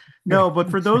that. No,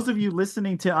 but for those of you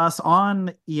listening to us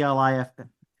on EILFM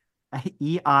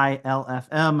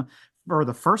for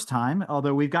the first time,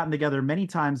 although we've gotten together many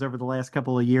times over the last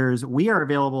couple of years, we are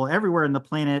available everywhere in the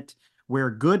planet where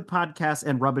good podcasts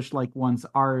and rubbish like ones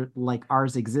are like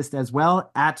ours exist as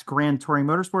well, at Grand Touring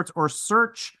Motorsports, or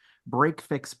search Break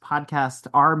Fix Podcast.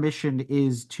 Our mission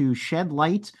is to shed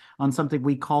light on something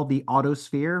we call the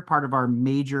autosphere. Part of our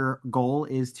major goal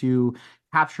is to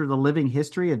capture the living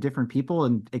history of different people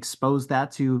and expose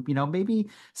that to, maybe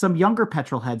some younger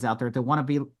petrol heads out there that want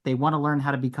to learn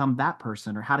how to become that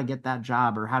person, or how to get that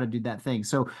job, or how to do that thing.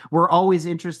 So we're always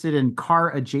interested in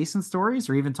car adjacent stories,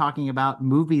 or even talking about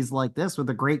movies like this with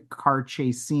a great car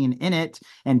chase scene in it,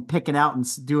 and picking out and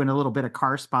doing a little bit of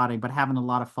car spotting, but having a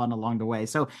lot of fun along the way.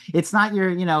 So it's not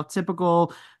your,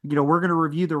 typical, we're going to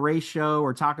review the race show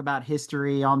or talk about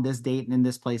history on this date and in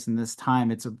this place and this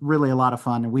time. It's really a lot of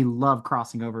fun, and we love crossing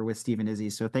over with Steve and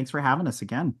Izzy. So thanks for having us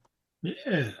again.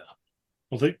 Yeah.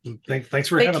 Well, thanks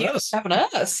for having us. Having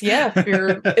us. Yeah.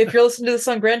 If you're listening to this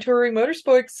on Grand Touring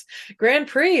Motorsports Grand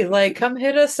Prix, come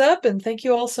hit us up, and thank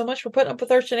you all so much for putting up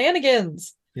with our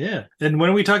shenanigans. Yeah. And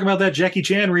when we talk about that Jackie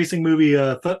Chan racing movie,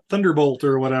 Thunderbolt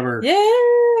or whatever.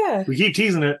 Yeah. We keep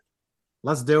teasing it.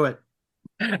 Let's do it.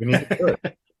 We need to do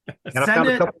it. And I found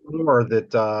a couple more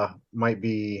that might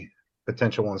be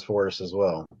potential ones for us as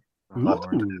well.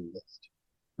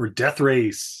 Or Death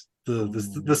Race,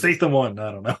 the Statham one.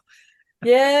 I don't know.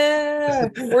 Yeah,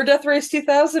 or Death Race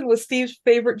 2000 was Steve's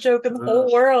favorite joke in the whole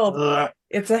world.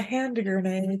 It's a hand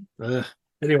grenade.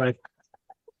 Anyway,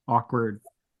 awkward.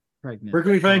 Pregnant. Where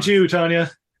can we find you,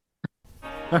 Tanya?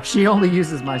 She only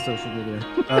uses my social media.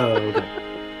 Oh, okay.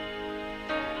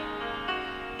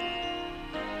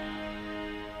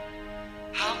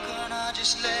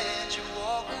 Just let you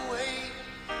walk away.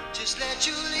 Just let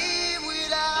you leave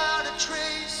without a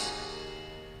trace.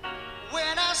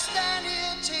 When I stand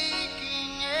here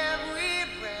taking every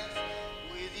breath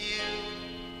with you.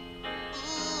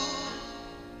 Ooh,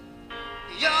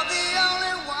 you're the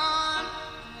only one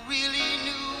who really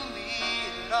knew me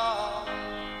at all.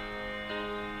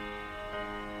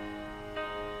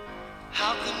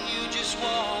 How can you just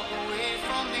walk away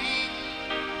from me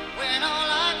when all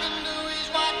I can do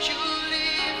is watch you?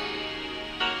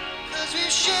 We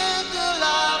shared the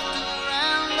laughter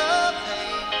and the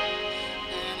pain,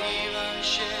 and even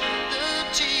shared the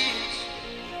tears.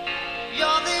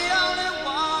 You're the only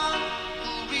one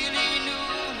who really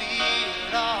knew me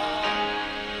at all.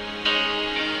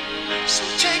 So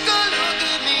take a